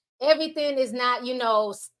anti-Semitism. Everything is not,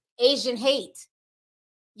 Asian hate.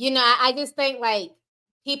 I just think like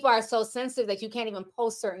people are so sensitive that you can't even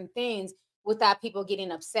post certain things without people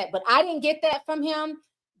getting upset. But I didn't get that from him.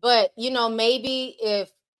 But, maybe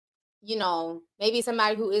if, maybe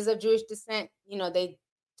somebody who is of Jewish descent, they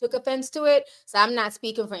took offense to it. So I'm not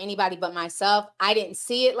speaking for anybody but myself. I didn't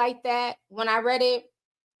see it like that when I read it,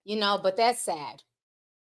 but that's sad.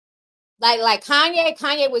 Like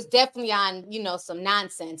Kanye was definitely on, some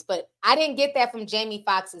nonsense, but I didn't get that from Jamie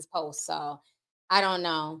Foxx's post. So I don't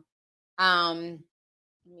know. Let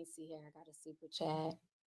me see here. I got a super chat.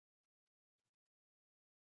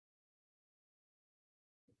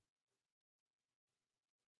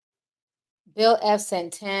 Bill F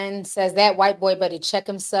sent 10, says that white boy better check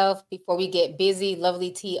himself before we get busy.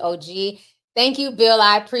 Lovely TOG. Thank you, Bill.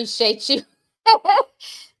 I appreciate you.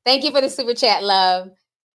 Thank you for the super chat, love.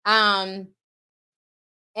 Andy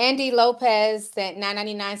Lopez sent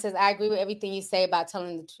 $9.99, says, I agree with everything you say about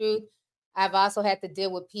telling the truth. I've also had to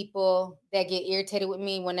deal with people that get irritated with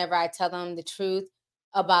me whenever I tell them the truth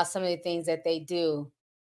about some of the things that they do.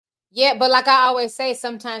 Yeah, but like I always say,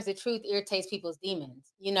 sometimes the truth irritates people's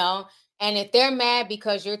demons, And if they're mad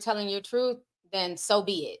because you're telling your truth, then so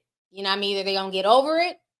be it. Either they're going to get over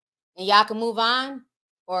it and y'all can move on,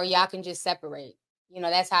 or y'all can just separate.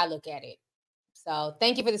 That's how I look at it. So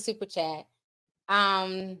thank you for the super chat.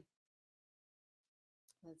 Let's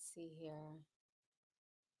see here.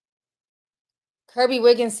 Kirby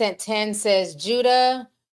Wiggins sent 10, says Judah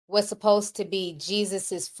was supposed to be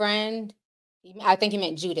Jesus's friend. I think he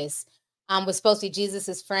meant Judas. Was supposed to be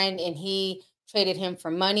Jesus's friend, and he traded him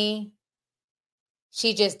for money.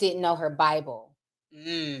 She just didn't know her Bible.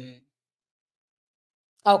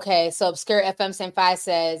 Okay, so Obscure FM sent 5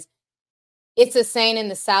 says, it's a saying in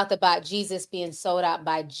the South about Jesus being sold out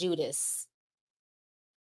by Judas.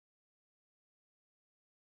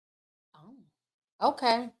 Oh,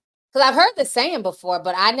 okay. Because I've heard the saying before,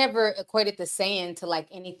 but I never equated the saying to like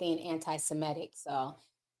anything anti-Semitic. So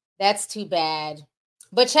that's too bad.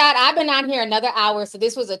 But Chad, I've been on here another hour. So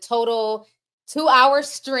this was a total 2-hour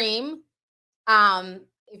stream.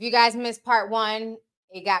 If you guys missed part 1,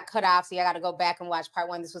 it got cut off. So you got to go back and watch part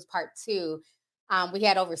 1. This was part 2. We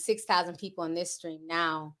had over 6,000 people in this stream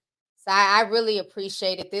now. So I really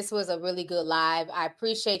appreciate it. This was a really good live. I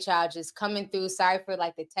appreciate y'all just coming through. Sorry for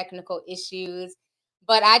like the technical issues,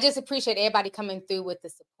 but I just appreciate everybody coming through with the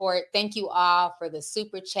support. Thank you all for the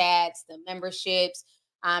super chats, the memberships.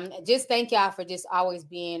 Just thank y'all for just always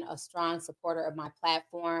being a strong supporter of my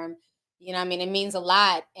platform. It means a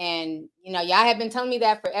lot. And, y'all have been telling me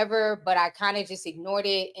that forever, but I kind of just ignored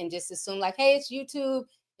it and just assumed like, hey, it's YouTube.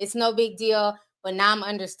 It's no big deal. But now I'm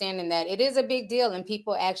understanding that it is a big deal and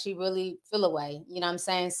people actually really feel away. You know what I'm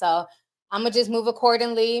saying? So I'm going to just move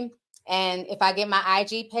accordingly. And if I get my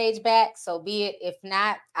IG page back, so be it. If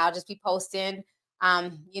not, I'll just be posting, our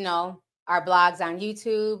blogs on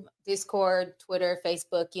YouTube, Discord, Twitter,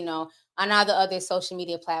 Facebook, on all the other social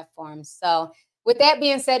media platforms. So with that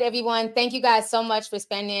being said, everyone, thank you guys so much for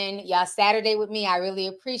spending y'all Saturday with me. I really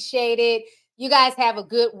appreciate it. You guys have a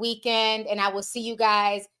good weekend, and I will see you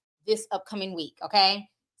guys this upcoming week, okay?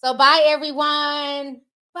 So bye, everyone.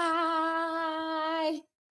 Bye.